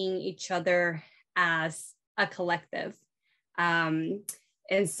not seeing each other as a collective. And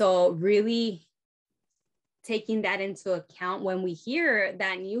so really taking that into account when we hear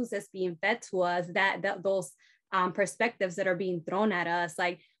that news that's being fed to us, that those perspectives that are being thrown at us,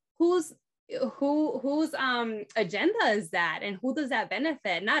 like whose agenda is that, and who does that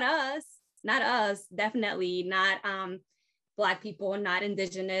benefit? Not us, definitely not Black people, not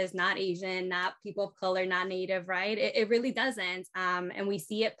Indigenous, not Asian, not people of color, not Native, right? It really doesn't. And we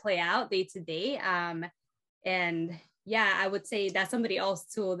see it play out day to day. And yeah, I would say that's somebody else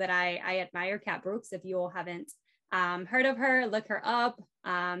too that I admire, Kat Brooks. If you all haven't heard of her, look her up.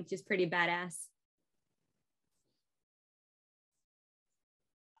 She's pretty badass.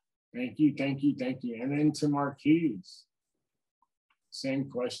 Thank you. And then to Marquise, same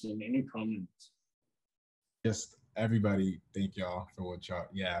question, any comments? Just everybody, thank y'all for what y'all,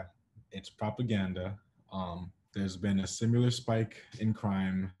 yeah, it's propaganda. There's been a similar spike in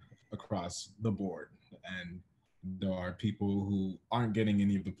crime across the board, and there are people who aren't getting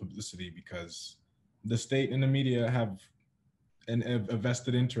any of the publicity because the state and the media have a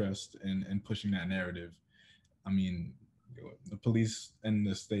vested interest in pushing that narrative. I mean, the police and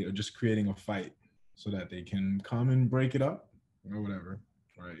the state are just creating a fight so that they can come and break it up or whatever,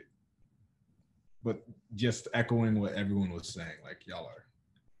 right? But just echoing what everyone was saying, like y'all are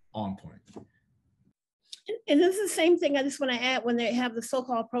on point. And this is the same thing I just want to add. When they have the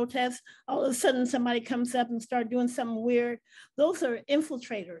so-called protests, all of a sudden somebody comes up and start doing something weird. Those are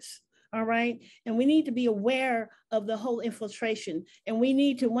infiltrators, all right? And we need to be aware of the whole infiltration. And we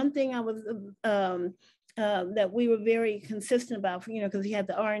need to, one thing I was, that we were very consistent about, you know, because you had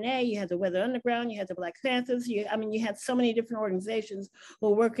the RNA, you had the Weather Underground, you had the Black Panthers, you had so many different organizations who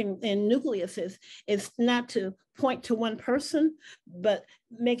were working in nucleuses. It's not to point to one person, but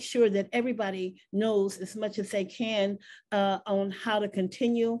make sure that everybody knows as much as they can on how to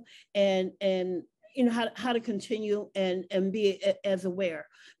continue and you know, how to continue and be as aware.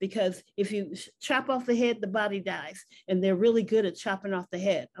 Because if you chop off the head, the body dies. And they're really good at chopping off the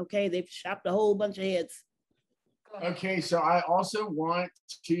head, okay? They've chopped a whole bunch of heads. Okay, so I also want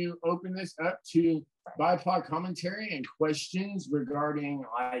to open this up to BIPOC commentary and questions regarding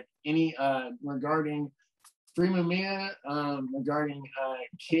like any, regarding Free Mumia, regarding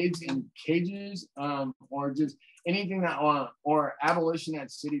kids in cages, or just anything that, or abolition at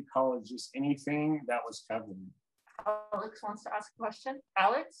City College, just anything that was covered. Alex wants to ask a question.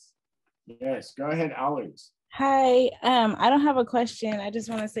 Alex? Yes, go ahead, Alex. Hi, I don't have a question. I just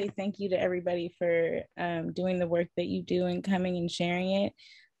want to say thank you to everybody for doing the work that you do and coming and sharing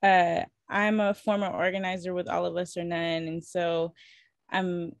it. I'm a former organizer with All of Us or None, and so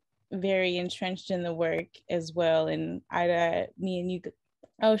I'm very entrenched in the work as well. And Ida, me and you,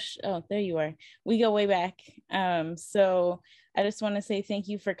 oh, there you are. We go way back. So I just want to say thank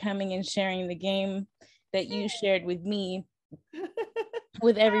you for coming and sharing the game that you shared with me,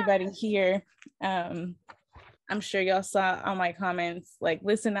 with everybody here. I'm sure y'all saw all my comments, like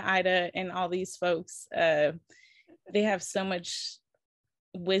listen to Ida and all these folks. They have so much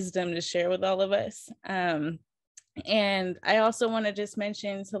wisdom to share with all of us. And I also want to just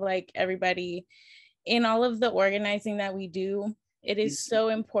mention to like everybody, in all of the organizing that we do, it is so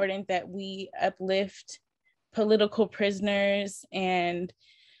important that we uplift political prisoners and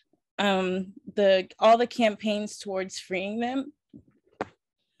all the campaigns towards freeing them.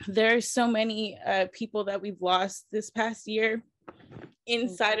 there are so many people that we've lost this past year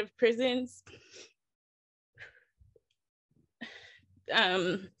inside of prisons.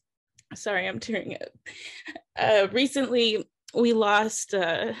 Sorry, I'm tearing up. Recently, we lost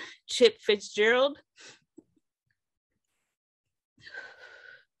Chip Fitzgerald.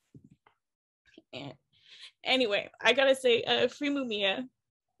 And anyway, I gotta say, free Mumia,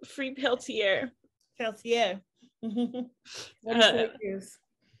 free Peltier. Peltier.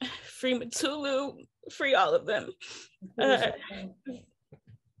 Free Matulu, free all of them.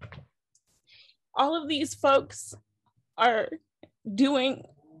 All of these folks have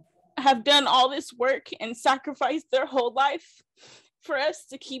done all this work and sacrificed their whole life for us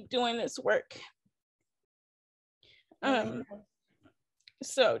to keep doing this work.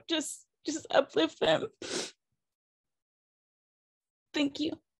 So just uplift them. Thank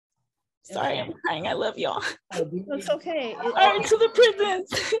you. Sorry, I'm crying. I love y'all. It's okay. All right, to the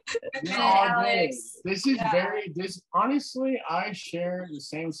prisons. Honestly, I share the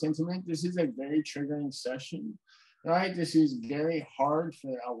same sentiment. This is a very triggering session, right? This is very hard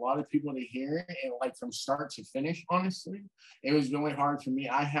for a lot of people to hear, and like from start to finish, honestly. It was really hard for me.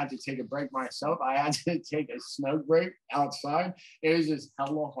 I had to take a break myself. I had to take a smoke break outside. It was just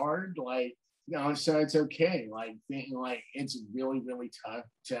hella hard, like, you know, so it's okay. Like, it's really, really tough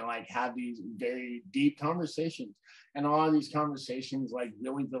to like have these very deep conversations, and all of these conversations like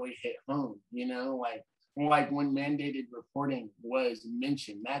really, really hit home. You know, like when mandated reporting was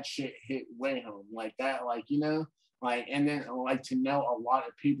mentioned, that shit hit way home. Like that, like, you know, like, and then like to know a lot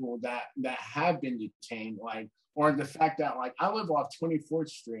of people that have been detained, like, or the fact that like I live off 24th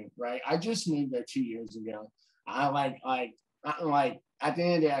Street, right? I just moved there 2 years ago. I at the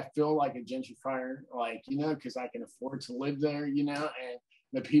end of the day, I feel like a gentrifier, like, you know, because I can afford to live there, you know, and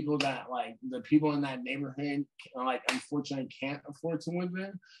the people in that neighborhood, like, unfortunately can't afford to live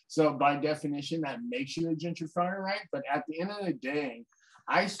there. So by definition, that makes you a gentrifier, right? But at the end of the day,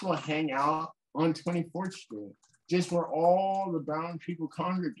 I still hang out on 24th Street, just where all the brown people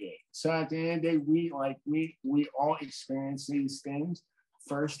congregate. So at the end of the day, we all experience these things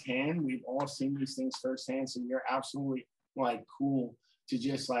firsthand. We've all seen these things firsthand. So you're absolutely like cool to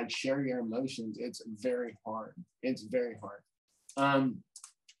just like share your emotions. It's very hard. It's very hard.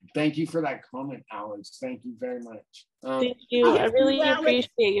 Thank you for that comment, Alex. Thank you very much. Thank you. I really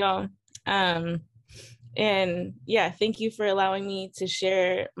appreciate y'all. And yeah, thank you for allowing me to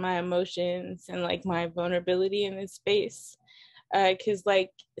share my emotions and like my vulnerability in this space. Because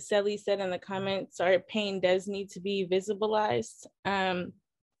like Sally said in the comments, our pain does need to be visibilized. And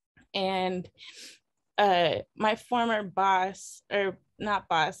my former boss, or not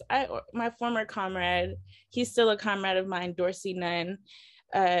boss, my former comrade, he's still a comrade of mine, Dorsey Nunn.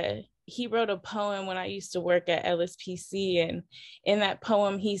 He wrote a poem when I used to work at LSPC, and in that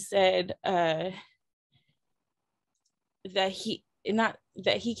poem he said that he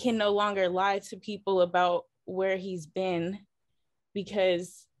can no longer lie to people about where he's been,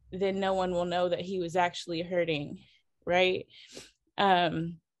 because then no one will know that he was actually hurting, right?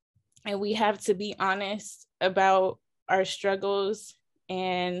 And we have to be honest about our struggles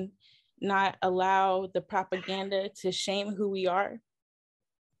and not allow the propaganda to shame who we are,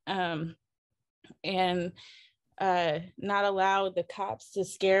 and not allow the cops to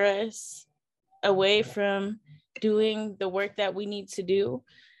scare us away from doing the work that we need to do.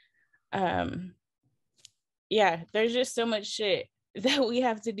 Yeah, there's just so much shit that we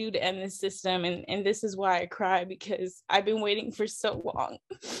have to do to end this system. And this is why I cry, because I've been waiting for so long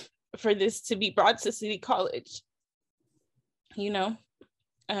for this to be brought to City College. You know,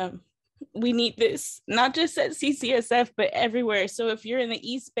 we need this, not just at CCSF, but everywhere. So if you're in the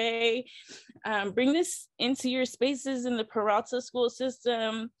East Bay, bring this into your spaces in the Peralta school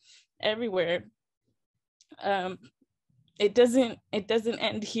system, everywhere. It doesn't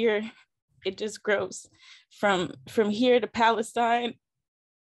end here. It just grows from here to Palestine.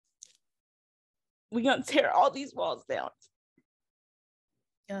 We're gonna tear all these walls down.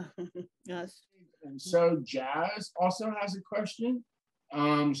 Yeah. Yes. And so Jazz also has a question.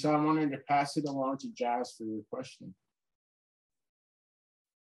 So I wanted to pass it along to Jazz for your question.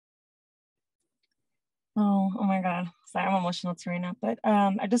 Oh my God. Sorry, I'm emotional too right now. But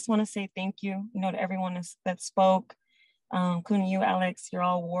I just want to say thank you, to everyone that spoke, including you, Alex. You're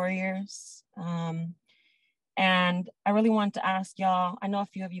all warriors. And I really wanted to ask y'all, I know a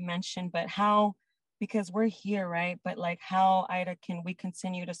few of you mentioned, but how, because we're here, right? But like how, Ida, can we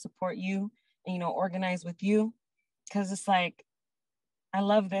continue to support you and, organize with you? Because it's like, I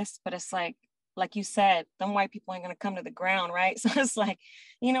love this, but it's like you said, them white people ain't gonna come to the ground, right? So it's like,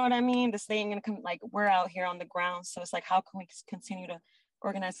 you know what I mean? The state ain't gonna come, like we're out here on the ground. So it's like, how can we continue to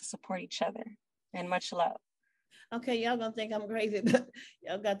organize to support each other. And much love. Okay, y'all gonna think I'm crazy, but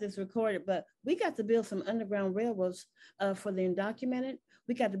y'all got this recorded, but we got to build some underground railroads for the undocumented.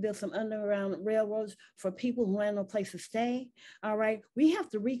 We got to build some underground railroads for people who have no place to stay. All right, we have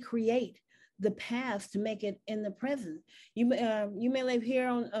to recreate the past to make it in the present. You may live here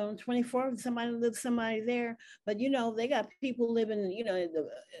on 24th, somebody lives somebody there, but you know, they got people living, you know,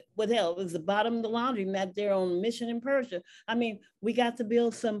 what the hell is the bottom of the laundromat there on Mission in Persia. I mean, we got to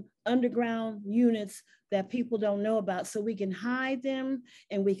build some underground units that people don't know about so we can hide them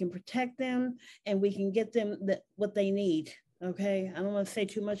and we can protect them and we can get them what they need. Okay, I don't want to say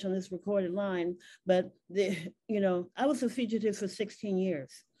too much on this recorded line, but you know, I was a fugitive for 16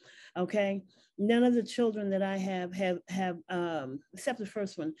 years. Okay, none of the children that I have except the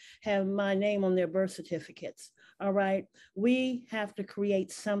first one, have my name on their birth certificates. All right, we have to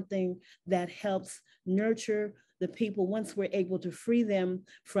create something that helps nurture the people once we're able to free them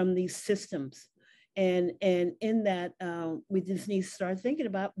from these systems. And in that, we just need to start thinking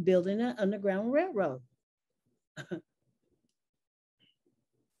about building an underground railroad.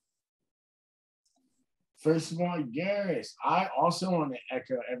 First of all, Garris, I also want to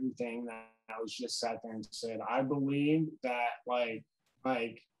echo everything that I was just sat there and said. I believe that like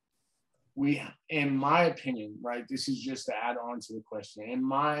we, in my opinion, right, this is just to add on to the question. In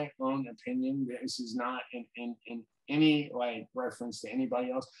my own opinion, this is not in any like reference to anybody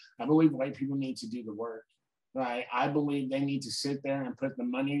else. I believe white people need to do the work, right? I believe they need to sit there and put their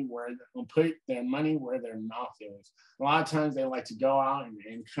money where their mouth is. A lot of times they like to go out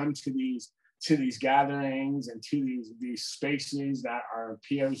and come to these gatherings and to these spaces that are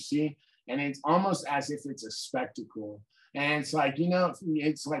POC, and it's almost as if it's a spectacle. And it's like, you know,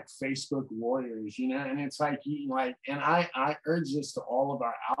 it's like Facebook warriors, you know, and it's like, and I urge this to all of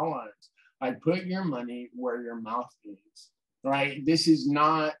our allies, like put your money where your mouth is, right? This is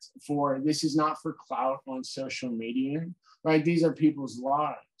not for clout on social media, right? These are people's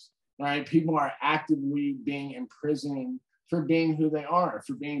lives, right? People are actively being imprisoned for being who they are,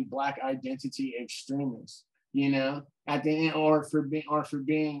 for being Black identity extremists, you know, at the end, or for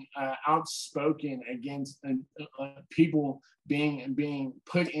being outspoken against people being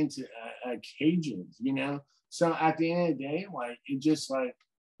put into cages, you know. So at the end of the day, like it just like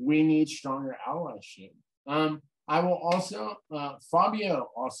we need stronger allyship. I will also Fabio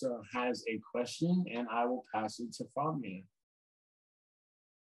also has a question, and I will pass it to Fabio.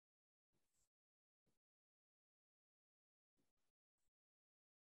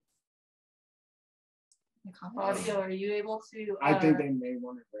 Fabio, are you able to? I think they may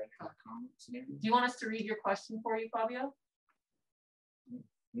want to read our comments. Maybe. Do you want us to read your question for you, Fabio?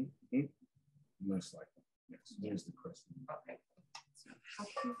 Most likely. Yes. Here's the question. Okay.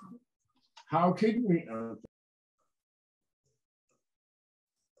 How could we?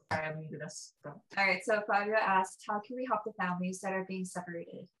 I muted us. Go. All right. So Fabio asked, how can we help the families that are being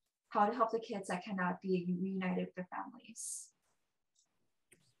separated? How to help the kids that cannot be reunited with their families?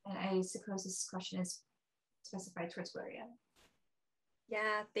 And I suppose this question is specified towards Gloria.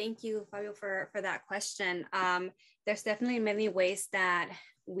 Yeah, thank you, Fabio, for that question. There's definitely many ways that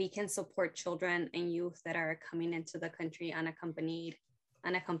we can support children and youth that are coming into the country unaccompanied.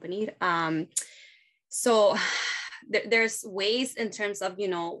 So there's ways in terms of, you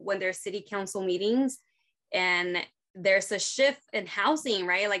know, when there's city council meetings and there's a shift in housing,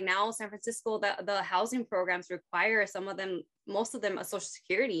 right? Like now San Francisco, the housing programs require most of them a Social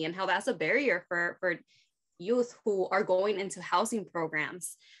Security, and how that's a barrier for youth who are going into housing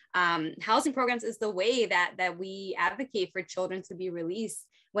programs. Housing programs is the way that we advocate for children to be released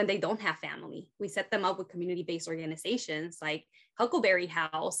when they don't have family. We set them up with community-based organizations like Huckleberry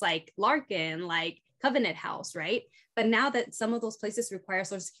House, like Larkin, like Covenant House, right? But now that some of those places require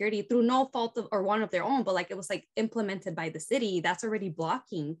Social Security through no fault of or one of their own, but like it was like implemented by the city, that's already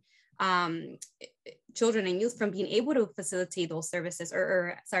blocking children and youth from being able to facilitate those services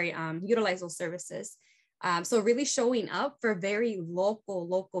utilize those services. So really showing up for very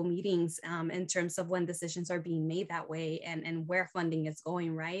local meetings in terms of when decisions are being made that way and where funding is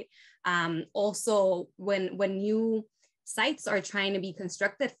going, right? Also, when new sites are trying to be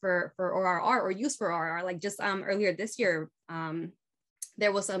constructed for ORR or used for ORR, like just earlier this year,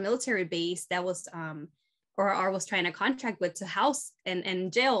 there was a military base that was ORR was trying to contract with to house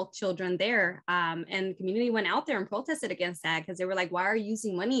and jail children there. And the community went out there and protested against that because they were like, why are you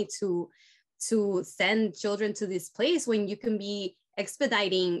using money to send children to this place when you can be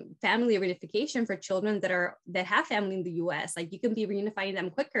expediting family reunification for children that have family in the US? Like you can be reunifying them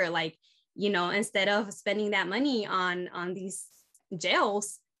quicker, like, you know, instead of spending that money on these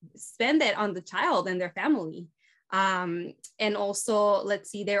jails, spend it on the child and their family. And also, let's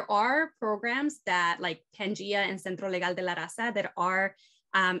see, there are programs that like Pangea and Centro Legal de la Raza that are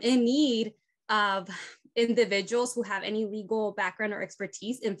in need of individuals who have any legal background or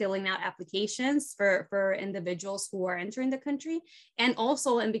expertise in filling out applications for individuals who are entering the country, and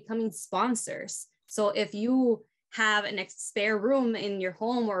also in becoming sponsors. So if you have an spare room in your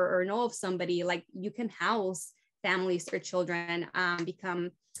home or know of somebody, like you can house families or children,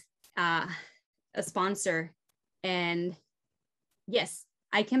 become a sponsor. And yes,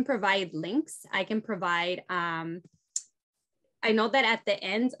 I can provide links. I can provide, I know that at the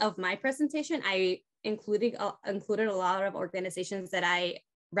end of my presentation, I included a lot of organizations that I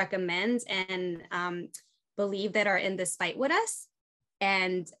recommend and believe that are in this fight with us.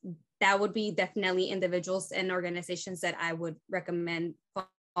 And that would be definitely individuals and organizations that I would recommend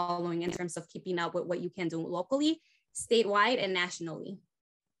following in terms of keeping up with what you can do locally, statewide, and nationally.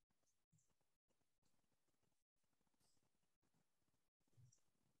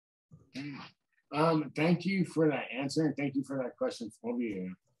 Thank you for that answer, and thank you for that question, Fobia.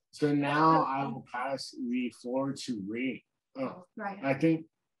 So now I will pass the floor to Ree. Oh, right. I think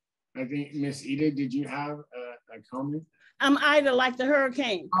Miss Ida, did you have a comment? I'm Ida, like the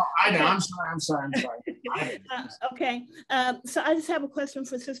hurricane. Oh, Ida, okay. I'm sorry. Okay, so I just have a question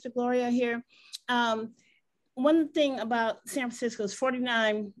for Sister Gloria here. One thing about San Francisco is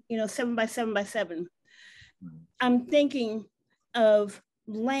 49, 7 by 7 by 7. I'm thinking of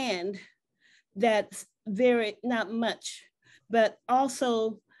land that's very, not much, but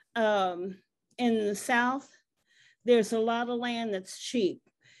also in the South, there's a lot of land that's cheap.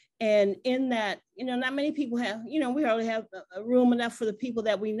 And in that, not many people have, we already have room enough for the people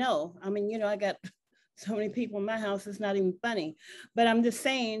that we know. I mean, I got so many people in my house, it's not even funny. But I'm just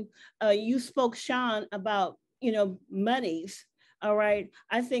saying, you spoke, Sean, about, monies, all right?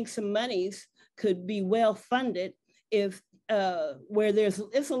 I think some monies could be well funded if, where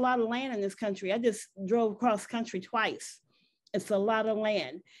it's a lot of land in this country. I just drove across country twice. It's a lot of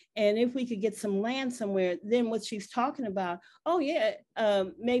land. And if we could get some land somewhere, then what she's talking about, oh yeah,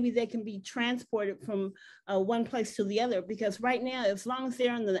 maybe they can be transported from one place to the other, because right now, as long as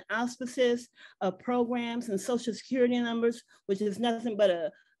they're under the auspices of programs and Social Security numbers, which is nothing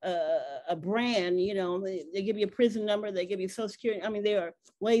but a brand, they give you a prison number, they give you Social Security. I mean, there are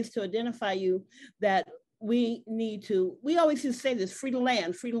ways to identify you that we always just say this, free the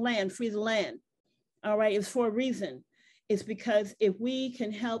land, free the land, free the land. All right, it's for a reason. It's because if we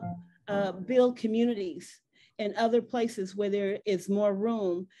can help build communities in other places where there is more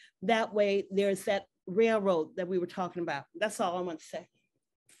room, that way there's that railroad that we were talking about. That's all I want to say.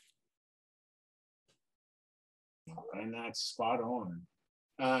 And that's spot on.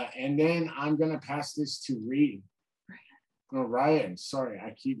 And then I'm gonna pass this to Reed. Oh, Ryan, sorry,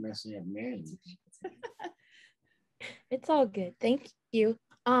 I keep messing up names. It's all good, thank you.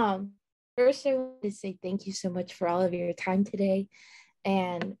 First, I want to say thank you so much for all of your time today.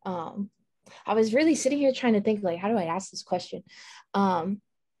 And I was really sitting here trying to think, like, how do I ask this question? But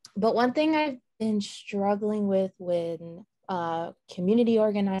one thing I've been struggling with when community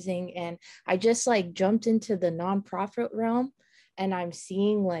organizing, and I just like jumped into the nonprofit realm, and I'm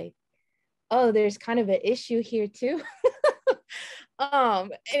seeing like, oh, there's kind of an issue here too.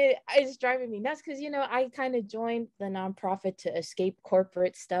 It's driving me nuts because, I kind of joined the nonprofit to escape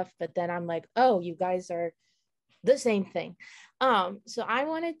corporate stuff, but then I'm like, oh, you guys are the same thing. So I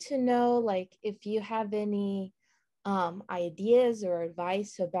wanted to know, like, if you have any ideas or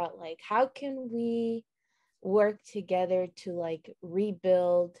advice about like, how can we work together to like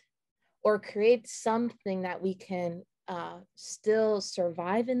rebuild or create something that we can still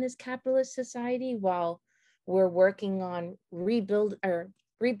survive in this capitalist society while we're working on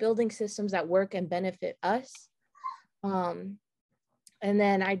rebuilding systems that work and benefit us. And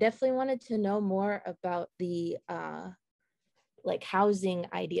then I definitely wanted to know more about the like housing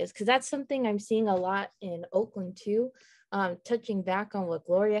ideas, because that's something I'm seeing a lot in Oakland too. Touching back on what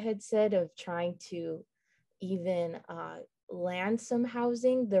Gloria had said of trying to even land some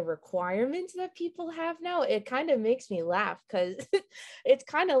housing, the requirements that people have now, it kind of makes me laugh because it's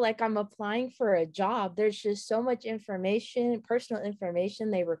kind of like I'm applying for a job. There's just so much information, personal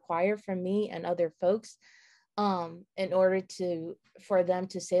information they require from me and other folks in order for them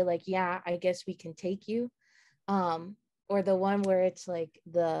to say like, yeah, I guess we can take you. Or the one where it's like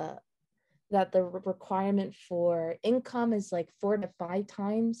the requirement for income is like 4 to 5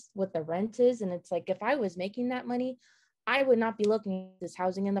 times what the rent is. And it's like, if I was making that money, I would not be looking at this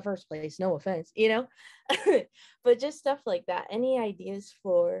housing in the first place. No offense, but just stuff like that. Any ideas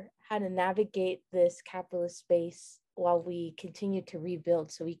for how to navigate this capitalist space while we continue to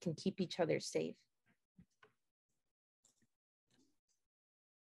rebuild so we can keep each other safe?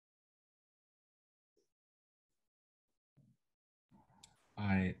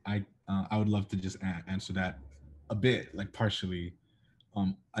 I would love to just answer that a bit, like partially.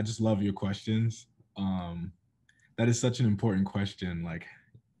 I just love your questions. That is such an important question. Like,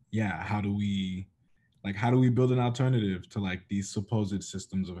 yeah, how do we build an alternative to like these supposed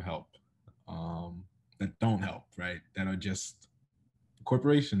systems of help that don't help, right? That are just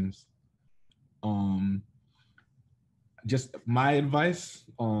corporations. Um, just my advice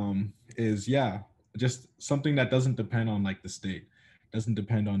is, yeah, just something that doesn't depend on like the state, doesn't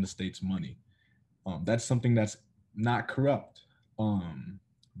depend on the state's money. That's something that's not corrupt.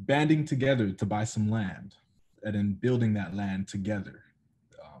 Banding together to buy some land and then building that land together.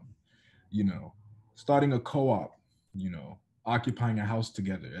 Um, you know, starting a co-op, occupying a house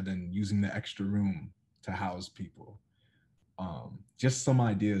together and then using the extra room to house people. Just some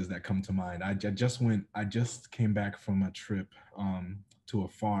ideas that come to mind. I just came back from a trip to a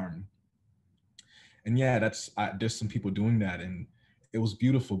farm, and yeah, there's some people doing that, and it was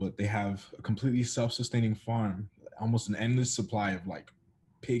beautiful. But they have a completely self-sustaining farm, almost an endless supply of like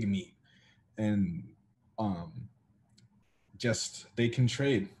pig meat, and um, just they can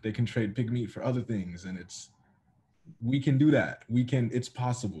trade pig meat for other things, and we can do that. It's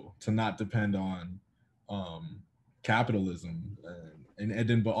possible to not depend on capitalism, and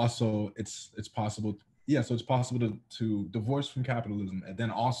then but also it's possible, yeah, so it's possible to divorce from capitalism and then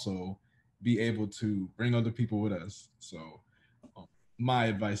also be able to bring other people with us. So um, my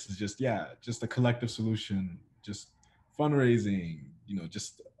advice is just a collective solution, just fundraising,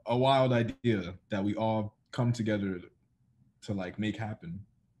 just a wild idea that we all come together to like make happen.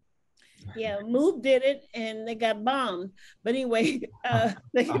 Yeah, Move did it and they got bombed. But anyway,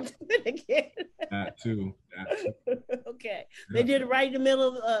 they can do it again. That too. Okay. Yeah. They did it right in the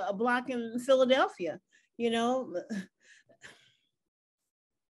middle of a block in Philadelphia,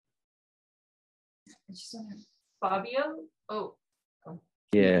 Fabio? Oh.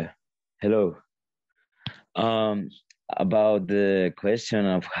 Yeah. Hello. About the question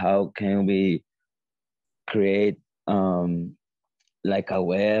of how can we create like a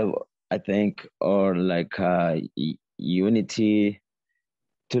web, I think, or like a unity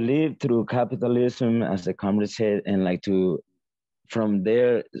to live through capitalism, as the comrade said, and like to from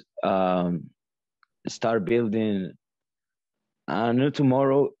there start building. I know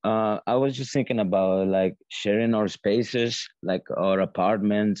tomorrow. I was just thinking about like sharing our spaces, like our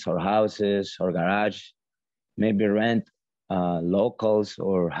apartments, or houses, or garage. Maybe rent locals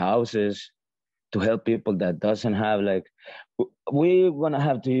or houses to help people that doesn't have like. We're gonna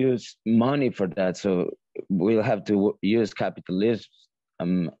have to use money for that, so we'll have to use capitalism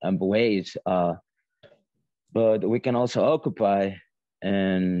ways. But we can also occupy,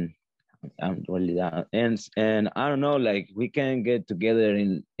 and I'm really down. And I don't know, like we can get together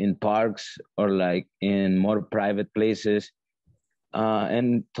in parks or like in more private places,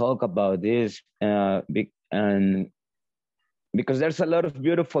 and talk about this. And because there's a lot of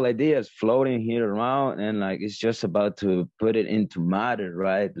beautiful ideas floating here around, and like it's just about to put it into matter,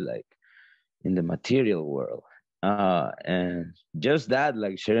 right? Like in the material world. And just that,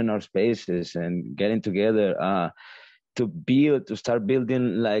 like sharing our spaces and getting together to start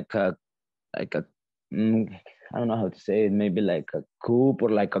building like a I don't know how to say it, maybe like a coop or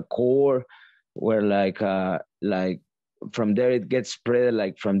like a core where like from there it gets spread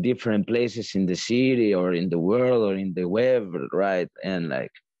like from different places in the city or in the world or in the web, right? And like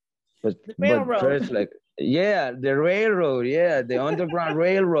but first, like the railroad, the underground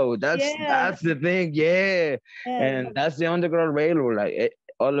railroad, that's the thing, and that's the underground railroad, like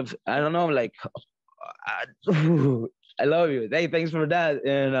I don't know, like I love you. Hey, thanks for that.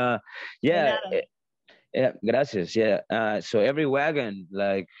 And gracias. So every wagon,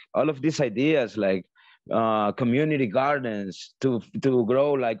 like all of these ideas, like community gardens to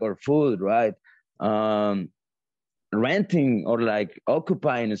grow like our food, right? Renting or like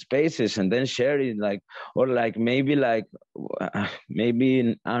occupying spaces and then sharing, like, or like maybe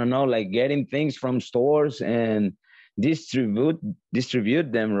maybe I don't know, like getting things from stores and distribute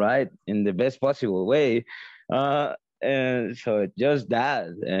them, right, in the best possible way. And so just that,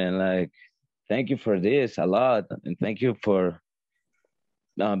 and like thank you for this a lot, and thank you for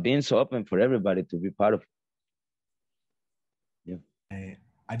being so open for everybody to be part of it.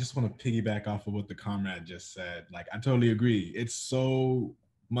 I just want to piggyback off of what the comrade just said. Like, I totally agree. It's so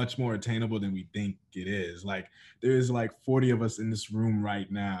much more attainable than we think it is. Like, there's like 40 of us in this room right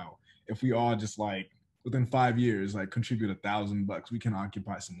now. If we all just like within 5 years, like contribute $1,000, we can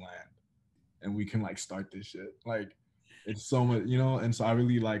occupy some land and we can like start this shit. Like, it's so much, and so I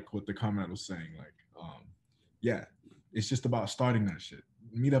really like what the comrade was saying. Like, it's just about starting that shit.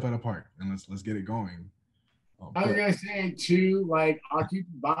 Meet up at a park and let's get it going. I was gonna say too, like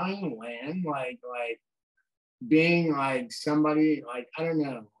occupying land, like being like somebody, like I don't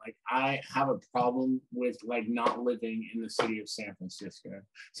know, like I have a problem with like not living in the city of San Francisco.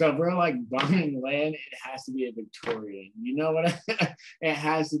 So if we're like buying land, it has to be a Victorian. You know what? It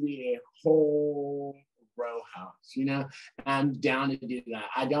has to be a whole row house. You know, I'm down to do that.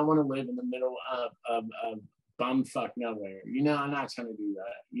 I don't want to live in the middle of bumfuck nowhere. You know, I'm not trying to do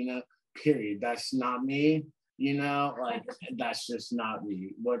that. You know, period. That's not me. You know, like that's just not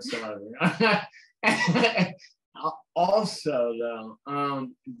me whatsoever. Also, though,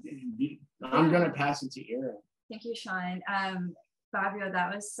 I'm gonna pass it to Ira. Thank you, Sean. Fabio,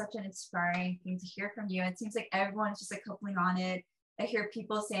 that was such an inspiring thing to hear from you. It seems like everyone's just like coupling on it. I hear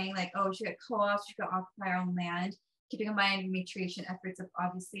people saying like, oh, we should get co-ops, we should go occupy our own land, keeping in mind matriation efforts of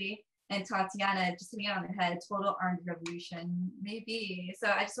obviously, and Tatiana just hitting it on the head, total armed revolution, maybe. So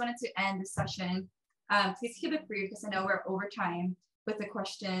I just wanted to end the session. Please keep it brief because I know we're over time with the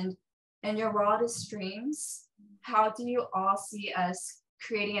question, in your wildest dreams, how do you all see us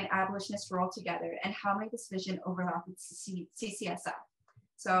creating an abolitionist world together, and how might this vision overlap with CCSF?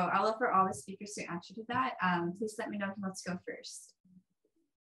 So I'll look for all the speakers to answer to that. Please let me know who wants to go first.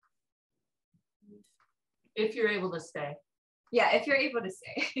 If you're able to stay. Yeah, if you're able to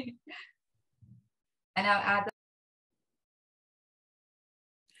stay. And I'll add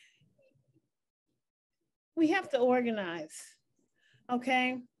we have to organize,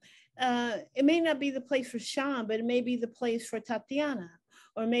 okay? It may not be the place for Sean, but it may be the place for Tatiana,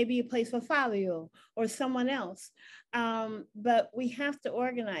 or maybe a place for Fabio or someone else. But we have to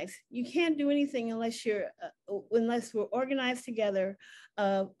organize. You can't do anything unless we're organized together.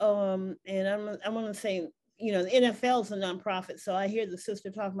 And I'm gonna say, you know, the NFL is a nonprofit, so I hear the sister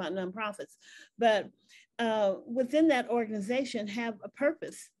talking about nonprofits, but within that organization have a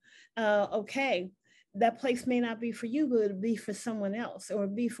purpose. Okay, that place may not be for you, but it'll be for someone else, or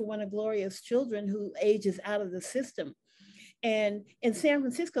be for one of Gloria's children who ages out of the system. And in San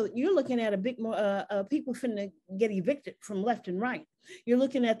Francisco, you're looking at a big, people finna get evicted from left and right. You're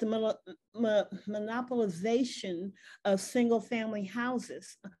looking at the monopolization of single family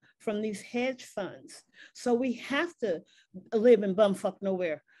houses from these hedge funds. So we have to live in bumfuck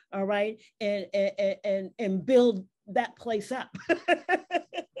nowhere, all right? And build that place up.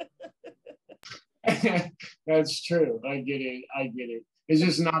 That's true. I get it. I get it. It's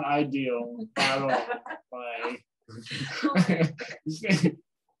just not ideal at all. Like,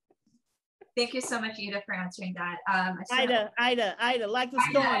 thank you so much, Ida, for answering that. Ida, like the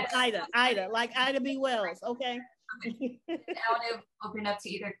storm, Ida, like Ida B. Wells, okay? I want to open up to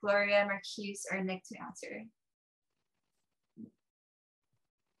either Gloria, Marquise, or Nick to answer.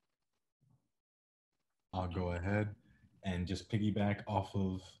 I'll go ahead and just piggyback off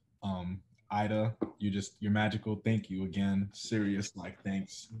of Ida. You're magical. Thank you again. Serious, like,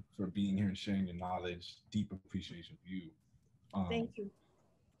 thanks for being here and sharing your knowledge. Deep appreciation for you. Thank you.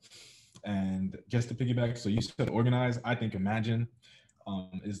 And just to piggyback, so you said organize. I think imagine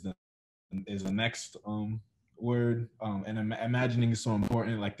is the next word. And imagining is so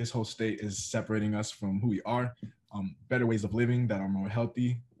important. Like, this whole state is separating us from who we are. Better ways of living that are more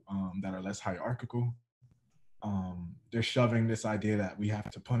healthy, that are less hierarchical. They're shoving this idea that we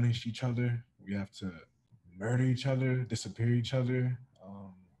have to punish each other, we have to murder each other, disappear each other,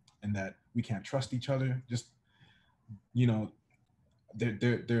 and that we can't trust each other. Just, you know,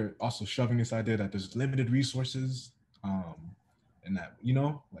 they're also shoving this idea that there's limited resources, and that, you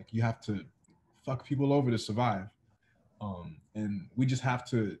know, like, you have to fuck people over to survive. And we just have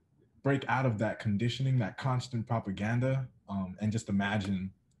to break out of that conditioning, that constant propaganda, and just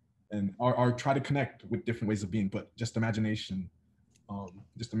imagine, and or try to connect with different ways of being, but just imagination,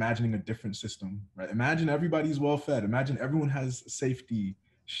 just imagining a different system, right? Imagine everybody's well fed. Imagine everyone has safety,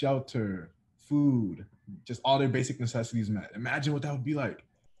 shelter, food, just all their basic necessities met. Imagine what that would be like,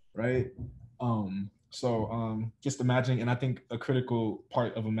 right? So just imagining, and I think a critical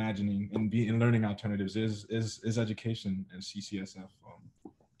part of imagining and learning alternatives is education and CCSF.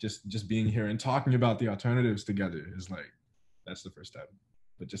 Just being here and talking about the alternatives together is like, that's the first step.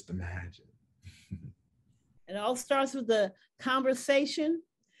 But just imagine. It all starts with the conversation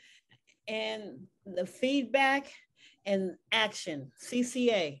and the feedback and action.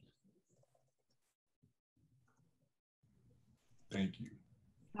 CCA. Thank you.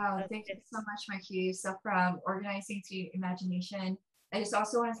 Wow, thank you so much, Marquise. So from organizing to imagination, I just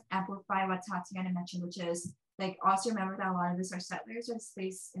also want to amplify what Tatiana mentioned, which is, like, also remember that a lot of us are settlers or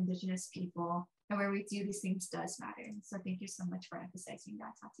displaced indigenous people, and where we do these things does matter. So thank you so much for emphasizing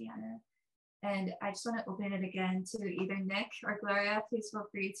that, Tatiana. And I just want to open it again to either Nick or Gloria. Please feel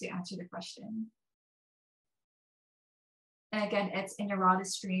free to answer the question. And again, it's in your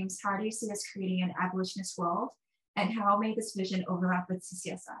wildest dreams. How do you see us creating an abolitionist world? And how may this vision overlap with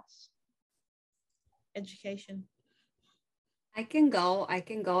CCSF? Education. I can go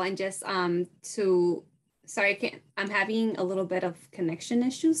and just I'm having a little bit of connection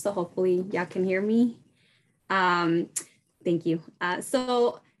issues, so hopefully y'all can hear me. Thank you.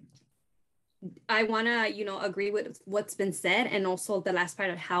 So I wanna, agree with what's been said, and also the last part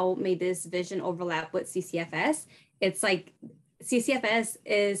of how may this vision overlap with CCFS. It's like CCFS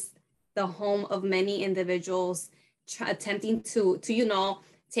is the home of many individuals attempting to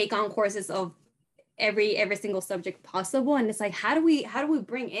take on courses of every single subject possible. And it's like, how do we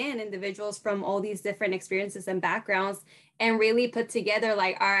bring in individuals from all these different experiences and backgrounds and really put together,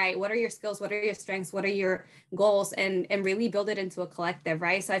 like, all right, what are your skills? What are your strengths? What are your goals? And really build it into a collective,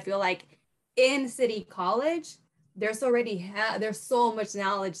 right? So I feel like in City College, there's so much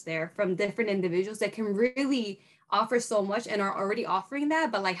knowledge there from different individuals that can really offer so much and are already offering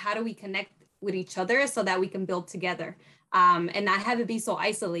that. But like, how do we connect with each other so that we can build together? And not have it be so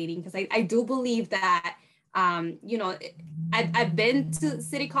isolating, because I do believe that, I've been to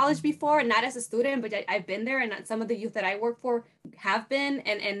City College before, not as a student, but I've been there, and some of the youth that I work for have been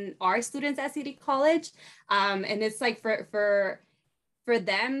and are students at City College. And it's like for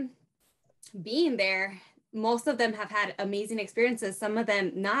them being there, most of them have had amazing experiences, some of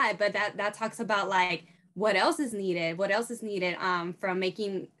them not, but that talks about like what else is needed from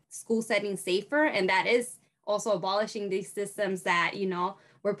making school settings safer. And that is also abolishing these systems that,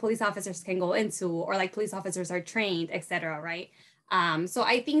 where police officers can go into, or like police officers are trained, etc. Right? So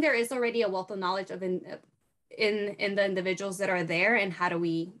I think there is already a wealth of knowledge of in the individuals that are there, and how do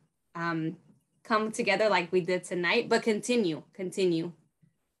we come together like we did tonight, but continue.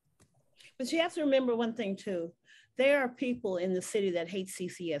 But you have to remember one thing too. There are people in the city that hate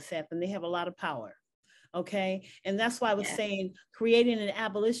CCSF, and they have a lot of power. Okay. And that's why I was saying, creating an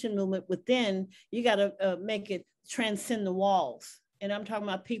abolition movement within, you got to make it transcend the walls. And I'm talking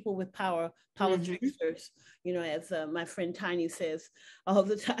about people with power, tricksters, as my friend Tiny says all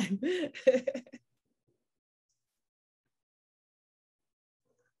the time.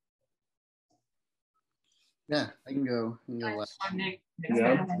 Yeah, I can go. Yeah,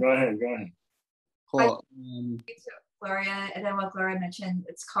 go ahead. Cool. Gloria, and then what Gloria mentioned,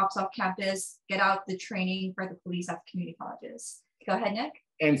 it's cops off campus, get out the training for the police at the community colleges. Go ahead, Nick.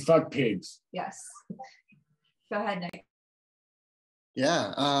 And fuck pigs. Yes. Go ahead, Nick.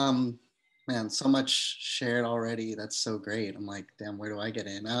 Yeah, man, so much shared already. That's so great. I'm like, damn, where do I get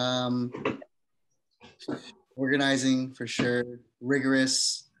in? Organizing for sure,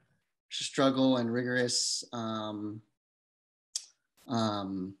 rigorous struggle and rigorous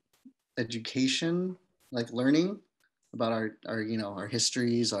education, like learning about our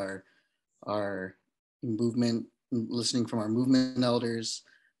histories, our movement, listening from our movement elders,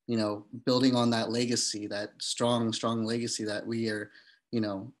 building on that legacy, that strong legacy that we are,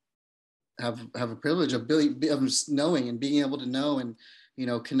 have a privilege of knowing and being able to know, and,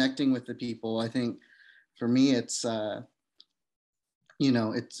 connecting with the people. I think for me, it's,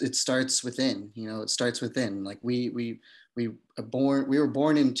 it starts within, it starts within. Like we were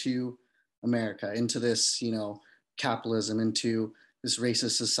born into America, into this, capitalism, into this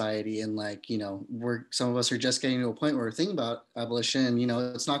racist society. And like, some of us are just getting to a point where we're thinking about abolition, and,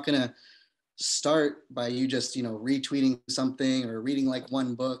 it's not going to start by you just, retweeting something or reading like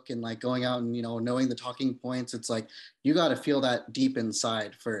one book and like going out and, knowing the talking points. It's like, you got to feel that deep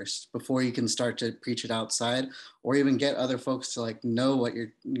inside first before you can start to preach it outside, or even get other folks to like know what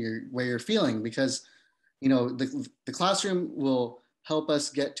where you're feeling, because, the classroom will help us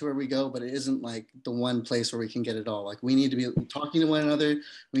get to where we go, but it isn't like the one place where we can get it all. Like we need to be talking to one another,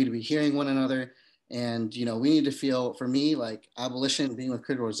 we need to be hearing one another. And, we need to feel, for me, like abolition, being with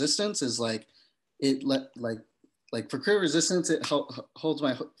critical resistance is like, like for critical resistance, it holds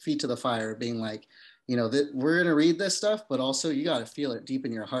my feet to the fire, being like, that we're going to read this stuff, but also you got to feel it deep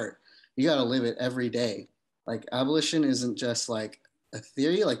in your heart. You got to live it every day. Like abolition isn't just like a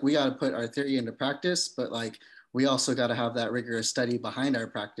theory, like we got to put our theory into practice, but like, we also got to have that rigorous study behind our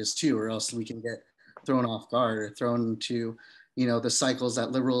practice too, or else we can get thrown off guard or thrown into, the cycles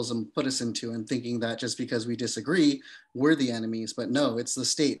that liberalism put us into, and thinking that just because we disagree, we're the enemies. But no, it's the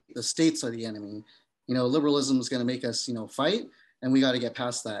state. The states are the enemy. Liberalism is going to make us, fight, and we got to get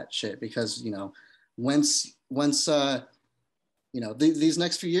past that shit, because, once these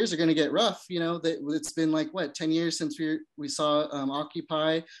next few years are going to get rough. It's been like, what, 10 years since we saw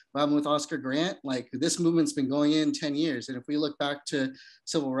Occupy, what happened with Oscar Grant. Like this movement's been going in 10 years. And if we look back to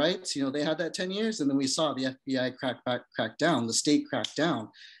civil rights, they had that 10 years, and then we saw the FBI crack down, the state crack down.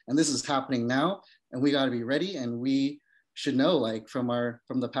 And this is happening now, and we got to be ready. And we should know, like from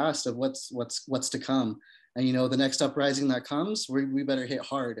the past of what's to come. And you know, the next uprising that comes, we better hit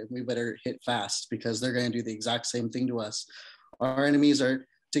hard and we better hit fast, because they're going to do the exact same thing to us. Our enemies are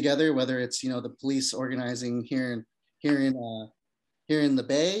together, whether it's, you know, the police organizing here in the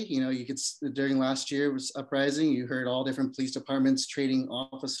Bay. You know, you could, during last year was uprising, you heard all different police departments trading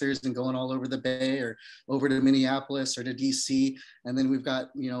officers and going all over the Bay or over to Minneapolis or to DC. And then we've got,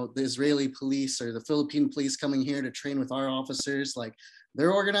 you know, the Israeli police or the Philippine police coming here to train with our officers. Like,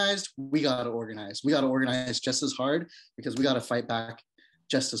 they're organized, we got to organize. We got to organize just as hard, because we got to fight back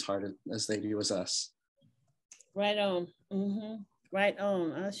just as hard as they do as us. Right on. Right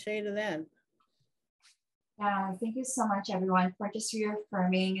on. I'll shade of that. Thank you so much, everyone, for just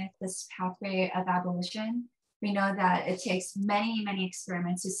reaffirming this pathway of abolition. We know that it takes many, many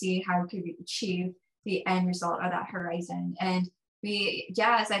experiments to see how we could achieve the end result of that horizon. And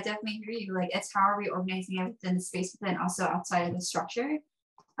Jazz, I definitely hear you. Like, it's how are we organizing it within the space, but then also outside of the structure.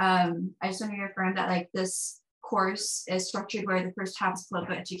 I just want to reaffirm that, like, this course is structured where the first half is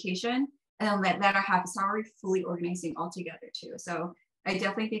political education, and then the latter half is how are we fully organizing all together too. So I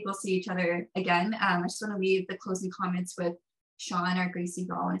definitely think we'll see each other again. I just want to leave the closing comments with Sean or Gracie, if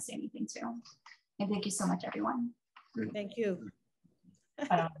you all want to say anything too. And thank you so much, everyone. Thank you.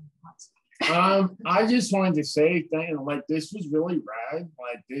 I just wanted to say, like, this was really rad.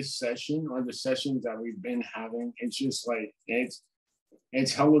 Like, this session, or the sessions that we've been having, it's just like,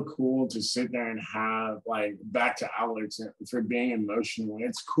 it's hella cool to sit there and have, like, back to Alex for being emotional.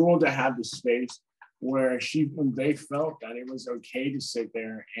 It's cool to have the space where they felt that it was okay to sit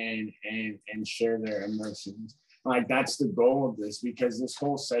there and share their emotions. Like, that's the goal of this, because this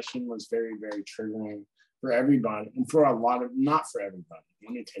whole session was very, very triggering for everybody, and for a lot of, not for everybody,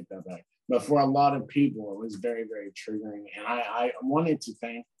 let me take that back, but for a lot of people, it was very, very triggering. And I wanted to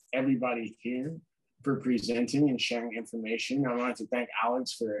thank everybody here for presenting and sharing information. I wanted to thank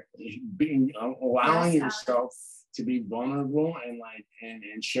Alex for allowing yourself to be vulnerable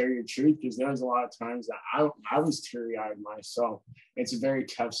and share your truth, because there was a lot of times that I was teary-eyed myself. It's a very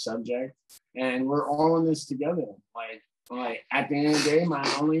tough subject, and we're all in this together. Like at the end of the day, my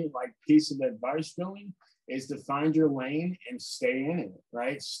only piece of advice really is to find your lane and stay in it,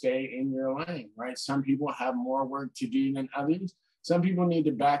 right? Stay in your lane, right? Some people have more work to do than others. Some people need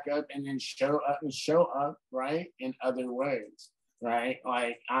to back up and then show up, right, in other ways. Right,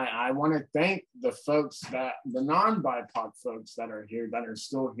 like I want to thank the folks, the non-BIPOC folks that are here, that are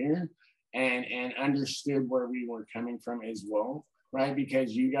still here, and understood where we were coming from as well, right?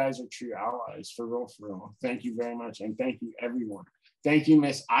 Because you guys are true allies, for real. Thank you very much, and thank you everyone. Thank you,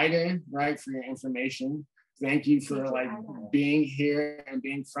 Miss Ida, right, for your information. Thank you for being here and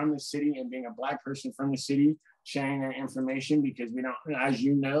being from the city and being a Black person from the city, sharing their information, because we don't, as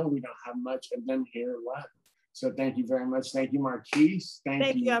you know, we don't have much of them here left. So thank you very much. Thank you, Marquise.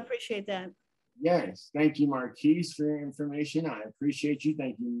 Thank you. I appreciate that. Yes. Thank you, Marquise, for your information. I appreciate you.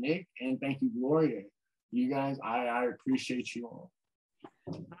 Thank you, Nick. And thank you, Gloria. You guys, I appreciate you all.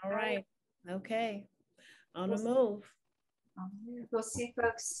 All right. Okay. On the move. We'll see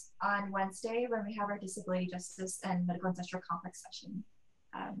folks on Wednesday when we have our disability justice and medical ancestral complex session.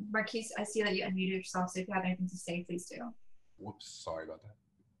 Marquise, I see that you unmuted yourself, so if you have anything to say, please do. Whoops, sorry about that.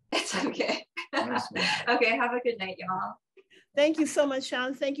 It's okay. Okay, have a good night, y'all. Thank you so much,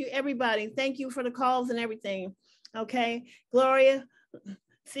 Sean. Thank you, everybody. Thank you for the calls and everything. Okay, Gloria,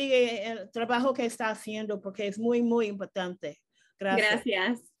 sigue el trabajo que está haciendo porque es muy, muy importante.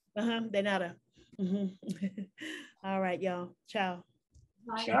 Gracias. De nada. All right, y'all. Ciao.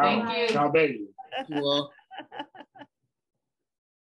 Ciao. Ciao, baby. Well.